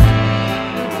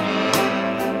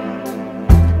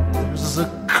 there's a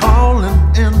calling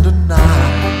in the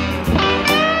night.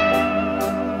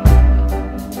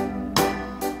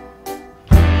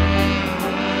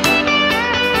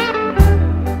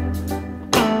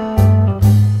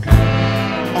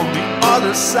 On the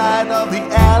other side of the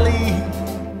alley,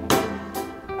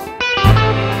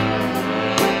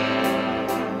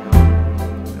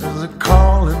 there's a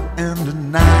calling in the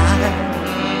night.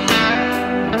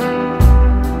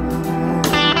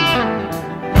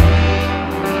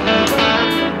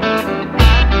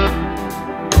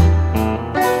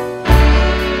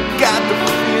 Got the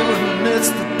feeling it's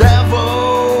the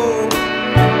devil,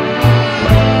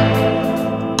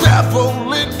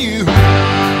 devil in you.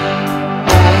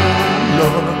 Oh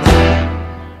Lord.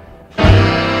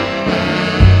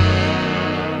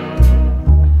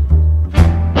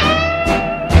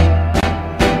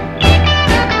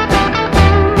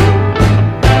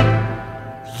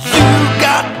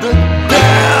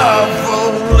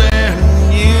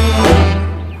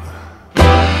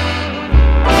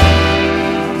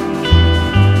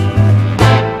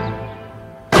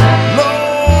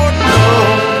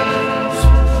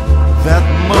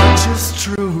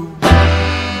 True.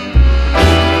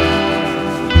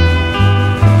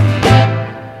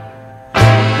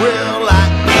 Well, I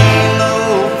ain't no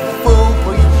fool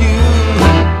for you.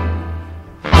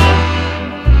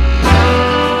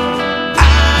 I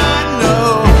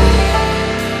know,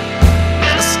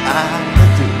 yes I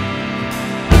do.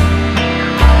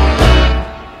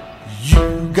 You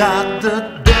got the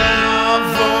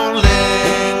devil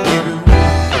in you.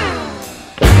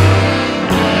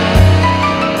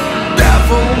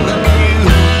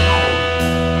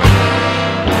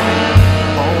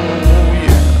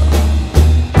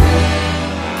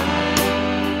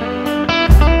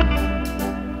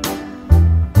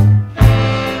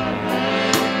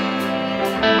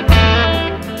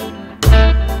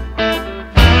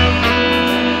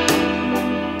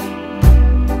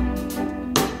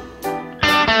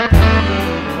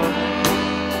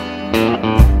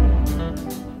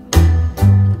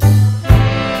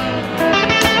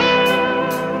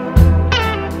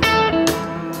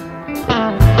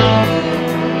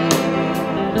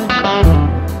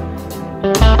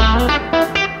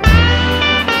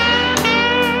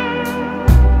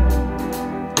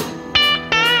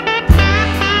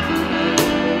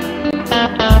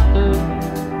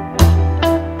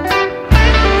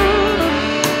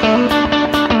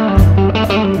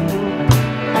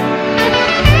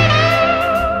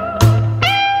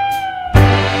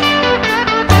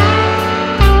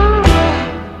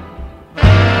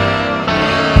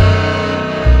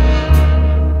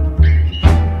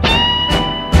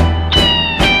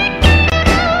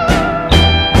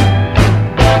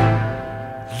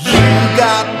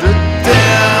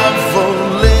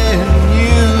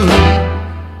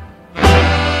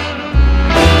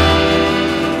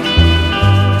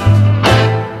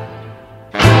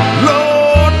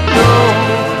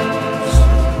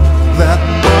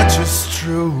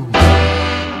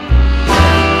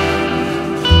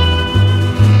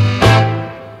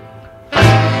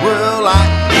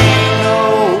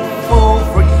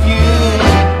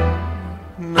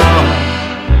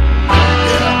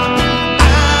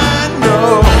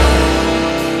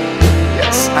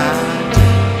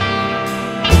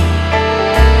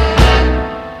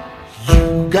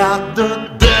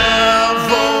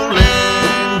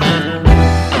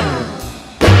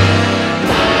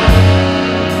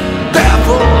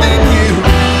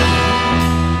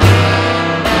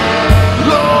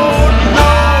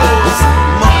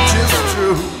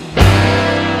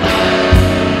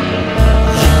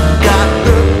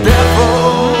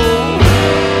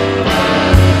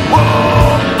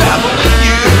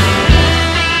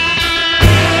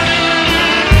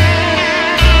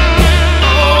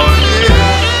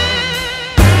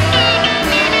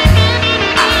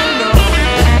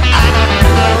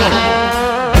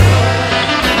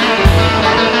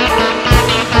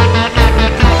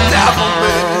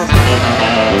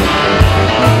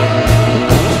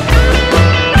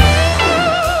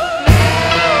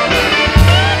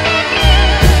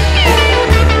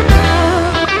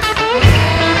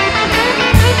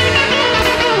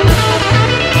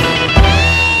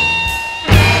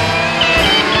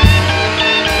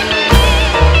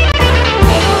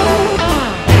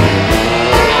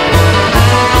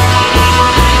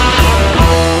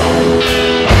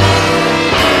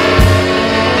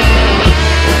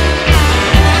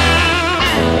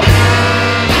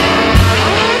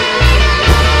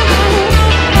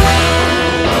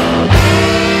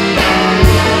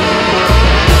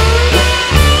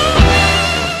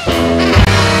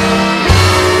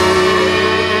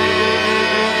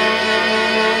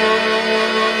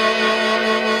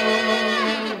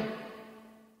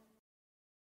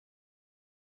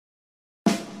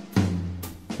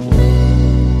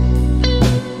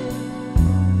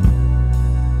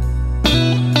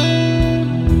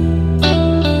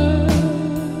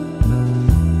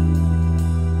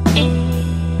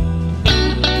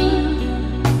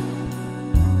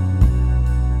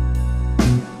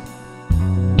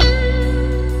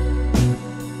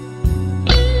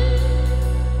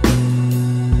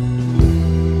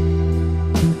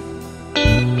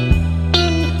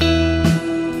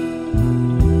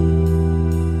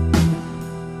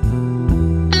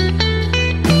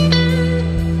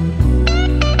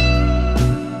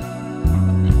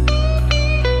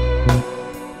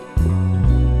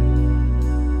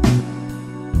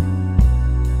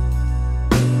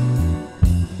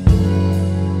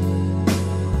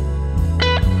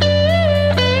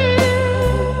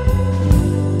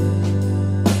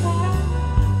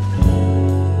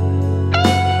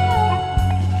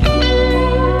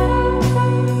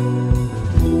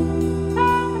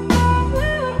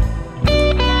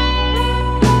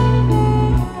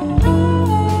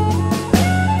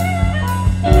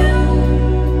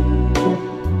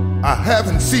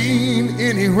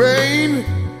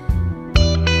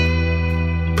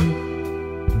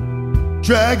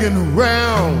 dragging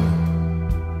around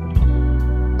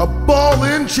a ball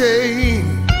and chain.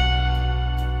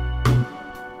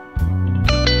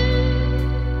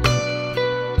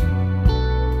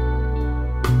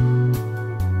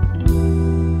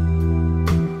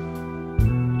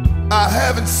 I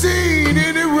haven't seen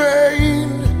any rain,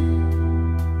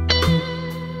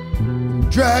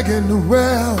 dragging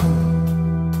around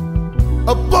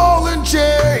a ball and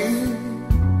chain.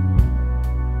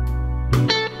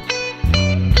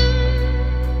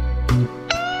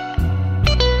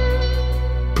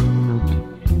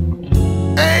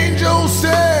 Angel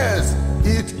says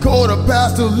it's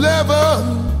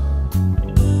 11:15.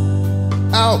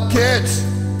 I'll catch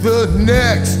the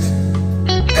next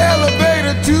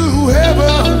elevator to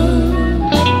heaven.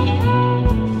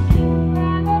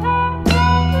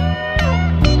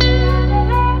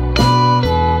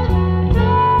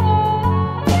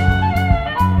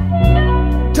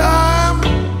 Time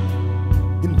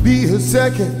can be a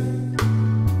second,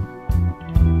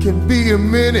 can be a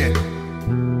minute,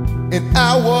 an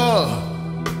hour,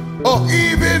 or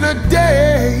even a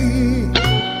day.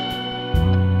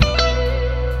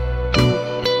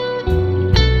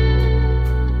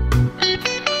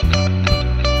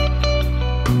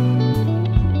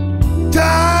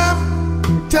 Time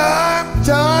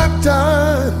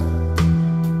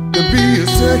can be a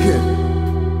second,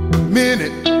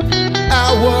 minute,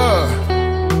 hour,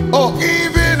 or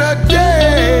even a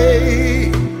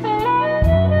day.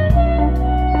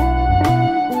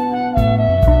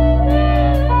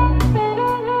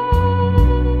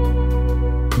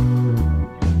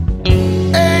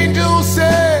 Angel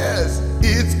says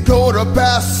it's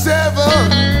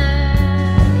 7:15.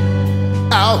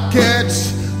 I'll catch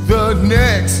the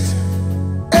next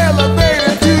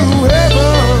elevator to heaven.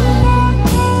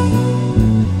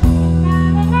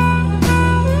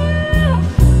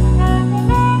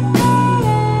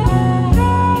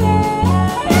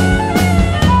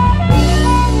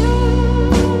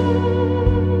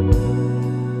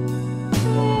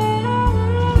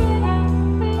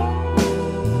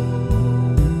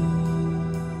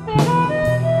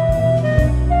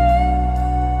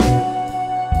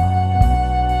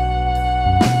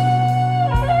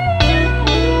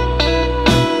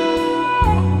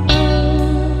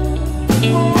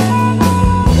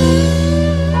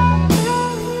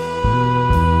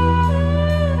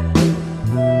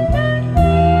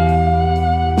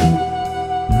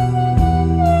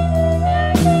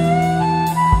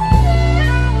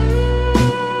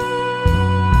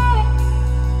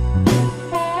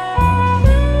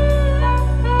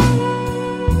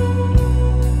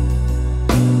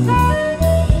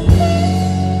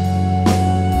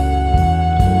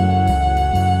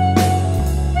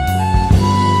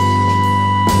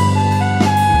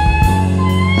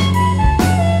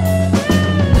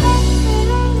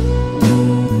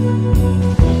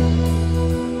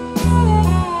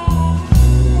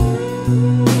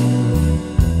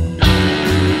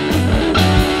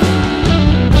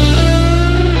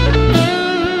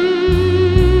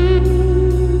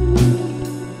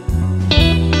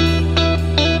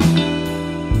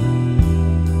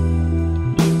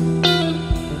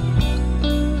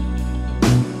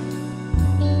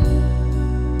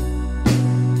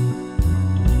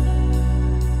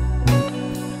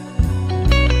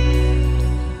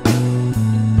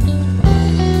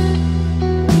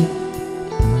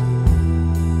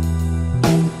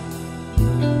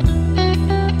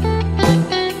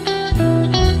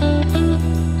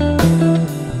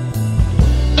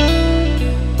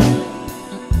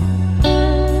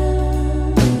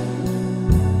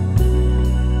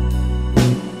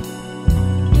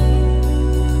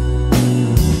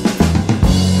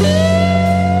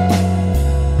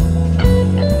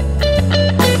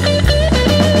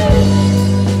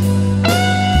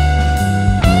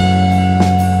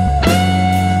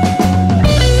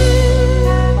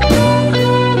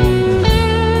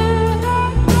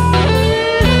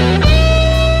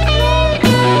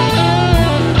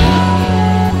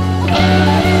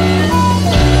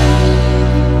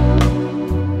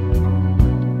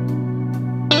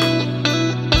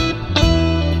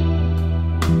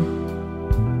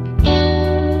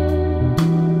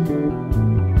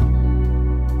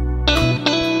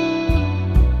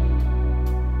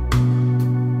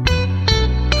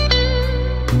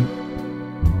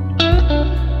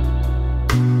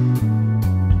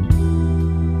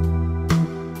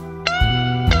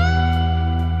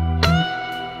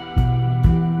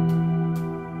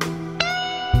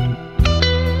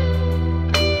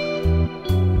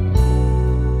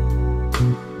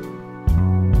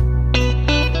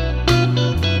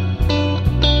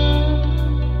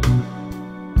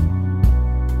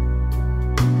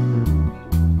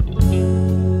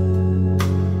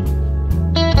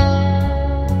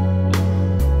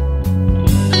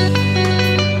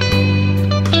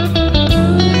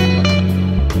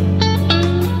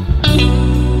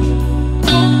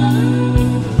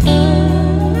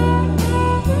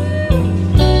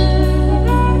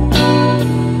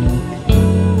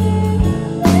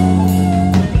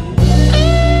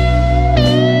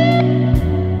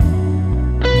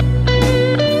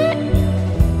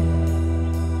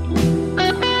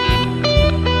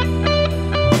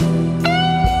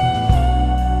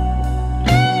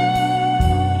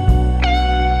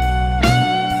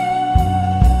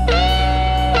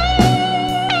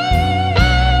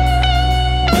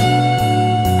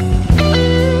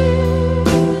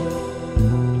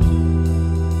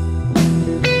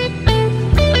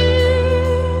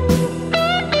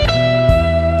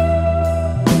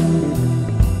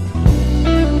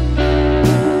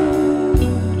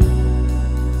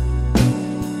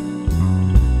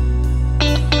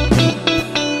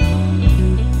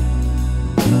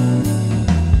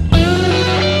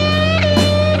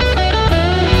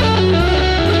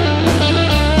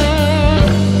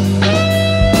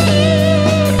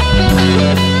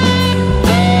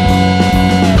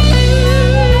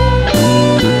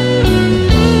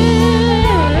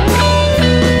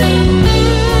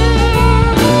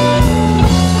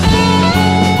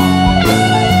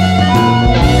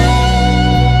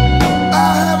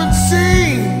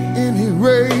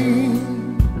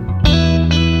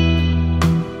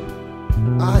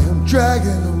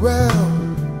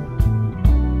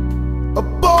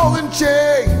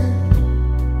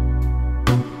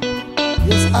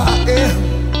 I am.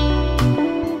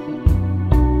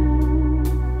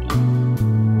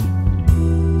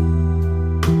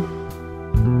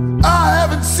 I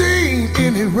haven't seen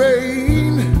any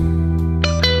rain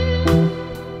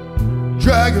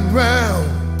dragging round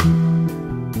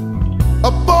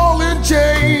a ball and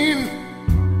chain.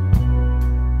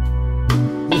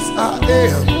 Yes, I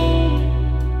am.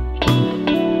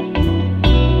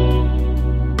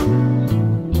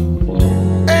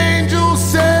 Angel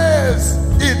says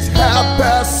it's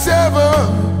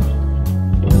 7:30.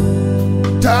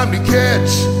 Time to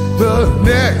catch the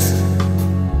next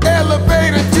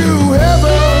elevator to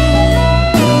heaven.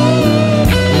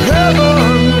 Heaven.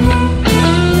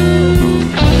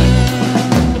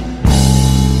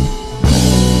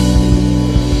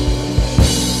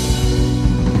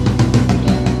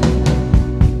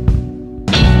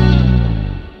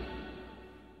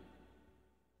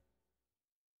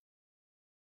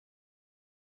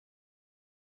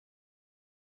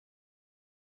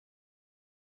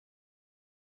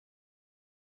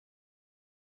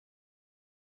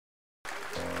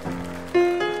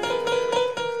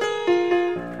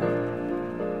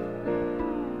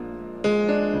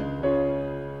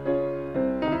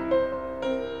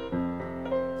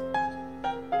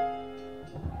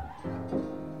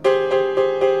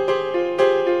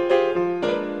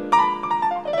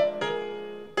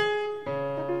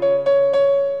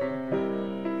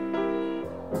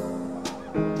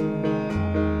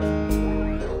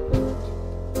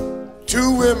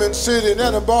 Two women sitting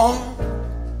at a bar.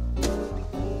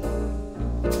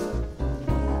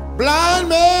 Blind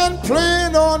man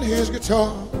playing on his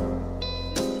guitar.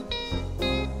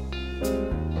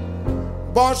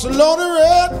 Barcelona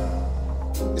red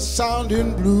is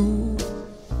sounding blue.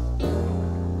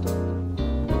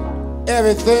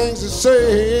 Everything's the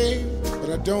same, but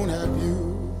I don't have you.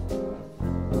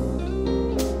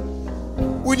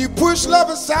 When you push love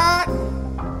aside,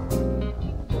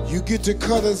 you get the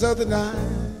colors of the night.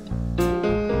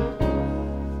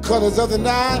 Colors of the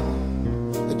night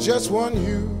that just one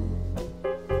hue.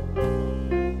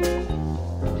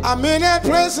 I'm in that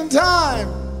place and time.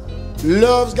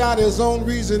 Love's got its own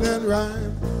reason and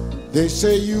rhyme. They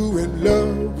say you in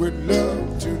love with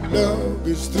love. To love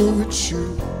is through its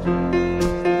shoe.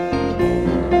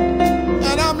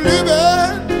 And I'm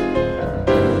living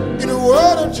in a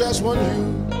world of just one hue.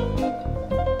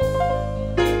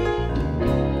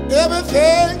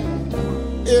 Everything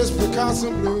is Picasso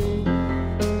blue.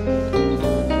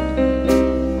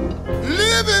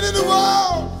 Living in the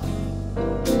world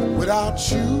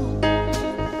without you.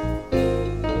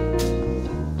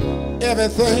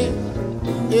 Everything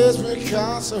is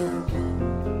Picasso.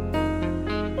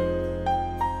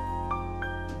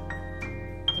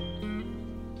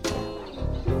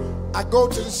 I go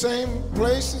to the same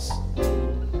places.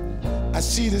 I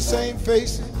see the same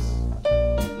faces.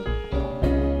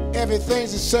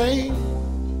 Everything's the same,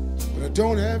 but I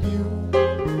don't have you.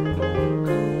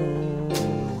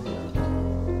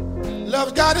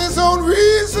 Love's got its own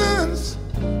reasons.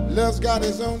 Love's got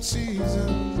its own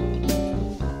seasons.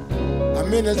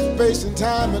 I'm in a space and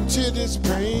time until this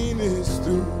pain is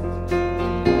through.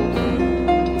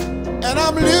 And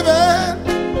I'm living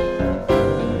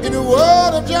in a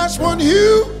world of just one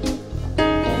hue.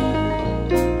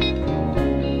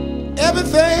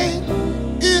 Everything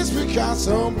is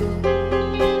Picasso blue.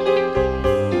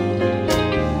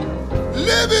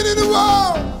 Living in a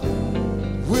world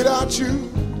without you.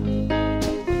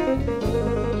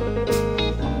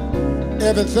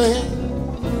 Everything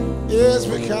is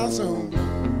Picasso.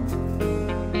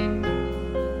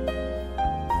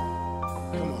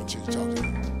 Come on, Chief, talk to me.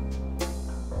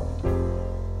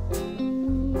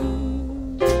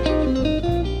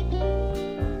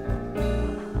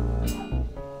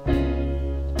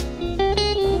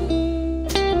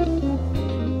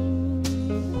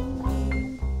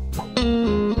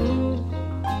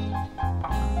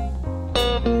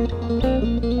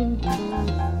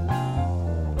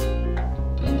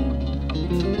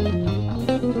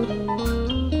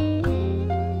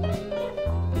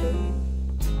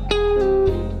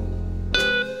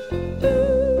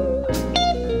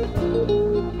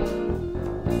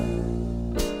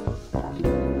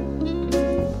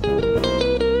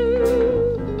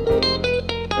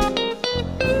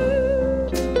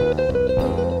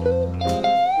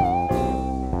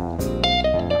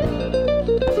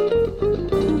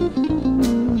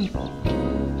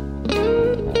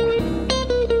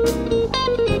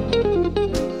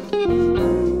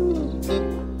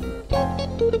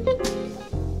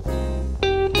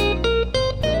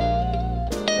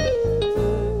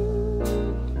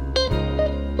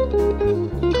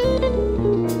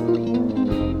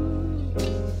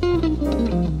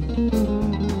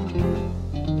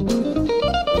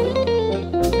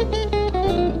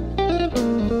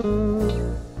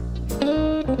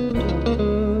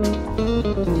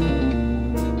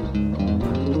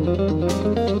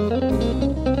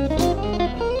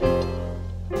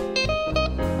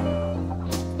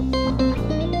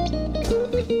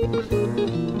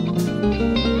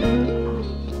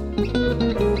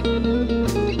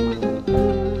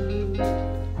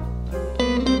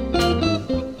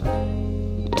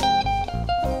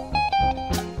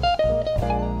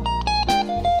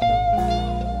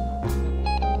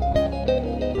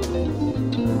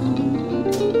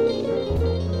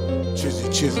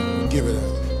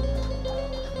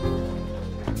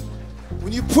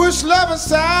 When you push love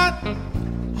aside,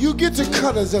 you get the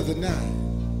colors of the night.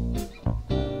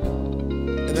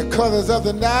 And the colors of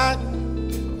the night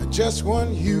are just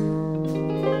one hue.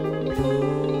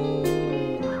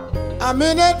 I'm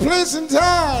in that place and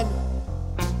time.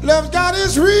 Love's got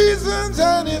its reasons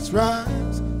and its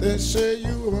rhymes. They say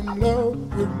you are in love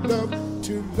with love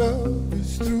till love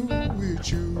is through with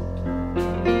you.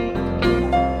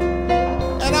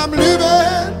 And I'm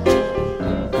living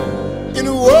in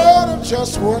a world of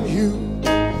just one hue.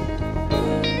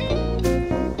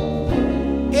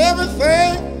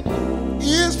 Everything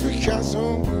is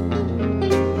Picasso.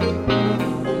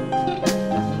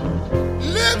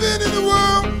 Living in the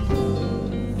world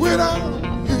without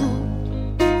you.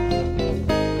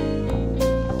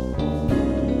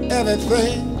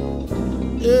 Everything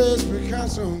is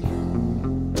Picasso.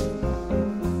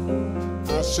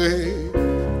 I say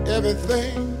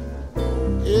everything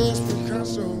is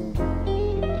Picasso.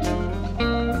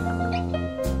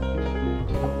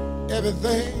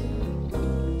 Everything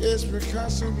is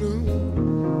Picasso blue.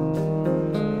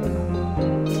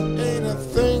 Ain't a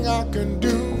thing I can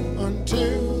do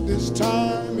until this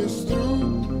time is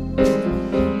through.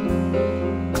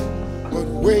 But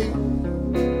wait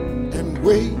and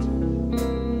wait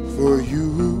for you.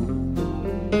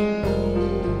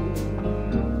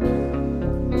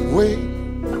 Wait,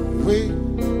 wait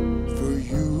for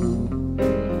you.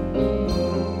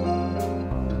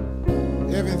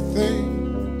 Everything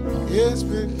is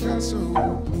Picasso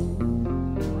blue.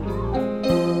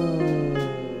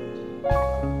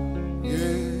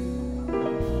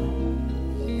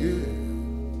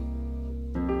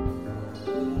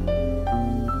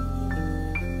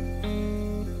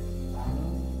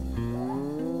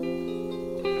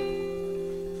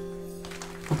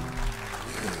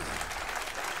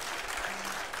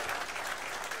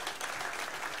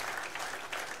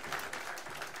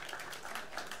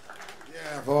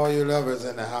 For all you lovers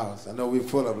in the house. I know we're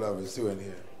full of lovers too in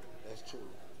here. That's true.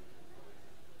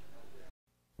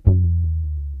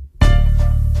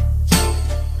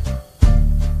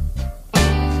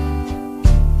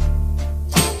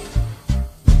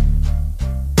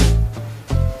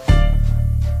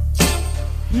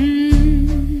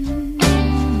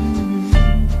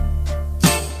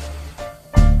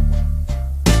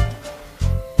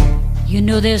 You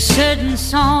know there's certain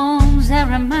songs that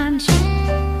remind you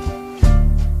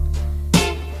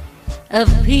of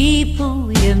people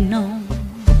we have known.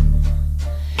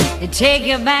 They take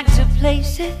you back to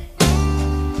places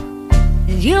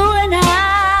that you and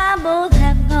I both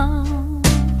have gone.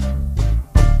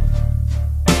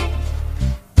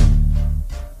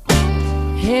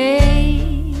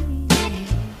 Hey,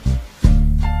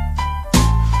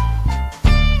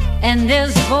 and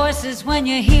there's voices when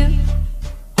you hear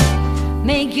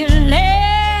make you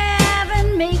laugh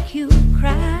and make you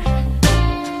cry.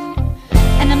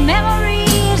 And the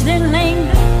memories that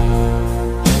linger,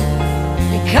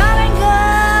 they come and go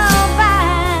by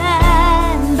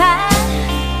and by.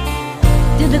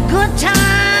 Through the good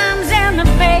times and the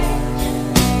bad,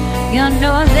 you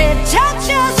know they touch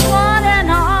us one and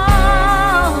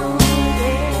all.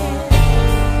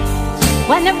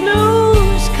 When the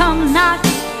blues come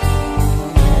knocking,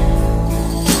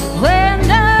 when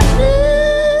the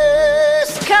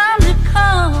blues come to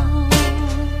call,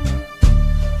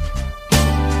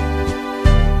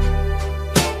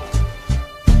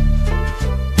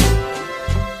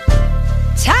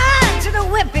 tied to the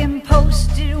whipping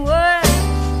post it was.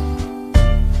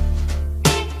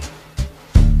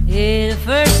 Yeah, the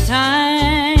first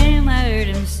time I heard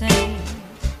him sing,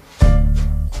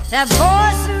 that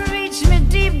voice that reached me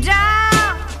deep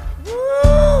down.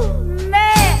 Ooh,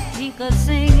 man, he could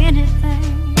sing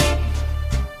anything.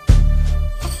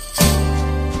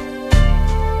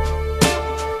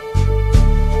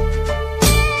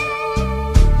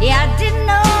 Yeah, I didn't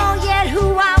know yet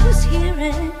who I was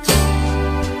hearing.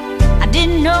 I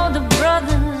didn't know the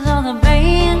brothers or the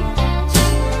band.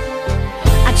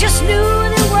 I just knew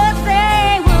that what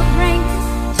they were bringing,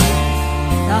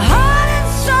 the heart and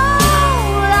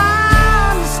soul I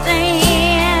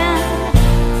understand.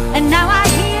 And now I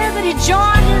hear that he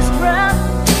joined his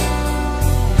brother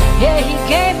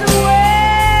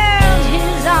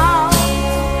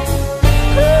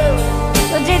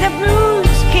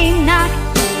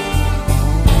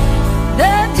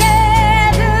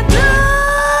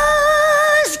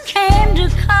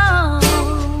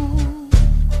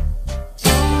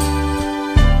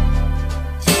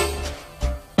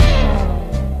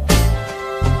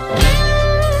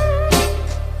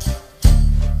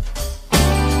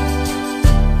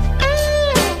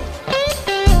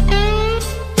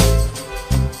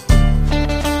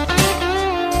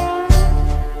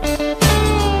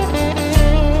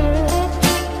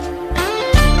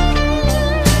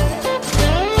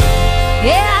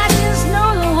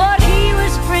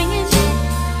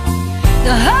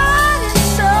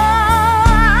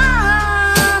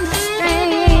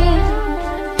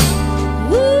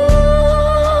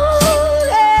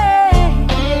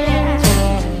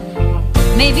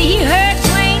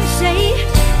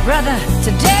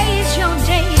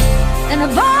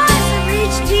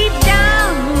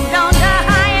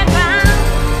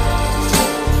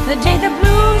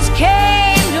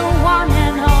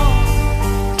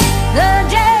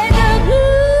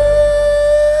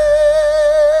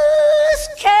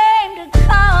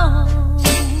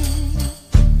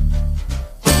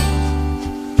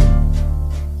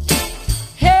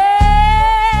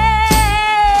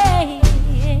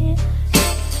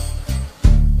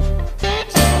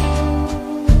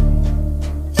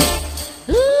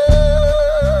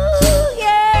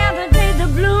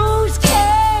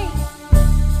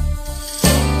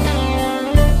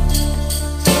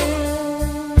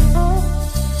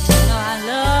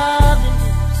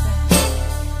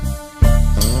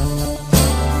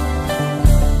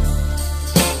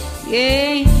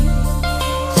Yeah,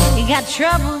 he got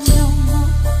troubles no more.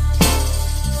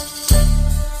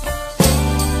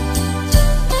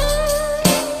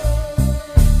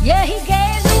 Yeah, he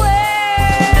gave the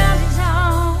world his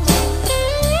all.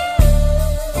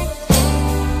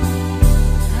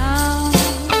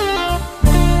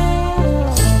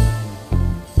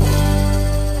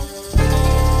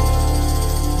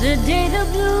 The day the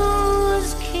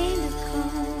blues came to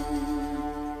call.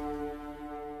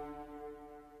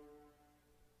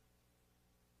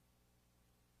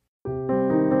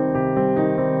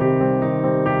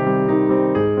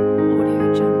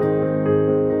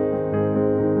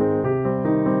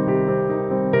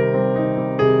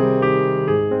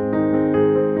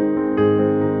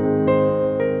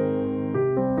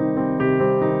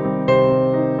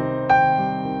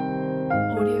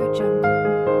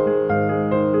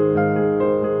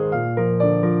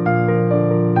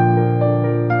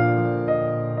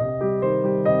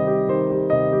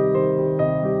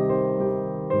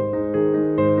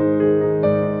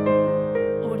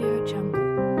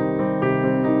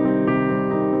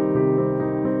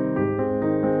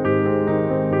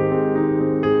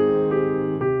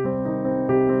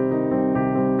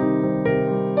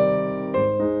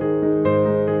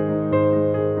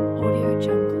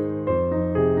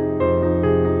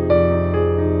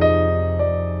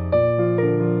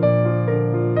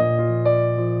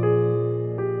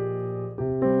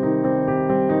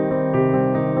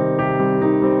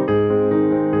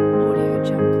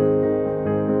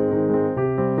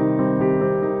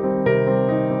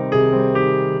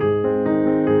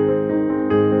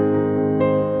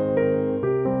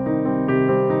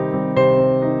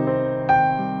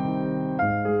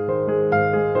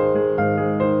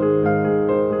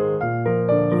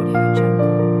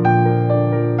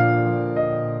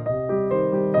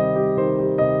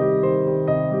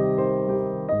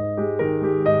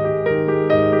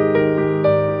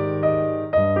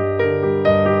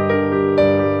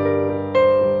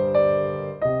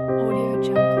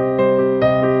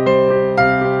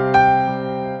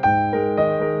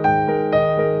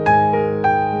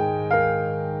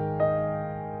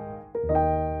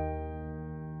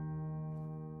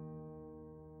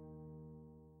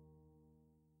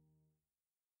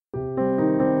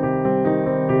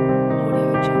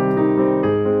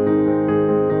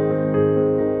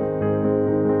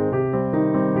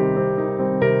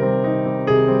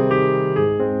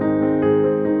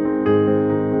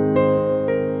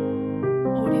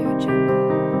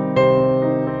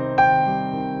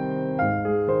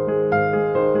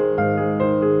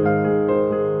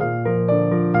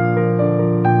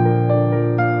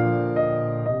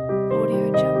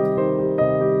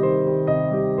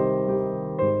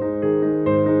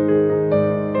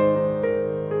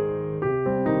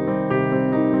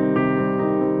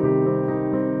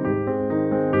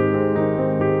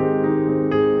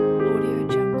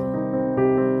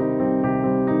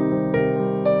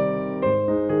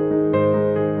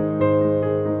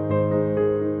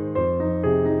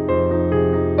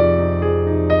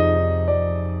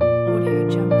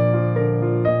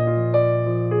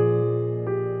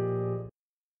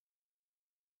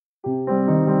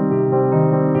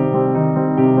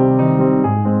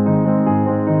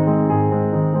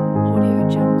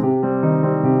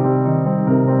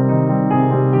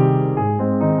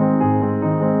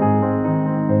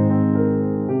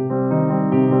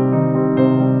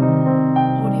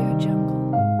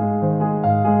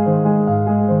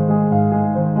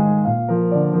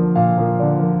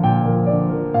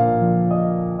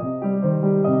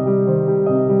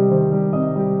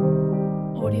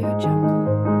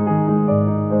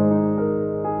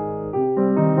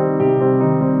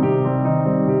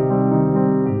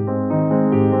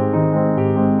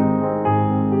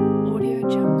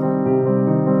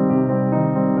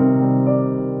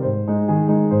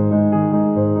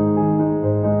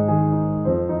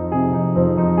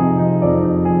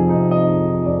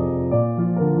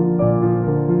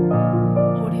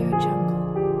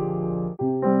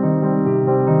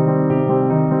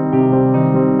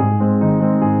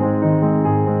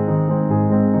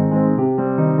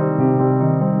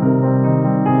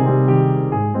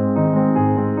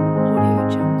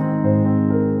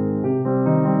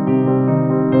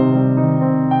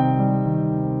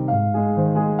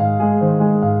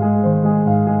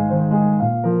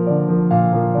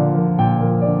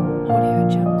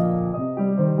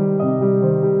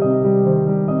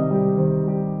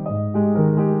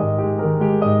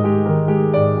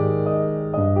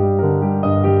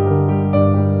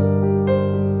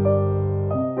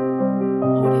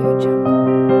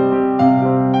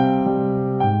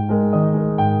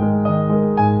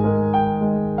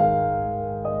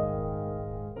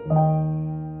 you.